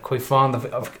were quite fond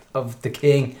of the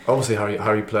King. Obviously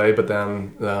Harry played, but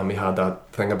then he had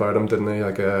that thing about him, didn't he?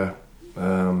 Like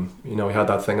he had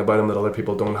that thing about him that other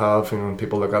people don't have, and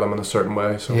people look at him in a certain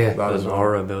way. So that is an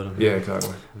aura about him. Yeah,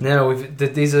 exactly. Now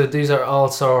these are all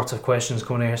sorts of questions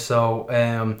coming here. So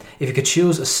if you could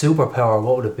choose a superpower,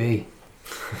 what would it be?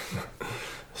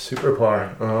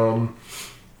 Superpower.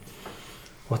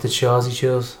 What did Shazzy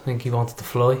choose? I think he wanted to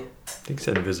fly. I think he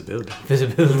said invisibility.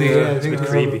 Visibility. Yeah, I think it's a bit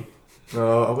creepy.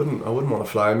 No, I wouldn't want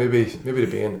to fly. Maybe to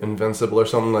be invincible or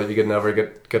something, like you could never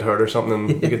get hurt or something,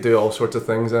 and you could do all sorts of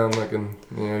things. Then,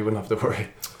 you wouldn't have to worry.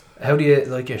 How do you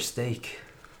like your steak?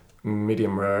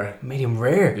 Medium rare. Medium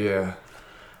rare. Yeah.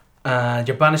 And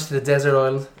you're banished to the desert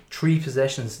island. 3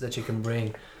 possessions that you can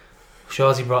bring.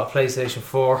 Shazzy brought a PlayStation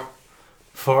 4.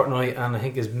 Fortnite, and I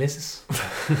think his missus.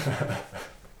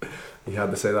 You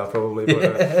had to say that probably,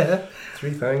 but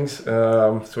 3 things.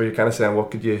 So you're kind of saying,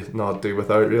 what could you not do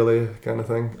without, really, kind of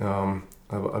thing.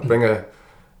 I'd bring a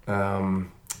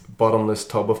bottomless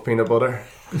tub of peanut butter.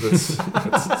 It's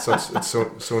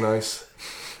so nice.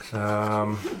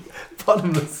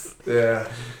 Bottomless. Yeah,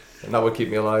 and that would keep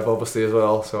me alive, obviously, as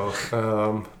well. So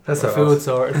That's the what food else?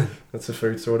 sorted. That's the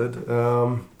food sorted.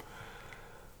 I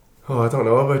don't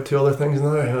know about 2 other things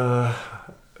now.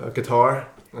 A guitar.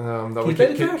 That would play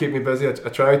the guitar? keep me busy. I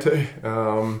try to.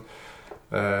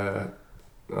 That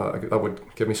would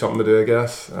give me something to do, I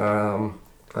guess. And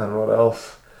what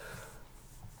else?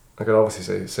 I could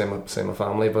obviously say my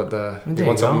family, but you There want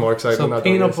you something go. more exciting So than that.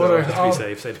 peanut don't you? butter. Just to be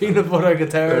safe, say the Peanut butter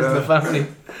guitars in the Yeah. family.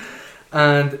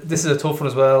 And this is a tough one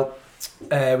as well.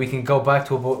 We can go back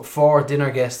to about 4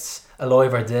 dinner guests,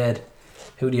 alive or dead.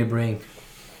 Who do you bring?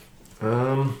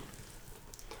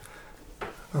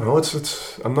 I don't know.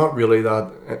 It's. I'm not really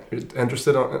that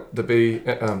interested to be.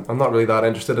 I'm not really that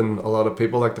interested in a lot of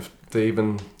people like to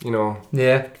even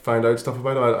Yeah. find out stuff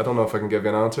about it. I don't know if I can give you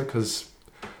an answer because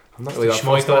I'm not really that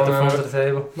fussed Schmeichel at the on front it. of the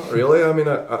table. Not really. I mean,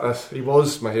 he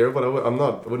was my hero, but I'm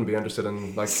not. I wouldn't be interested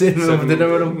in like Sitting over dinner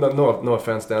with him? No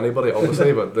offense to anybody,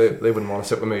 obviously, but they wouldn't want to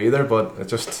sit with me either. But it's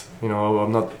just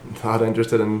I'm not that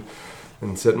interested in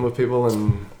sitting with people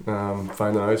and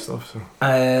finding out stuff. So.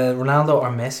 Ronaldo or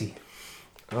Messi?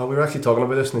 We were actually talking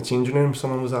about this in the changing room.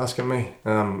 Someone was asking me,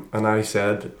 and I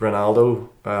said Ronaldo.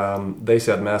 They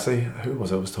said Messi. Who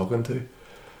was I was talking to?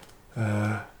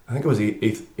 I think it was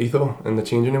Etho in the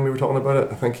changing room. We were talking about it.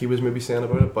 I think he was maybe saying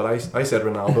about it, but I said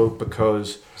Ronaldo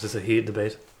because Is this a heated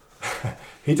debate?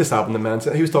 he just happened to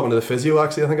mention. He was talking to the physio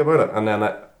actually, I think, about it, and then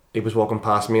he was walking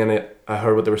past me, and I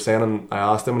heard what they were saying, and I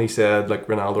asked him, and he said like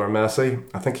Ronaldo or Messi.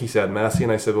 I think he said Messi,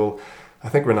 and I said, well, I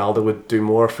think Ronaldo would do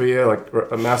more for you. Like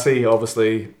Messi,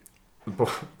 obviously,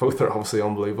 both are obviously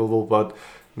unbelievable, but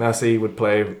Messi would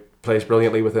plays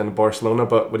brilliantly within Barcelona,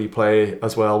 but would he play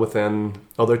as well within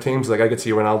other teams? Like I could see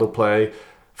Ronaldo play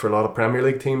for a lot of Premier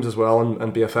League teams as well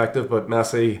and be effective, but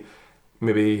Messi,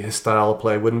 maybe his style of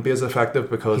play wouldn't be as effective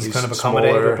because He's he's kind of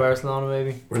accommodated smaller. with Barcelona,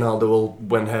 maybe. Ronaldo will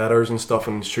win headers and stuff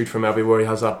and shoot from everywhere. He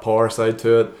has that power side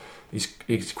to it.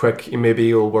 He's quick.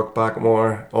 He'll work back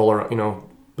more.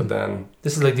 But then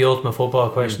This is like the ultimate football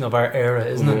question of our era,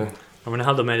 isn't it? And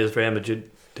Ronaldo made his Real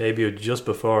Madrid debut just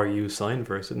before you signed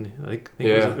for us, didn't he? I think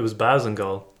Yeah. it was Baz in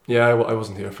goal. Yeah, I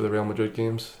wasn't here for the Real Madrid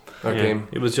games. Game.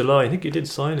 It was July. I think you did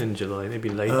sign in July, maybe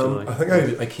late July. I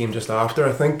think I came just after.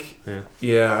 I think. Yeah.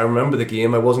 Yeah, I remember the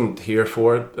game. I wasn't here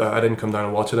for it. I didn't come down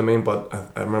and watch it. I mean, but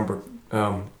I remember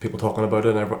people talking about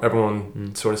it, and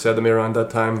everyone sort of said to me around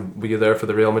that time, "Were you there for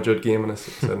the Real Madrid game?" And I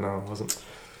said, "No, I wasn't."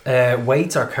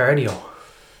 Weights or cardio?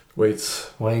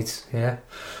 Weights. Weights, yeah.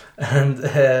 And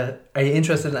are you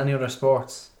interested in any other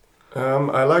sports?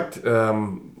 I liked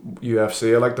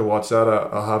UFC. I like to watch that.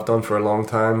 I have done for a long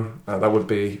time. That would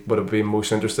be what I'd be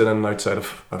most interested in outside of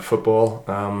football.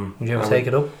 Would you ever take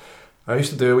it up? I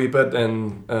used to do a wee bit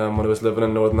when I was living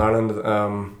in Northern Ireland.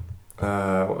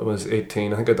 I was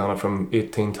 18. I think I'd done it from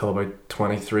 18 till about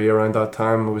 23. Around that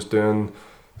time, I was doing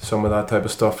some of that type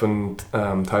of stuff and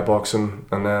Thai boxing,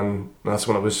 and then that's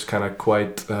when it was kind of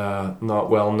quite not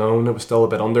well known. It was still a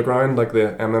bit underground. Like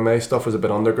the MMA stuff was a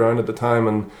bit underground at the time,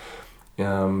 and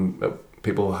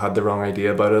people had the wrong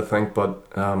idea about it, I think. But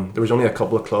there was only a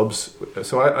couple of clubs,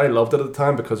 so I loved it at the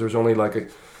time because there was only like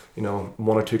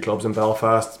one or two clubs in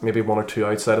Belfast, maybe one or two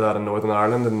outside of that in Northern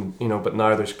Ireland, and but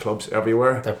now there's clubs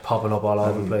everywhere. They're popping up all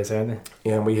over the place, aren't they?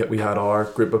 Yeah, and we had our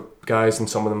group of guys, and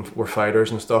some of them were fighters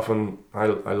and stuff, and I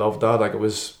loved that. Like it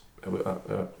was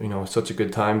such a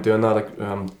good time doing that. Like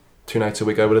 2 nights a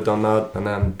week I would have done that, and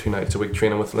then 2 nights a week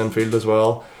training with Linfield as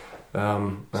well.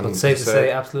 So it's safe to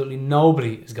say absolutely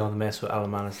nobody is going to mess with Alan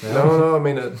Manus now. No. I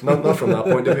mean, not from that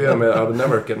point of view. I mean, I would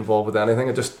never get involved with anything.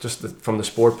 It just from the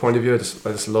sport point of view, I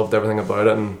just loved everything about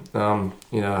it, and I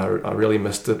really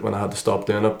missed it when I had to stop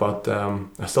doing it. But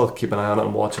I still keep an eye on it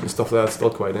and watch it and stuff like that. It's still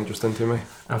quite interesting to me.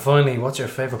 And finally, what's your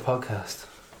favourite podcast?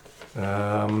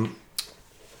 The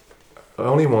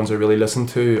only ones I really listen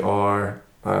to are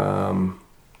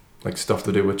like stuff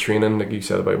to do with training, like you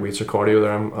said about weights or cardio.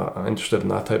 There, I'm interested in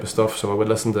that type of stuff, so I would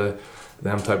listen to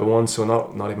them type of ones. So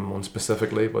not even one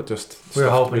specifically, but just we're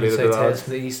stuff hoping to related say to that. Tales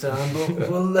from the East End, but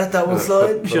we'll let that one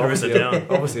slide. Should have written it down.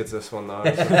 Obviously, it's this one now.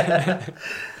 So.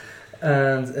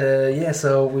 And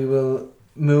so we will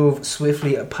move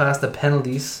swiftly past the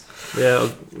penalties. Yeah,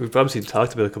 we've obviously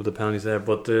talked about a couple of the penalties there,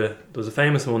 but there was a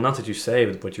famous one, not that you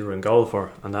saved, but you were in goal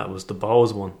for, and that was the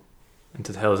Bows one in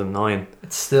 2009.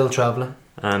 It's still travelling.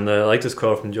 And I like this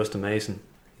quote from Justin Mason.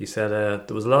 He said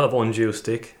there was a lot of undue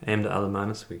stick aimed at Alan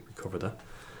Manus. We covered that.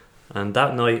 And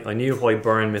that night, I knew why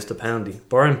Byrne missed a penalty.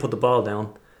 Byrne put the ball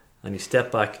down, and he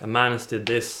stepped back, and Manus did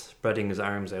this, spreading his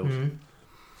arms out.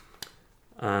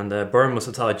 And Byrne must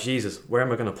have thought, Jesus, where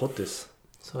am I going to put this?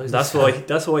 So That's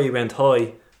why he went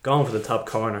high, going for the top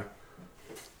corner,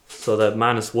 so that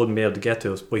Manus wouldn't be able to get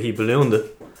to us. But he ballooned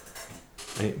it.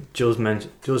 And Jules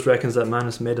reckons that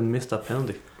Manus made him miss that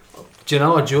penalty. Do you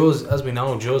know what, Jules? As we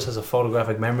know, Jules has a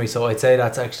photographic memory, so I'd say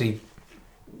that's actually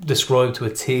described to a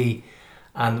T.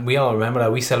 And we all remember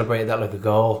that. We celebrated that like a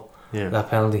goal, that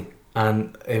penalty,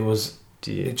 and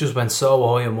it just went so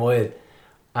high and wide.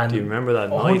 And do you remember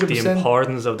that night? The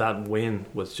importance of that win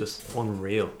was just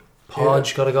unreal.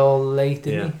 Podge got a goal late,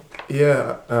 didn't he?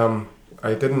 Yeah,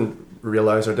 I didn't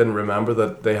realise or didn't remember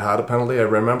that they had a penalty. I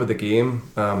remember the game.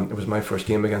 It was my first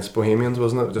game against Bohemians,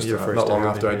 wasn't it? Just not long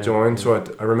after I joined. So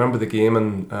I remember the game,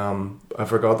 and I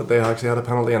forgot that they actually had a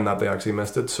penalty and that they actually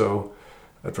missed it. So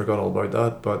I forgot all about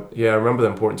that. But yeah, I remember the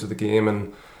importance of the game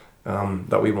and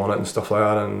that we won it and stuff like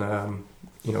that. And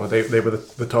you know, they were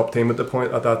the top team at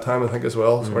that time, I think, as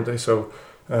well, weren't they? So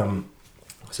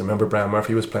I remember Brian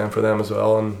Murphy was playing for them as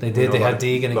well, and they did. They had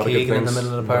Deegan and Keegan in the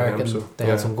middle of the park, and they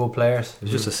had some good players. It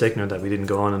was just a sickener that we didn't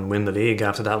go on and win the league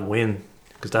after that win,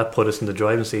 because that put us in the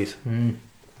driving seat.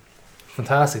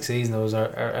 Fantastic season. It was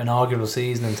our inaugural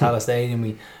season in Tallaght Stadium.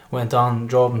 We went on,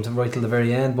 drove them right till the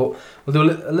very end. But we'll do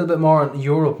a little bit more on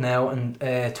Europe now. And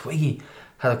Twiggy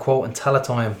had a quote in Tallaght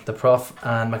Time, the Prof,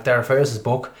 and McDara Ferris's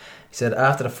book. He said,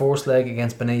 after the first leg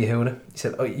against Bnei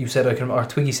Yehuda,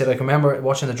 Twiggy said, I can remember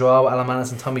watching the draw with Alan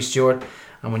Manus and Tommy Stewart,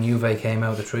 and when Juve came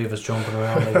out, the three of us jumping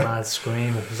around like mad,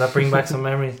 screaming. Does that bring back some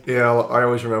memories? Yeah, I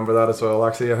always remember that as well.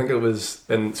 Actually, I think it was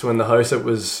in the house. It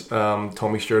was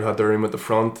Tommy Stewart had the room at the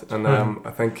front, and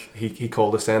I think he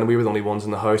called us in. We were the only ones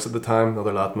in the house at the time. The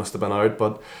other lad must have been out,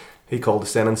 but he called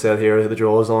us in and said, "Here, the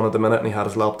draw is on at the minute," and he had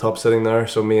his laptop sitting there.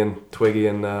 So me and Twiggy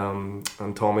and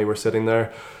Tommy were sitting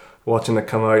there watching it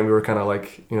come out, and we were kind of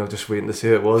like, you know, just waiting to see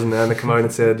who it was, and then they come out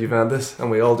and said Juventus, and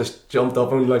we all just jumped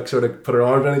up and like sort of put our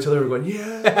arms around each other. We were going,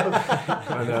 yeah,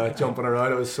 and jumping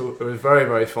around. It was very,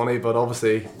 very funny, but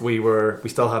obviously we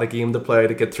still had a game to play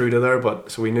to get through to there, but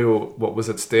so we knew what was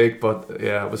at stake. But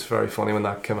yeah, it was very funny when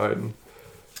that came out.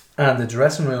 And the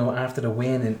dressing room after the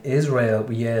win in Israel,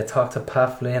 we talked to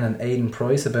Pat Flynn and Aidan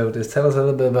Price about this. Tell us a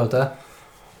little bit about that.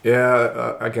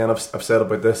 Yeah, again, I've said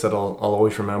about this that I'll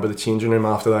always remember the changing room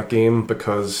after that game,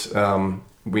 because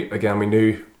we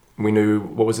knew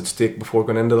what was at stake before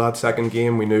going into that second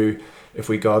game. We knew if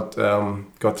we got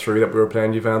through that we were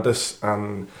playing Juventus,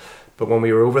 but when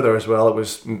we were over there as well,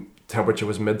 temperature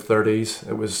was mid-30s.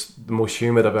 It was the most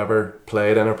humid I've ever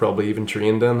played in or probably even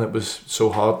trained in. It was so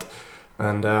hot,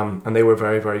 and they were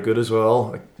very, very good as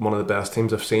well. Like one of the best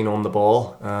teams I've seen on the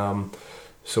ball.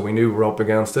 So we knew we were up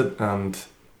against it, and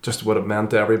just what it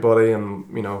meant to everybody. And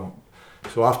you know,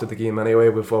 so after the game anyway,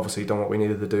 we've obviously done what we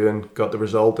needed to do and got the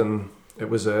result, and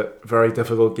it was a very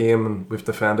difficult game, and we've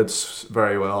defended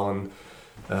very well. And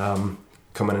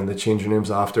coming in the changing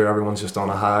rooms after, everyone's just on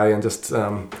a high and just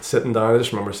sitting down. I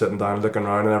just remember sitting down, looking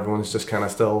around, and everyone's just kind of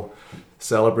still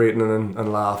celebrating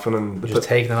and laughing and just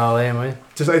taking it all in, right?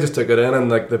 I just took it in,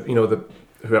 and like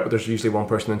there's usually one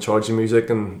person in charge of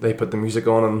music, and they put the music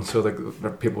on, and so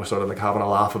like people were sort of like having a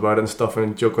laugh about it and stuff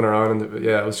and joking around, and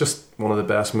yeah, it was just one of the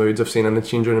best moods I've seen in the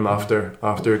changing room after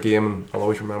a game, and I'll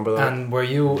always remember that. And were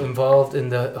you involved in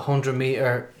the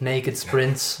 100-metre naked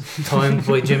sprints timed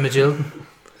by Jim Magilton?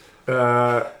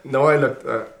 No, I looked.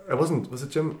 It wasn't. Was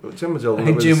it Jim Magilton? I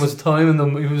think Jim was timing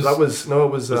them. Was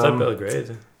that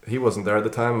Belgrade? He wasn't there at the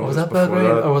time. Was that Belgrade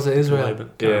or was it Israel?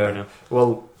 Yeah.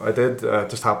 Well, I did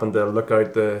just happen to look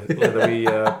out the wee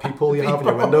peephole you have in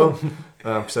your window,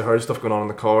 because I heard stuff going on in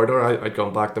the corridor. I'd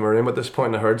gone back to my room at this point,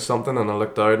 and I heard something, and I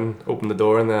looked out and opened the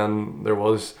door, and then there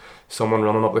was someone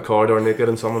running up the corridor naked,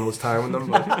 and someone was timing them.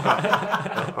 But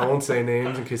I won't say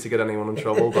names in case you get anyone in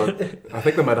trouble, but I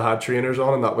think they might have had trainers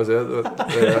on, and that was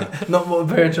it. Not one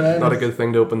pair of trainers. Not a good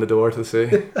thing to open the door to see.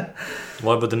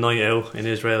 What about the night out in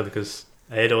Israel? Because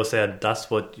Edo said that's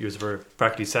what you were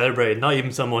practically celebrating. Not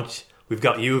even so much we've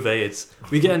got Juve, it's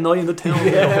we get a night in the town.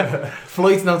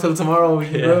 Flight's not till tomorrow, we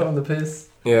can go out on the piss.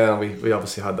 Yeah, we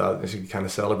obviously had that, as you kind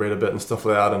of celebrate a bit and stuff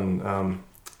like that, and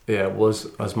it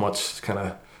was as much kind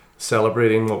of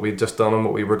celebrating what we'd just done and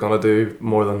what we were going to do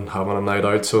more than having a night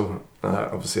out. So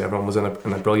obviously everyone was in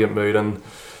a brilliant mood, and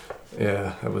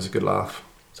yeah, it was a good laugh.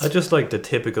 So I just like the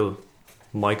typical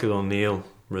Michael O'Neill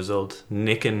result,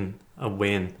 nicking a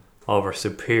win over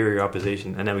superior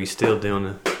opposition, and now he's still doing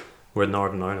it with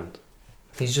Northern Ireland.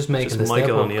 He's just making the step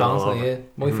up constantly.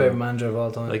 My favourite manager of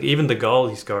all time. Like even the goal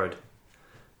he scored,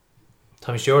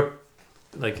 Tommy Stewart,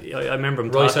 Like I remember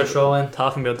him Royce or throw in.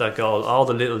 talking about that goal, all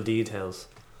the little details.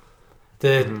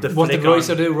 The what did flick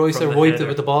Roycer on do? Roycer from the wiped header. it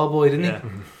with the ball boy, didn't Yeah. he?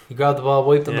 He grabbed the ball,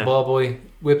 wiped on the Yeah. ball boy,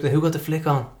 whipped it. Who got the flick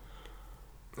on?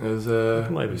 It was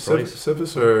It might have been Bryce.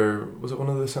 Civis, or was it one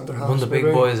of the centre halves? One of the big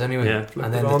maybe? boys anyway. Yeah.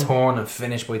 And then it the on. torn and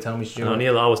finish by Tommy And Stewart.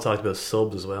 O'Neill always talked about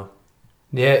subs as well.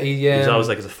 Yeah, He was always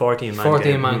like, it's a 14-man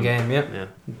 14-man game, yeah. Yeah.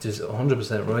 Just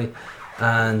 100% right.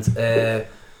 And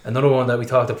another one that we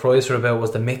talked to Pricer about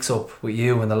was the mix-up with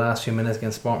you in the last few minutes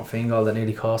against Sporting Fingal that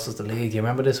nearly cost us the league. Do you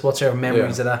remember this? What's your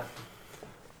memories of that?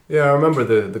 Yeah, I remember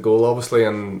the goal obviously,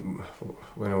 and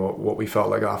you know what we felt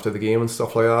like after the game and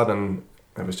stuff like that, and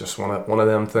it was just one of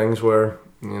them things where,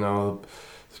 you know,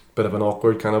 it's a bit of an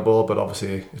awkward kind of ball, but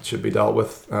obviously it should be dealt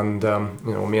with. And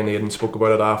you know, me and Aidan spoke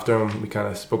about it after, and we kind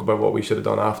of spoke about what we should have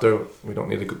done after. We don't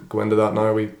need to go into that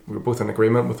now. We were both in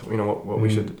agreement with, you know, what we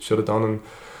should have done, and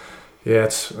yeah,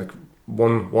 it's like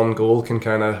one goal can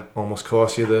kind of almost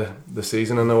cost you the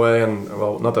season in a way. And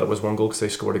well, not that it was one goal because they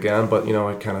scored again, but you know,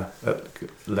 it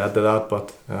led to that.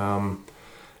 But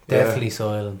Definitely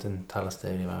silent in Tallaght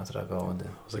Stadium after that goal. It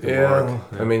was like a mark.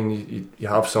 I mean, you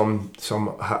have some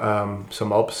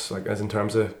ups, like as in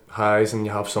terms of highs, and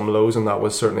you have some lows, and that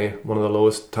was certainly one of the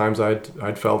lowest times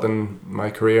I'd felt in my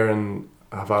career, and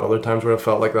I've had other times where I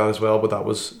felt like that as well, but that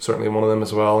was certainly one of them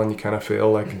as well. And you kind of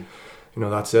feel like, you know,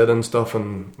 that's it and stuff,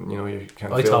 and you know, you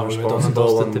kind of I feel thought we were done and responsible.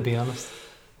 dusted, And, to be honest.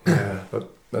 yeah,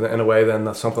 but in a way, then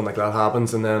that something like that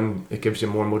happens, and then it gives you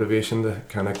more motivation to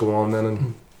kind of go on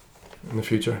then in the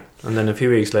future. And then a few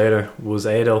weeks later, was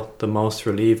Ado the most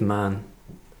relieved man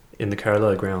in the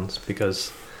Carlisle grounds,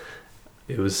 because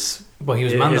it was... Well, he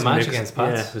was man of his the match mix- against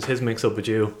Pats. Yeah, it was his mix-up with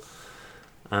you.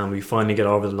 And we finally get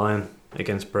over the line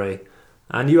against Bray.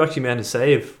 And you actually made a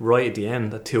save right at the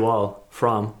end, at 2-2,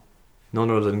 from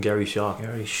none other than Gary Shaw.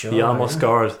 Gary Shaw. He almost yeah.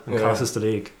 scored and Yeah. cost us the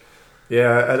league.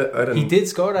 Yeah, I didn't. He did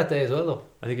score that day as well, though.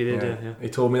 I think he did, yeah. He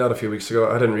told me that a few weeks ago.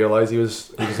 I didn't realise he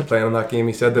was playing in that game.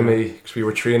 He said to me, because we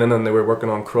were training and they were working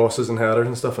on crosses and headers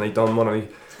and stuff, and he'd done one, and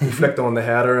he flicked on the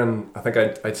header, and I think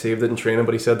I'd saved it in training,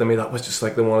 but he said to me that was just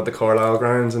like the one at the Carlisle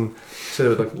grounds, and I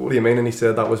said, like, what do you mean? And he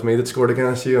said that was me that scored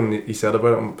against you, and he said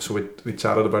about it, and so we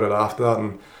chatted about it after that,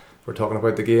 and we're talking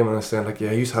about the game, and I said, like,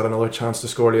 yeah, you had another chance to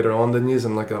score later on, didn't you?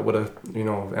 And like that would have, you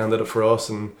know, ended it for us.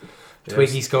 And yeah,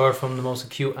 Twiggy scored from the most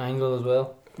acute angle as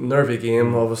well. nervy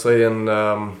game, obviously, and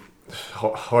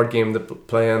hard game to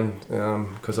play in,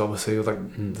 because obviously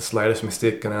like the slightest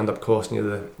mistake can end up costing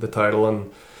you the title,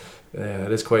 and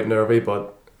it is quite nervy,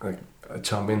 but like,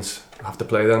 champions have to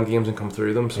play them games and come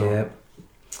through them. So Yeah.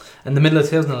 In the middle of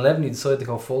 2011, you decided to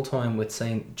go full time with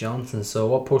St Johnstone. So,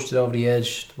 what pushed it over the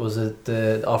edge? Was it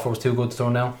the offer was too good to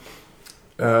turn down?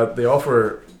 the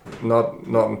offer, not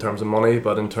in terms of money,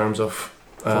 but in terms of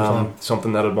Full-time.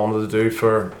 something that I'd wanted to do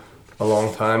for a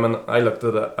long time, and I looked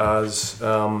at it as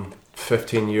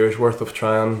 15 years worth of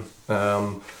trying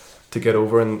to get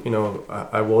over, and you know,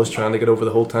 I was trying to get over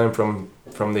the whole time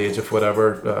from the age of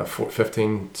whatever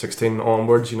 15, 16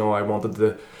 onwards. You know, I wanted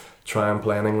to try and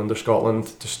play in England or Scotland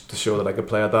to show that I could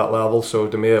play at that level. So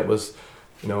to me it was,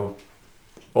 you know,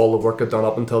 all the work I'd done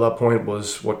up until that point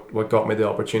was what got me the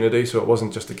opportunity. So it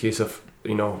wasn't just a case of,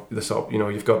 you know,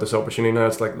 you've got this opportunity now.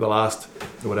 It's like the last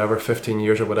whatever 15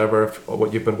 years or whatever of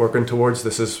what you've been working towards.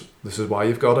 This is why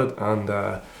you've got it,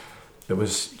 and it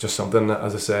was just something that,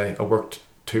 as I say, I worked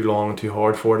too long and too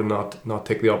hard for it, and not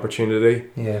take the opportunity.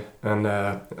 Yeah. And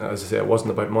as I say, it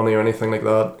wasn't about money or anything like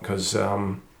that, because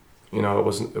you know,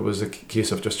 it was a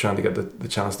case of just trying to get the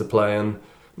chance to play, and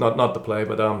not to play,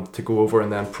 but to go over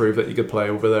and then prove that you could play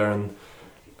over there,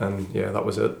 and yeah, that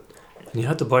was it. And you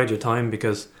had to bide your time,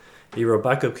 because you were a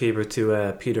backup keeper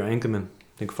to Peter Enkelman,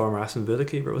 I think former Aston Villa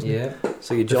keeper, wasn't Yeah. he?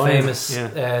 So you The joined, famous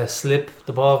slip,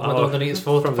 the ball went Oh, underneath his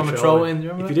foot from from the a throw-in. throw in. Do you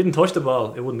If remember you didn't touch the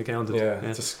ball, it wouldn't have counted. Yeah,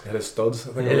 it just hit his studs,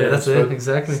 I think. Yeah, that's it,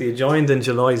 exactly. So you joined in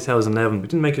July 2011, but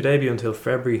didn't make your debut until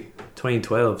February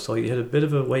 2012, so you had a bit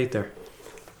of a wait there.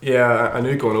 Yeah, I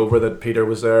knew going over that Peter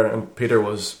was there, and Peter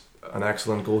was an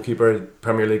excellent goalkeeper,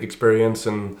 Premier League experience,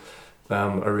 and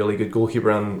a really good goalkeeper,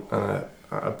 and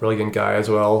a brilliant guy as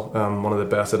well, one of the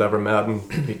best I'd ever met,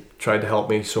 and he tried to help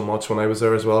me so much when I was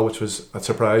there as well, which was a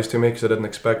surprise to me, because I didn't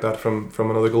expect that from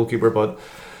another goalkeeper. But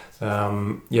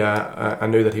yeah, I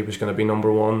knew that he was going to be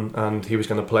number one, and he was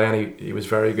going to play, and he was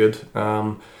very good.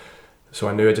 So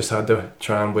I knew I just had to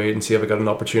try and wait and see if I got an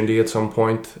opportunity at some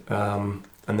point.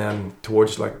 And then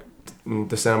towards like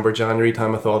December, January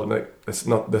time, I thought, like, this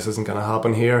isn't going to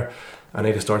happen here. I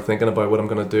need to start thinking about what I'm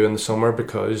going to do in the summer,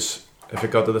 because if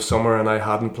it got to the summer and I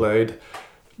hadn't played,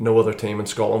 no other team in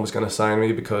Scotland was going to sign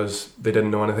me, because they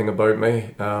didn't know anything about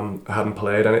me. I hadn't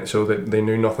played in it, so they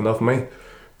knew nothing of me.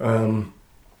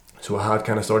 So I had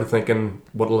kind of started thinking,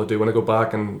 what will I do when I go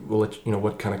back, and will it,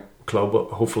 what kind of club,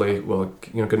 hopefully will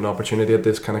get an opportunity at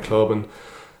this kind of club. And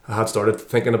I had started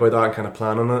thinking about that and kind of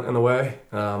planning it in a way.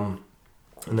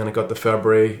 And then it got to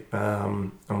February,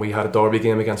 and we had a derby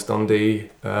game against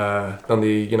Dundee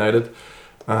United,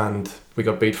 and we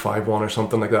got beat 5-1 or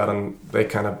something like that, and they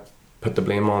kind of put the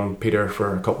blame on Peter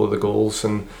for a couple of the goals.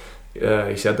 And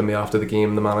he said to me after the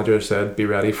game, the manager said, be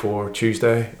ready for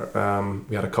Tuesday.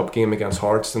 We had a cup game against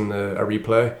Hearts in a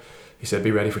replay. He said,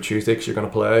 be ready for Tuesday because you're going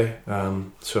to play.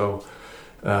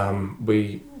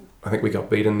 I think we got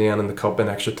beat in the end in the cup in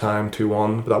extra time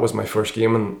 2-1, but that was my first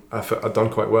game, and I'd done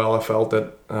quite well. I felt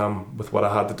it with what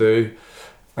I had to do,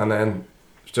 and then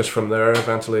just from there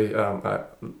eventually I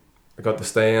got to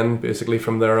stay in. Basically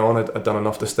from there on I'd done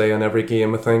enough to stay in every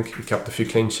game. I think we kept a few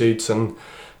clean sheets, and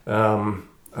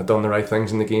I'd done the right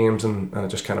things in the games, and it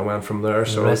just kind of went from there. And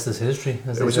so the rest is history,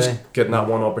 as it was they say. just getting that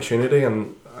one opportunity,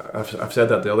 and I've said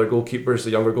that to other goalkeepers, the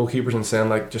younger goalkeepers, and saying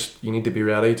like, just you need to be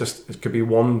ready. Just it could be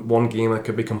one game that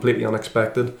could be completely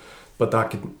unexpected, but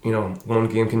that could, one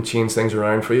game can change things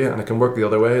around for you, and it can work the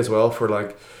other way as well. For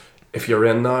like, if you're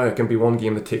in now, it can be one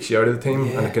game that takes you out of the team,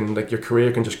 and it can, like, your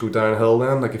career can just go downhill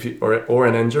then. Like if you or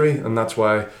an injury, and that's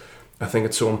why I think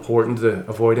it's so important to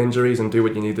avoid injuries and do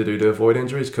what you need to do to avoid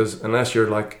injuries, because unless you're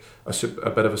like a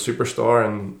bit of a superstar,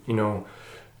 and you know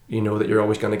that you're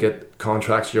always going to get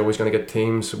contracts, you're always going to get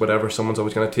teams, whatever, someone's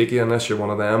always going to take you, unless you're one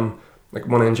of them. Like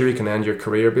one injury can end your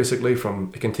career basically.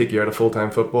 It can take you out of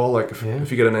full-time football. Like if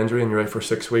you get an injury and you're out for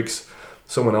 6 weeks,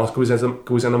 someone else goes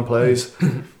in and plays.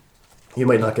 You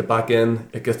might not get back in.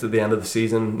 It gets to the end of the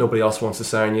season, nobody else wants to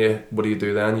sign you. What do you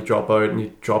do then? You drop out and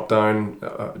you drop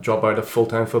out of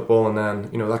full-time football, and then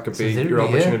that could be your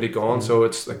opportunity gone. So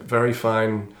it's like very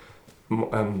fine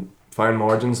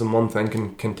margins, and one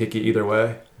thing can take you either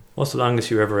way. What's the longest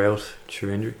you were ever out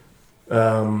through injury?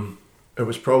 It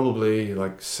was probably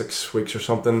like 6 weeks or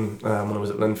something when I was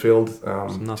at Linfield.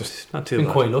 Not too been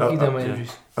bad. quite lucky then with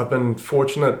injuries. I've been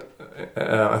fortunate.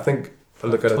 I think I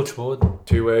look at Touch it wood.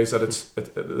 two ways. That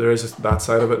there is that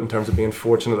side of it in terms of being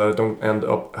fortunate that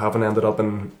I haven't ended up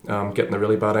in getting a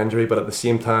really bad injury. But at the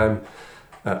same time,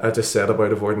 I just said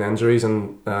about avoiding injuries,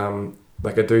 and I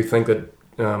do think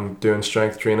that doing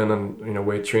strength training and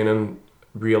weight training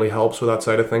really helps with that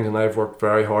side of things, and I've worked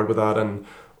very hard with that. And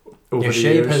over your the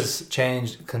shape years, has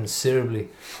changed considerably,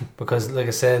 because like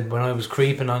I said, when I was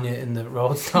creeping on you in the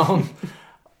Roadstone,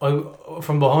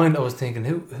 from behind I was thinking,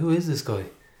 who is this guy?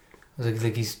 I was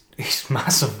like he's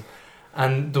massive,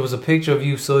 and there was a picture of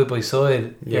you side by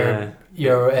side. Yeah,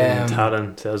 your in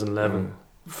Talon 2011.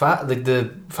 Fat, like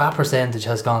the fat percentage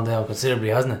has gone down considerably,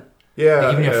 hasn't it? Yeah,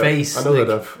 like even your face. I know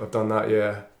that I've done that.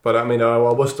 Yeah. But I mean, I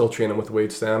was still training with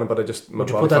weights then, but Would you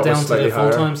put that down to the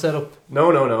full-time setup?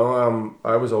 No.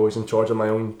 I was always in charge of my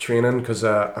own training, because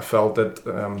I felt that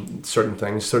certain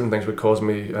things would cause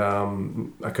me.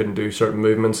 I couldn't do certain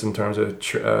movements in terms of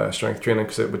strength training,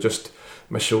 because it would just,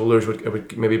 my shoulders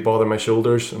would maybe bother my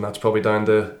shoulders, and that's probably down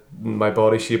to my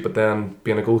body shape. But then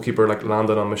being a goalkeeper, like,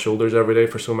 landed on my shoulders every day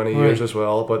for so many years as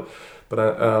well. But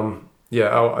I've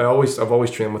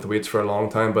always trained with weights for a long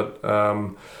time, but.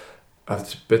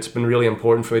 It's been really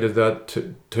important for me to do that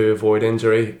to avoid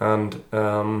injury, and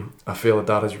I feel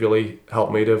that has really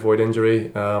helped me to avoid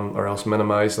injury, or else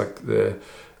minimise like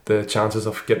the chances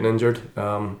of getting injured.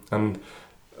 And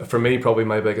for me, probably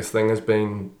my biggest thing has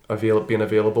been being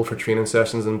available for training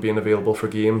sessions and being available for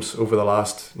games over the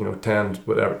last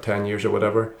 10 years or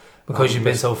whatever. Because you've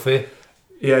been so fit.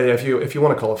 Yeah. If you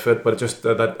want to call it fit, but just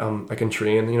that I can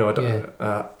train.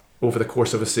 Over the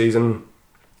course of a season.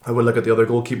 I would look at the other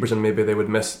goalkeepers, and maybe they would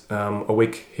miss a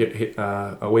week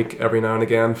every now and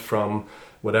again from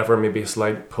whatever, maybe a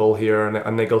slight pull here and a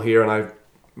niggle here, and I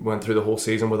went through the whole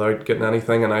season without getting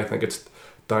anything. And I think it's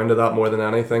down to that more than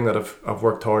anything, that I've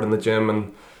worked hard in the gym,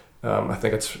 and I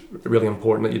think it's really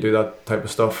important that you do that type of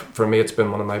stuff. For me, it's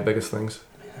been one of my biggest things.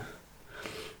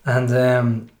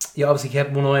 And you obviously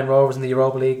kept 109 Rovers in the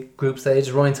Europa League group stage.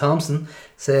 Ryan Thompson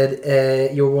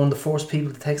said you were one of the first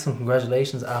people to take some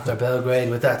congratulations after Belgrade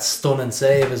with that stunning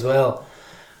save as well.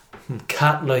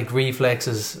 Cat-like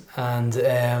reflexes, and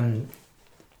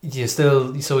you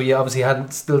obviously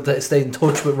hadn't still stayed in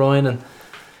touch with Ryan and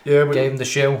gave him the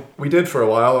show. We did for a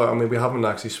while. I mean, we haven't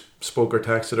actually spoke or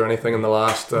texted or anything in the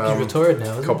last he's retired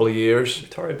now, couple of years.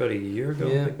 Retired about a year ago.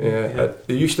 Yeah.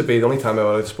 It used to be the only time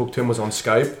I spoke to him was on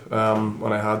Skype.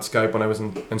 When I had Skype when I was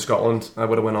in Scotland, I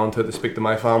would have went on to speak to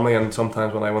my family, and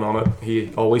sometimes when I went on it,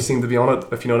 he always seemed to be on it.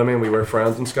 If you know what I mean, we were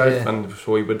friends on Skype, and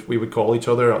so we would call each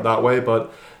other that way.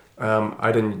 But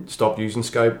I didn't stop using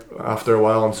Skype after a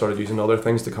while and started using other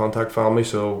things to contact family,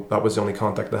 so that was the only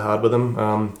contact I had with him.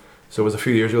 So it was a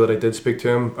few years ago that I did speak to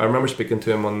him. I remember speaking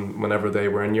to him whenever they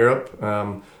were in Europe.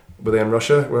 Were they in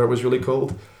Russia where it was really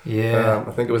cold? Yeah.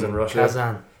 I think it was in Russia.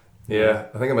 Kazan. Yeah,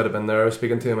 I think I might have been there. I was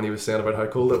speaking to him and he was saying about how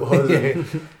cold it was.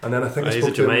 And then I think I He's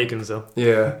spoke a to him. Jamaican, so.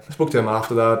 Yeah, I spoke to him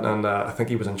after that, and I think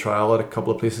he was in trial at a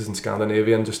couple of places in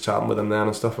Scandinavia and just chatting with him then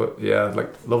and stuff. But yeah,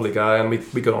 like, lovely guy, and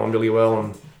we got on really well.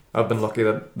 And I've been lucky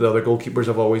that the other goalkeepers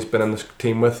I've always been in this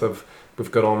team with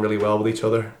we've got on really well with each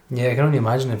other. Yeah, I can only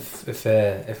imagine if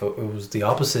it was the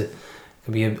opposite. It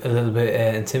could be a little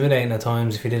bit intimidating at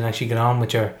times if you didn't actually get on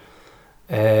with your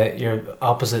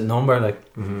opposite number, like.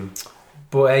 Mm-hmm.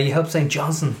 But you helped St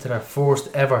Johnstone to their first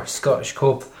ever Scottish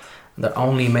Cup, and their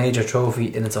only major trophy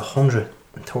in its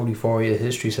 134-year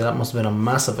history. So that must have been a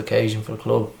massive occasion for the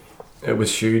club. It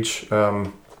was huge.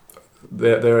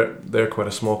 They're quite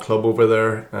a small club over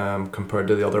there compared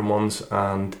to the other ones,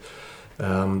 and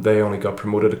they only got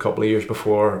promoted a couple of years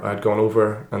before I'd gone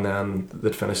over, and then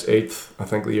they'd finished 8th, I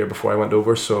think, the year before I went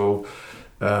over. So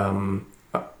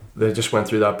they just went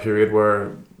through that period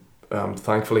where.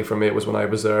 Thankfully for me it was when I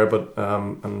was there, but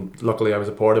and luckily I was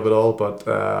a part of it all, but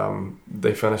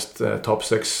they finished top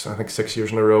 6 I think 6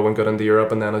 years in a row and got into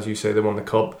Europe, and then as you say they won the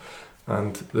cup,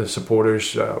 and the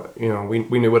supporters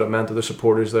we knew what it meant to the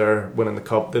supporters there winning the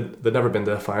cup. They'd never been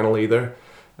to a final either,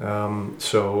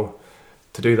 so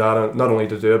to do that, and not only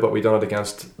to do it but we done it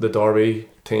against the Derby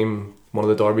team, one of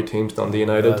the Derby teams, Dundee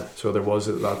United, so there was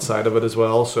that side of it as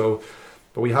well. So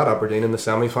but we had Aberdeen in the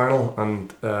semi-final,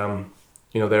 and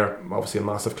they're obviously a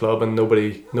massive club, and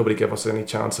nobody gave us any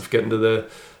chance of getting to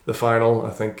the final. I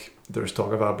think there's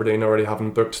talk of Aberdeen already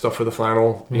having booked stuff for the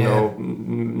final.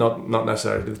 Not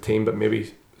necessarily the team, but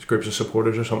maybe groups of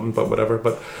supporters or something. But whatever.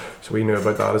 But so we knew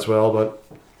about that as well. But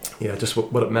yeah, just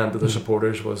what it meant to the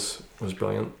supporters was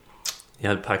brilliant. You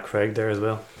had Pat Craig there as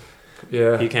well.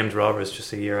 Yeah, he came to Rovers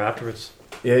just a year afterwards.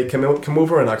 Yeah, he came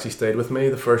over and actually stayed with me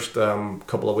the first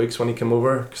couple of weeks when he came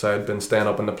over, because I had been staying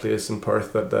up in the place in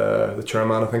Perth that the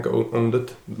chairman, I think, owned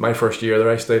it. My first year there,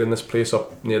 I stayed in this place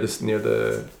up near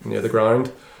the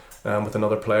ground with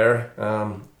another player,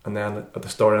 and then at the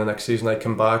start of the next season I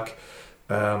came back,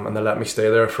 and they let me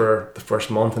stay there for the first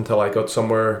month until I got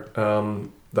somewhere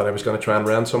that I was going to try and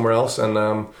rent somewhere else,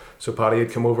 and so Paddy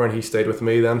had come over and he stayed with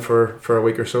me then for a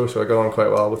week or so I got on quite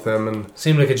well with him. And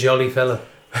seemed like a jolly fella.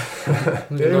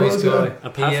 Nice guy. A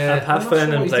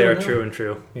Pathfinder player true and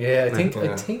true. Yeah, I think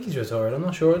he's retired. I'm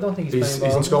not sure. I don't think he's playing ball.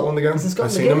 He's in Scotland again. He's in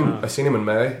Scotland I seen him in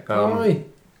May.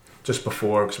 Just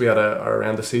before, because we had our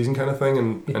end of season kind of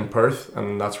thing in Perth,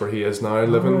 and that's where he is now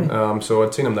living. So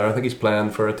I'd seen him there. I think he's playing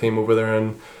for a team over there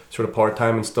and sort of part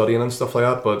time and studying and stuff like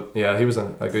that. But yeah, he was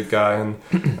a good guy, and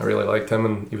I really liked him,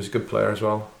 and he was a good player as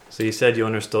well. So you said you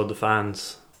understood the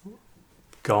fans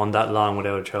gone that long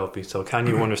without a trophy. So can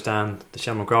you understand the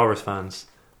Shamrock Rovers fans?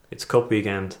 It's Cup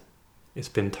weekend. It's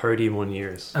been 31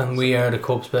 years. And we are the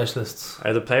Cup specialists.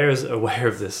 Are the players aware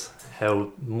of this?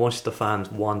 How much the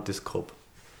fans want this Cup?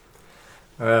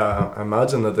 I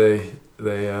imagine that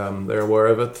they're aware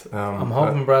of it. I'm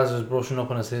hoping Braz is brushing up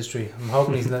on his history. I'm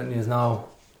hoping he's letting us know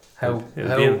how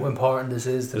important this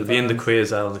is to it'll the be in the fans.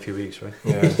 quiz out in a few weeks, right?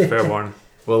 Yeah. Fair warning.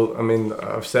 Well, I mean,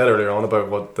 I've said earlier on about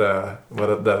what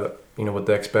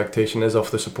the expectation is of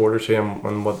the supporters here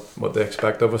and what they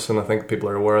expect of us, and I think people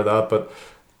are aware of that. But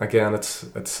again, it's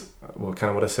well, kind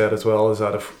of what I said as well, is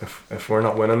that if we're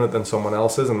not winning it, then someone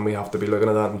else is, and we have to be looking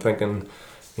at that and thinking,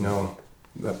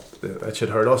 that it should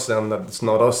hurt us, and that it's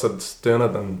not us that's doing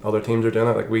it, and other teams are doing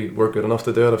it. Like we're good enough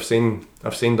to do it. I've seen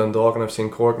Dundalk and I've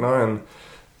seen Cork now,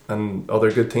 and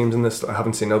other good teams in this. I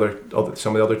haven't seen some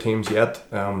of the other teams yet,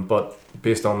 but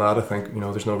based on that, I think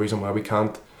there's no reason why we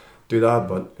can't do that.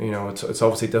 But it's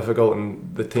obviously difficult,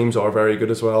 and the teams are very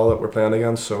good as well that we're playing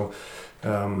against. So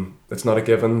it's not a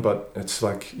given, but it's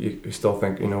like you still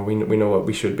think we know what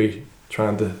we should be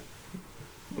trying to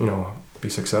be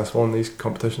successful in these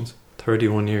competitions.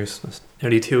 31 years. That's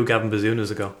nearly 2 Gavin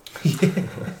Bazunas ago.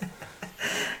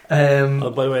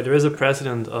 By the way, there is a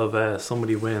precedent of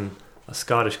somebody win a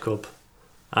Scottish Cup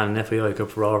and an FAI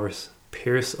Cup for Rovers.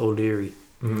 Pierce O'Leary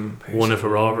won it for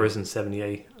Rovers in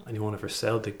 78, and he won it for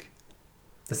Celtic.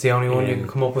 That's the only one you can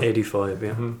come up with. 85, yeah.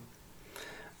 Mm-hmm.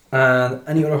 And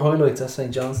any other highlights at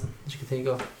St Johnstone that you can think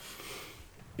of?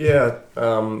 Yeah,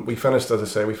 we finished, as I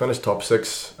say, top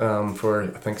 6 for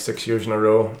I think 6 years in a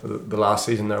row. The last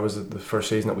season there was the first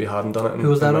season that we hadn't done it. Who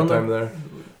was that in my under? time there?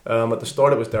 At the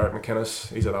start it was Derek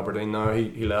McInnes. He's at Aberdeen now.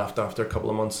 He left after a couple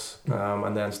of months,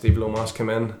 and then Steve Lomas came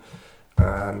in,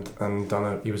 and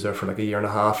he was there for like a year and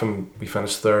a half, and we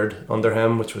finished 3rd under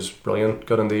him, which was brilliant.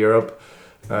 Got into Europe.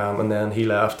 and then he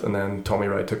left, and then Tommy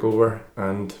Wright took over,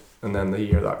 and then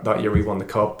that year we won the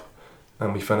cup,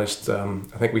 and we finished.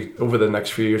 I think we over the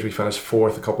next few years we finished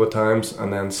 4th a couple of times,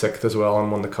 and then 6th as well,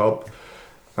 and won the cup.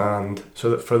 And so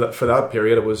that for that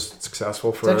period, it was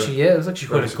successful. It was actually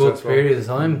quite a good successful period of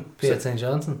time. At St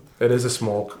Johnson. It is a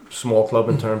small club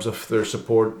in terms of their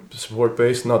support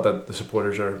base. Not that the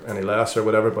supporters are any less or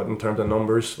whatever, but in terms of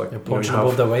numbers, like They're punching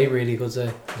above their weight, really, could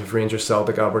say. You've Rangers,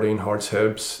 Celtic, Aberdeen, Hearts,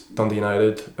 Hibs, Dundee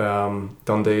United,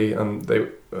 Dundee, and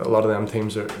a lot of them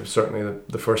teams are certainly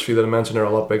the first few that I mentioned are a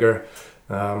lot bigger.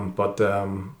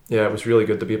 It was really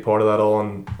good to be a part of that all,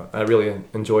 and I really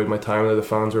enjoyed my time there. The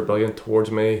fans were brilliant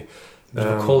towards me.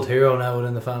 You're a cult hero now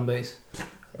within the fan base.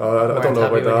 I don't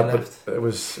know about that, but it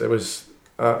was.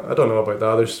 I don't know about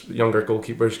that. There's younger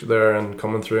goalkeepers there and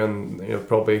coming through, and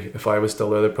probably if I was still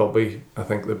there, I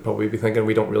think they'd probably be thinking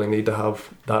we don't really need to have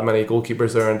that many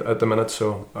goalkeepers there at the minute.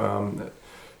 So,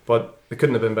 but it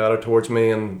couldn't have been better towards me,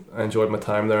 and I enjoyed my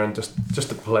time there, and just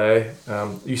to play.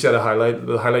 You said a highlight.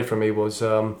 The highlight for me was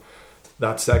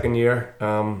that second year.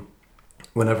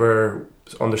 Whenever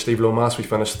under Steve Lomas we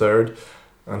finished 3rd,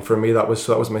 and for me that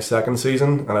was my second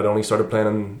season, and I'd only started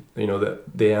playing in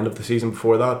the end of the season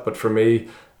before that. But for me,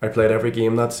 I played every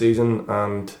game that season,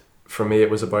 and for me it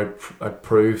was about I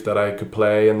proved that I could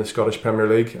play in the Scottish Premier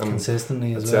League, and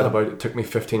consistently as well. It took me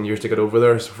 15 years to get over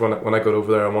there. So when I got over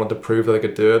there, I wanted to prove that I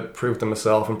could do it, prove to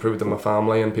myself and prove to my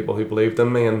family and people who believed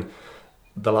in me. And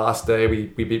the last day we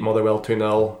beat Motherwell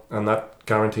 2-0, and that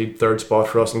guaranteed 3rd spot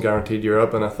for us and guaranteed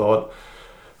Europe. And I thought,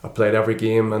 I played every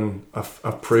game, and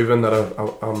I've proven that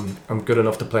I'm good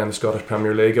enough to play in the Scottish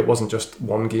Premier League. It wasn't just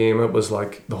one game; it was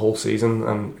like the whole season,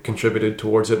 and contributed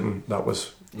towards it. And that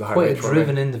was the highlight. Quite a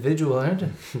driven individual, aren't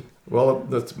you? Well,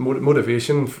 that's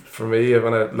motivation for me.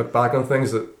 When I look back on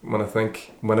things, that when I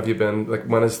think, when have you been, like,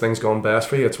 when has things gone best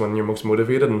for you? It's when you're most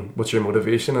motivated, and what's your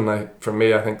motivation? And for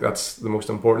me, I think that's the most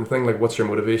important thing. Like, what's your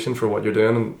motivation for what you're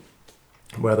doing, and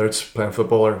whether it's playing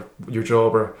football or your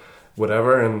job or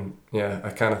whatever. And yeah,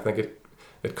 I kind of think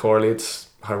it correlates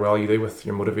how well you do with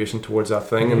your motivation towards that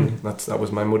thing, and that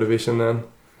was my motivation then.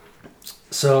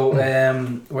 So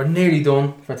we're nearly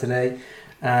done for today,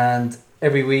 and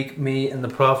every week me and the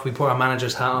prof, we put our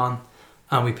manager's hat on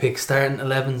and we pick starting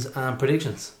 11s and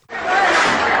predictions.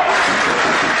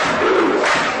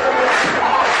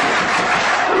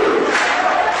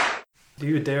 Do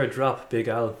you dare drop Big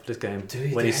Al this game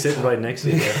when he's sitting drop? right next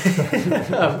to you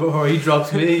there? Before he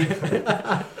drops me.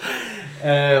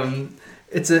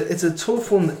 It's a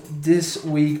tough one this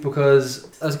week because,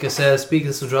 as I said, speaking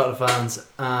to some Drogheda fans,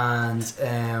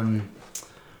 and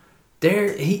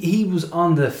he was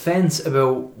on the fence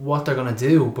about what they're going to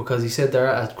do, because he said they're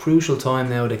at a crucial time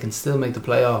now, they can still make the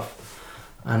playoff,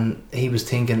 and he was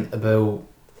thinking about,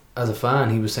 as a fan,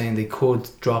 he was saying they could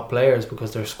drop players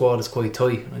because their squad is quite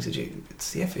tight. And I said,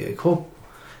 it's the FA Cup,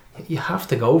 you have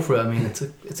to go for it. I mean, it's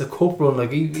a cup run.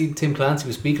 Like even Tim Clancy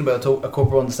was speaking about a cup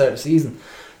run at the start of the season.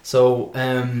 So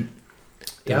Tim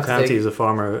Clancy is a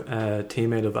former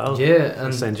teammate of Al. Yeah,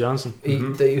 and St Johnson.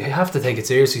 You have to take it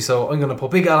seriously. So I'm going to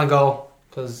put Big Al in goal,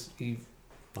 because he's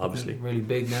obviously really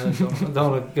big now. So I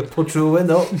don't want to get put through a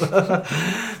window.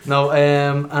 No,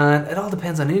 and it all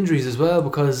depends on injuries as well,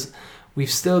 because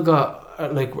we've still got,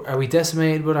 are we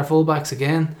decimated with our fullbacks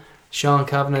again? Sean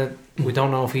Kavanagh, we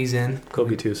don't know if he's in. Could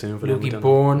be too soon for them. Lukey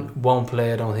Bourne won't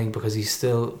play, I don't think, because he's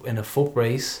still in a foot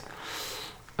brace.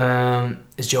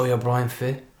 Is Joey O'Brien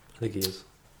fit? I think he is.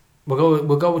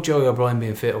 We'll go with Joey O'Brien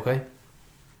being fit, okay?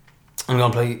 I'm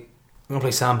gonna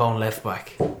play Sambo on left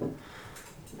back,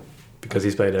 because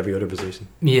he's played every other position.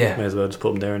 Yeah, may as well just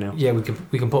put him there now. Yeah, we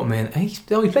can put him in. He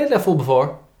played left full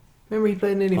before. Remember, he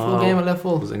played nearly full game at left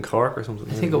full. Was it in Cork or something?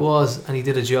 I think it was, and he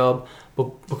did a job.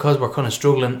 But because we're kind of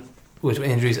struggling with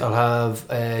injuries, I'll have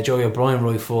Joey O'Brien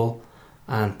right full,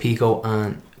 and Pico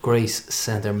and Grace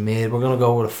centre mid. We're going to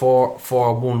go with a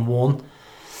 4-4-1-1,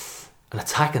 an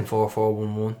attacking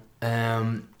 4-4-1-1.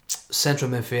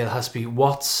 Central midfield has to be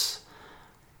Watts,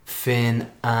 Finn,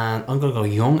 and I'm going to go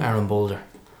young Aaron Boulder.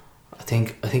 I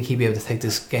think he'd be able to take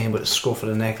this game with a scruff of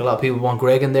the neck. A lot of people want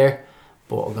Greg in there,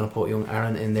 but I'm going to put young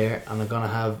Aaron in there, and I'm going to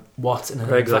have Watts in an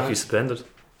Greg's actually suspended.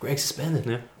 Greg's suspended?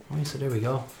 Yeah. Right, so there we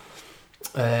go.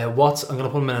 Watts, I'm going to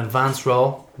put him in an advanced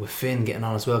role with Finn getting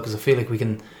on as well, because I feel like we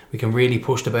can really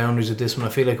push the boundaries with this one. I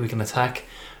feel like we can attack.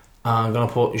 I'm going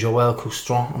to put Joel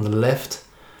Coustron on the left,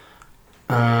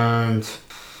 and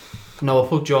no, I'll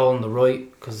put Joel on the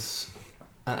right,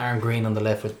 and Aaron Green on the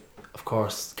left with, of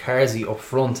course, Carsey up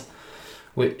front,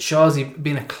 with Shawsey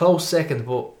being a close second.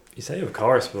 But you say of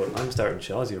course, but I'm starting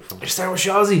Shawsey up front. You start with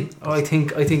Shawsey. I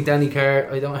think Danny Carr.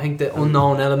 I don't think the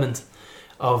unknown element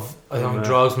of I don't know,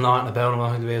 drugs not about him. I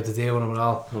don't think they'll be able to deal with him at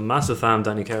all. I'm a massive fan of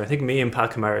Danny Kerr. I think me and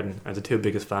Pat Martin are the two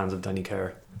biggest fans of Danny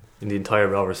Kerr in the entire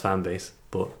Rovers fan base.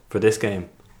 But for this game,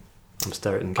 I'm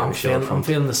starting Gary Shaw I'm front.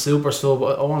 feeling the super sub.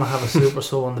 I want to have a super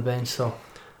sub on the bench. So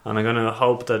And I'm going to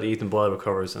hope that Ethan Boyle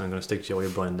recovers, and I'm going to stick Joey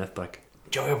O'Brien left back.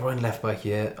 Joey O'Brien left back,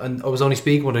 yeah. And I was only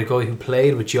speaking with a guy who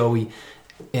played with Joey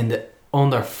in the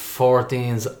under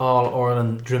 14s All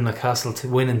Ireland Drimnagh Castle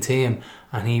winning team,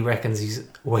 and he reckons he's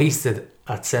wasted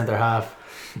at centre half.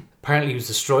 Apparently he was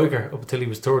a striker up until he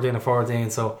was 13 or 14.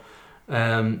 So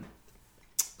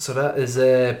that is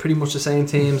pretty much the same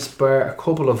teams, bar a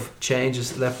couple of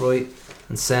changes left, right,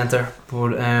 and centre.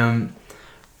 But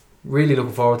really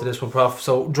looking forward to this one, Prof.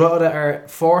 So Drogheda are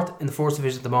 4th in the 1st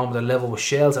division at the moment. They're level with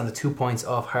Shells and the 2 points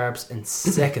off Harps in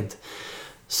 2nd.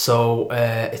 So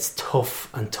it's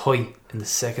tough and tight in the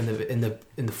second in the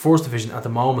 1st division at the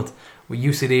moment. With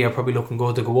UCD are probably looking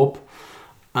good to go up,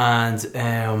 and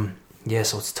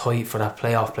so it's tight for that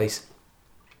playoff place.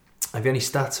 Have you any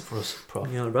stats for us, Prof?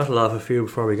 Yeah, I'll rattle off a few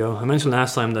before we go. I mentioned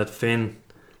last time that Finn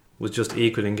was just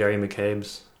equaling Gary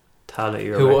McCabe's Tala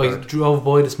era Who record. I drove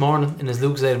by this morning in his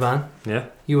Lucasade van. Yeah,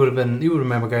 You would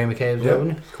remember Gary McCabe, as well,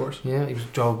 wouldn't you? Of course. Yeah, he was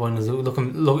drove by in his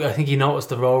look. I think he noticed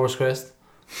the Rovers crest,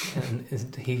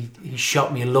 and he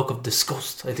shot me a look of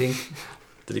disgust. I think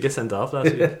did he get sent off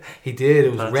last week? he did. It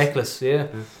was That's- reckless. Yeah.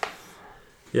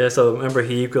 Yeah, so remember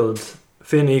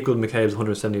Finn equalled McCabe's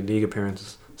 170 league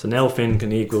appearances. So now Finn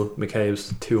can equal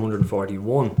McCabe's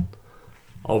 241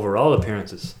 overall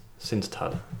appearances since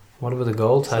Tala. What about the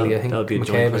goal tally? So I think that'll be a joint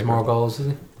McCabe has record. more goals, does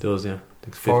he? Those, yeah. I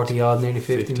think 40 odd, nearly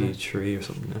 50. 53 or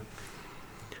something, yeah.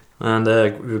 And we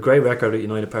have a great record at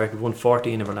United Park. We've won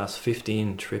 14 of our last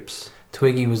 15 trips.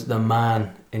 Twiggy was the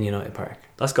man in United Park.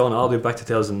 That's going all the way back to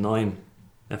 2009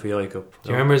 FAI Cup. Do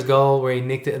you remember his goal where he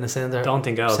nicked it in the centre? I don't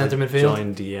think Al centre had midfield?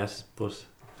 joined DS, but...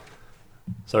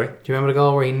 Sorry? Do you remember the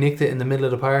goal where he nicked it in the middle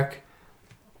of the park?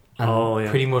 And Oh, yeah.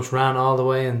 pretty much ran all the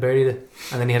way and buried it.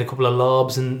 And then he had a couple of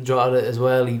lobs and Drogheda as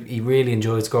well. He really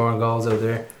enjoyed scoring goals out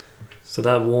there. So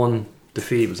that one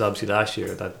defeat was obviously last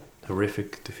year, that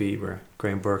horrific defeat where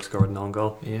Graham Burke scored an own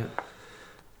goal. Yeah.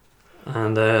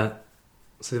 And so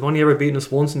they've only ever beaten us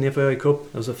once in the FAI Cup.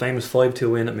 It was a famous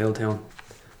 5-2 win at Milltown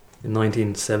in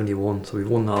 1971. So we've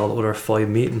won all other 5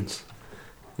 meetings,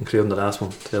 including the last one,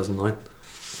 2009.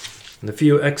 And a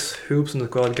few ex-hoops in the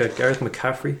squad got Gareth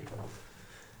McCaffrey,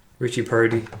 Richie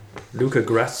Purdy, Luca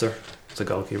Gratzer as a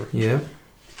goalkeeper. Yeah.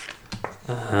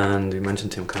 And we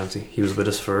mentioned Tim Clancy. He was with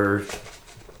us for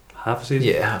half a season.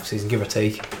 Yeah, half season, give or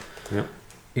take. Yeah.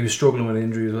 He was struggling with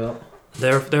injury as well.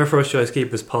 Their first choice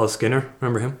keeper is Paul Skinner.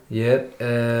 Remember him? Yeah.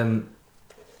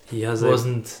 He has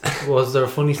Was there a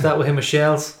funny stat with him with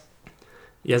Shells?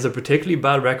 He has a particularly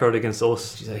bad record against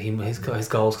us. Jeez, his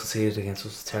goals conceded against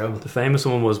us was terrible. The famous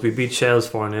one was we beat Shells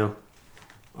 4-0.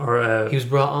 Or He was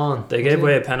brought on. they gave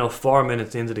away a penalty 4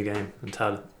 minutes into the game in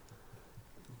Tala.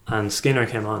 And Skinner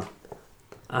came on.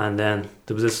 And then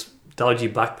there was this dodgy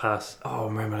back pass. Oh, I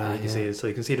remember You that. can Yeah. see it. So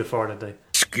you can see the 4 that day.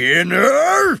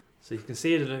 Skinner! So you can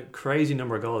see it a crazy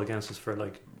number of goals against us for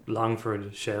like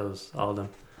Longford, Shells, all of them.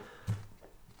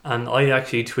 And I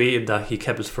actually tweeted that he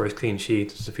kept his first clean sheet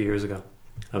just a few years ago.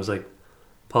 I was like,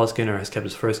 Paul Skinner has kept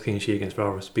his first clean sheet against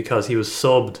Rovers because he was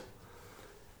subbed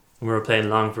when we were playing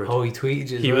Longford. Oh, he tweeted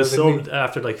you as He well, was didn't subbed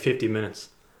after like 50 minutes.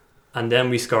 And then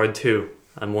we scored 2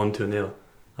 and won 2-0.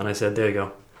 And I said, there you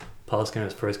go. Paul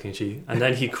Skinner's first clean sheet. And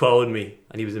then he quoted me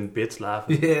and he was in bits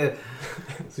laughing. Yeah.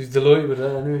 So he's delighted with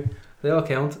that anyway. They all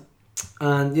count.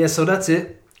 And yeah, so that's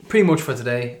it. Pretty much for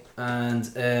today. And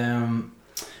I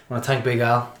want to thank Big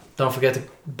Al. Don't forget to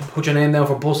put your name down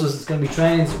for buses. It's going to be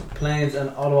trains, planes and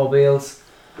automobiles.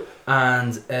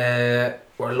 And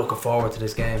we're looking forward to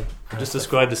this game. Just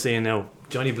describe the scene now.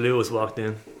 Johnny Blue has walked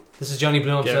in. This is Johnny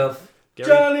Blue himself. Gary,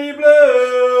 Johnny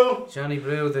Blue! Johnny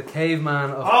Blue, the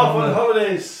caveman of Off on Crumlin.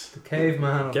 holidays! The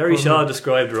caveman of Gary Shaw Crumlin.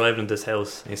 described arriving at this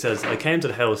house. He says, I came to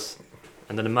the house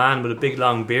and then a man with a big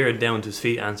long beard down to his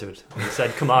feet answered. And he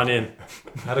said, come on in.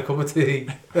 Had a cup of tea.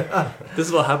 This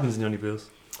is what happens in Johnny Blues.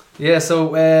 Yeah,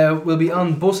 so we'll be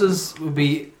on buses. We'll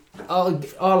be all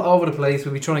over the place.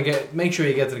 We'll be trying to make sure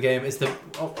you get to the game.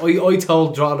 I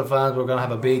told Drogheda fans we're going to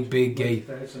have a big gate,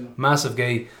 massive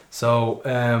gate. So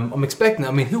I'm expecting.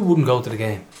 I mean, who wouldn't go to the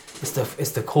game? It's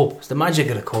the cup. It's the magic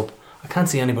of the cup. I can't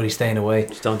see anybody staying away.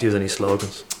 Just don't use any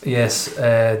slogans. Yes,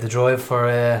 the drive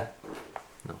for.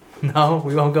 No,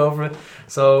 we won't go for it.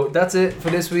 So that's it for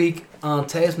this week on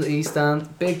Tales from the East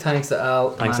Stand. Big thanks to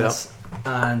Al. Thanks, Manus,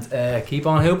 and keep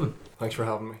on hooping. Thanks for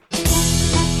having me.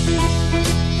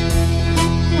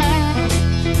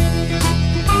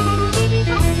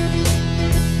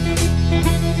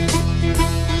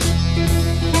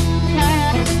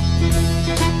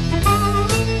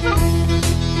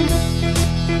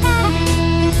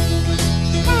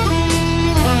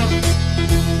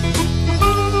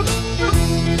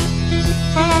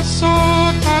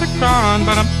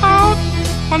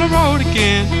 on the road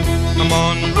again. I'm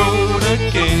on the road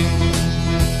again.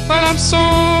 But I'm so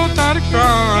tired of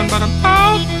crying, but I'm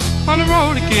out on the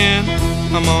road again.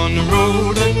 I'm on the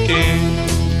road again.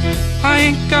 I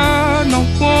ain't got no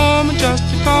woman just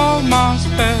to call my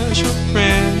special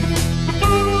friend.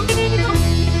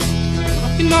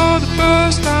 You know the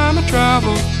first time I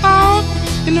traveled out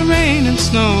in the rain and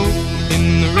snow,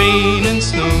 in the rain and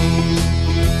snow.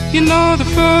 You know the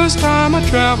first time I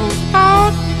traveled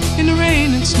out in the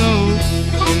rain and snow,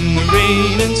 in the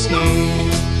rain and snow.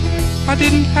 I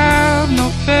didn't have no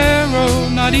pharaoh,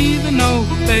 not even no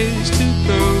place to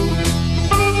go.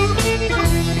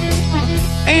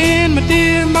 And my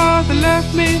dear mother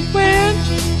left me when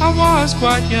I was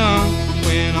quite young,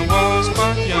 when I was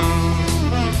quite young.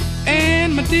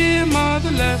 And my dear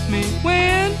mother left me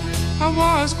when I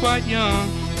was quite young,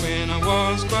 when I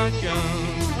was quite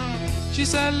young. She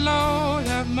said, Lord,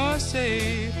 have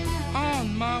mercy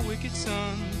on my wicked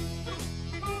son.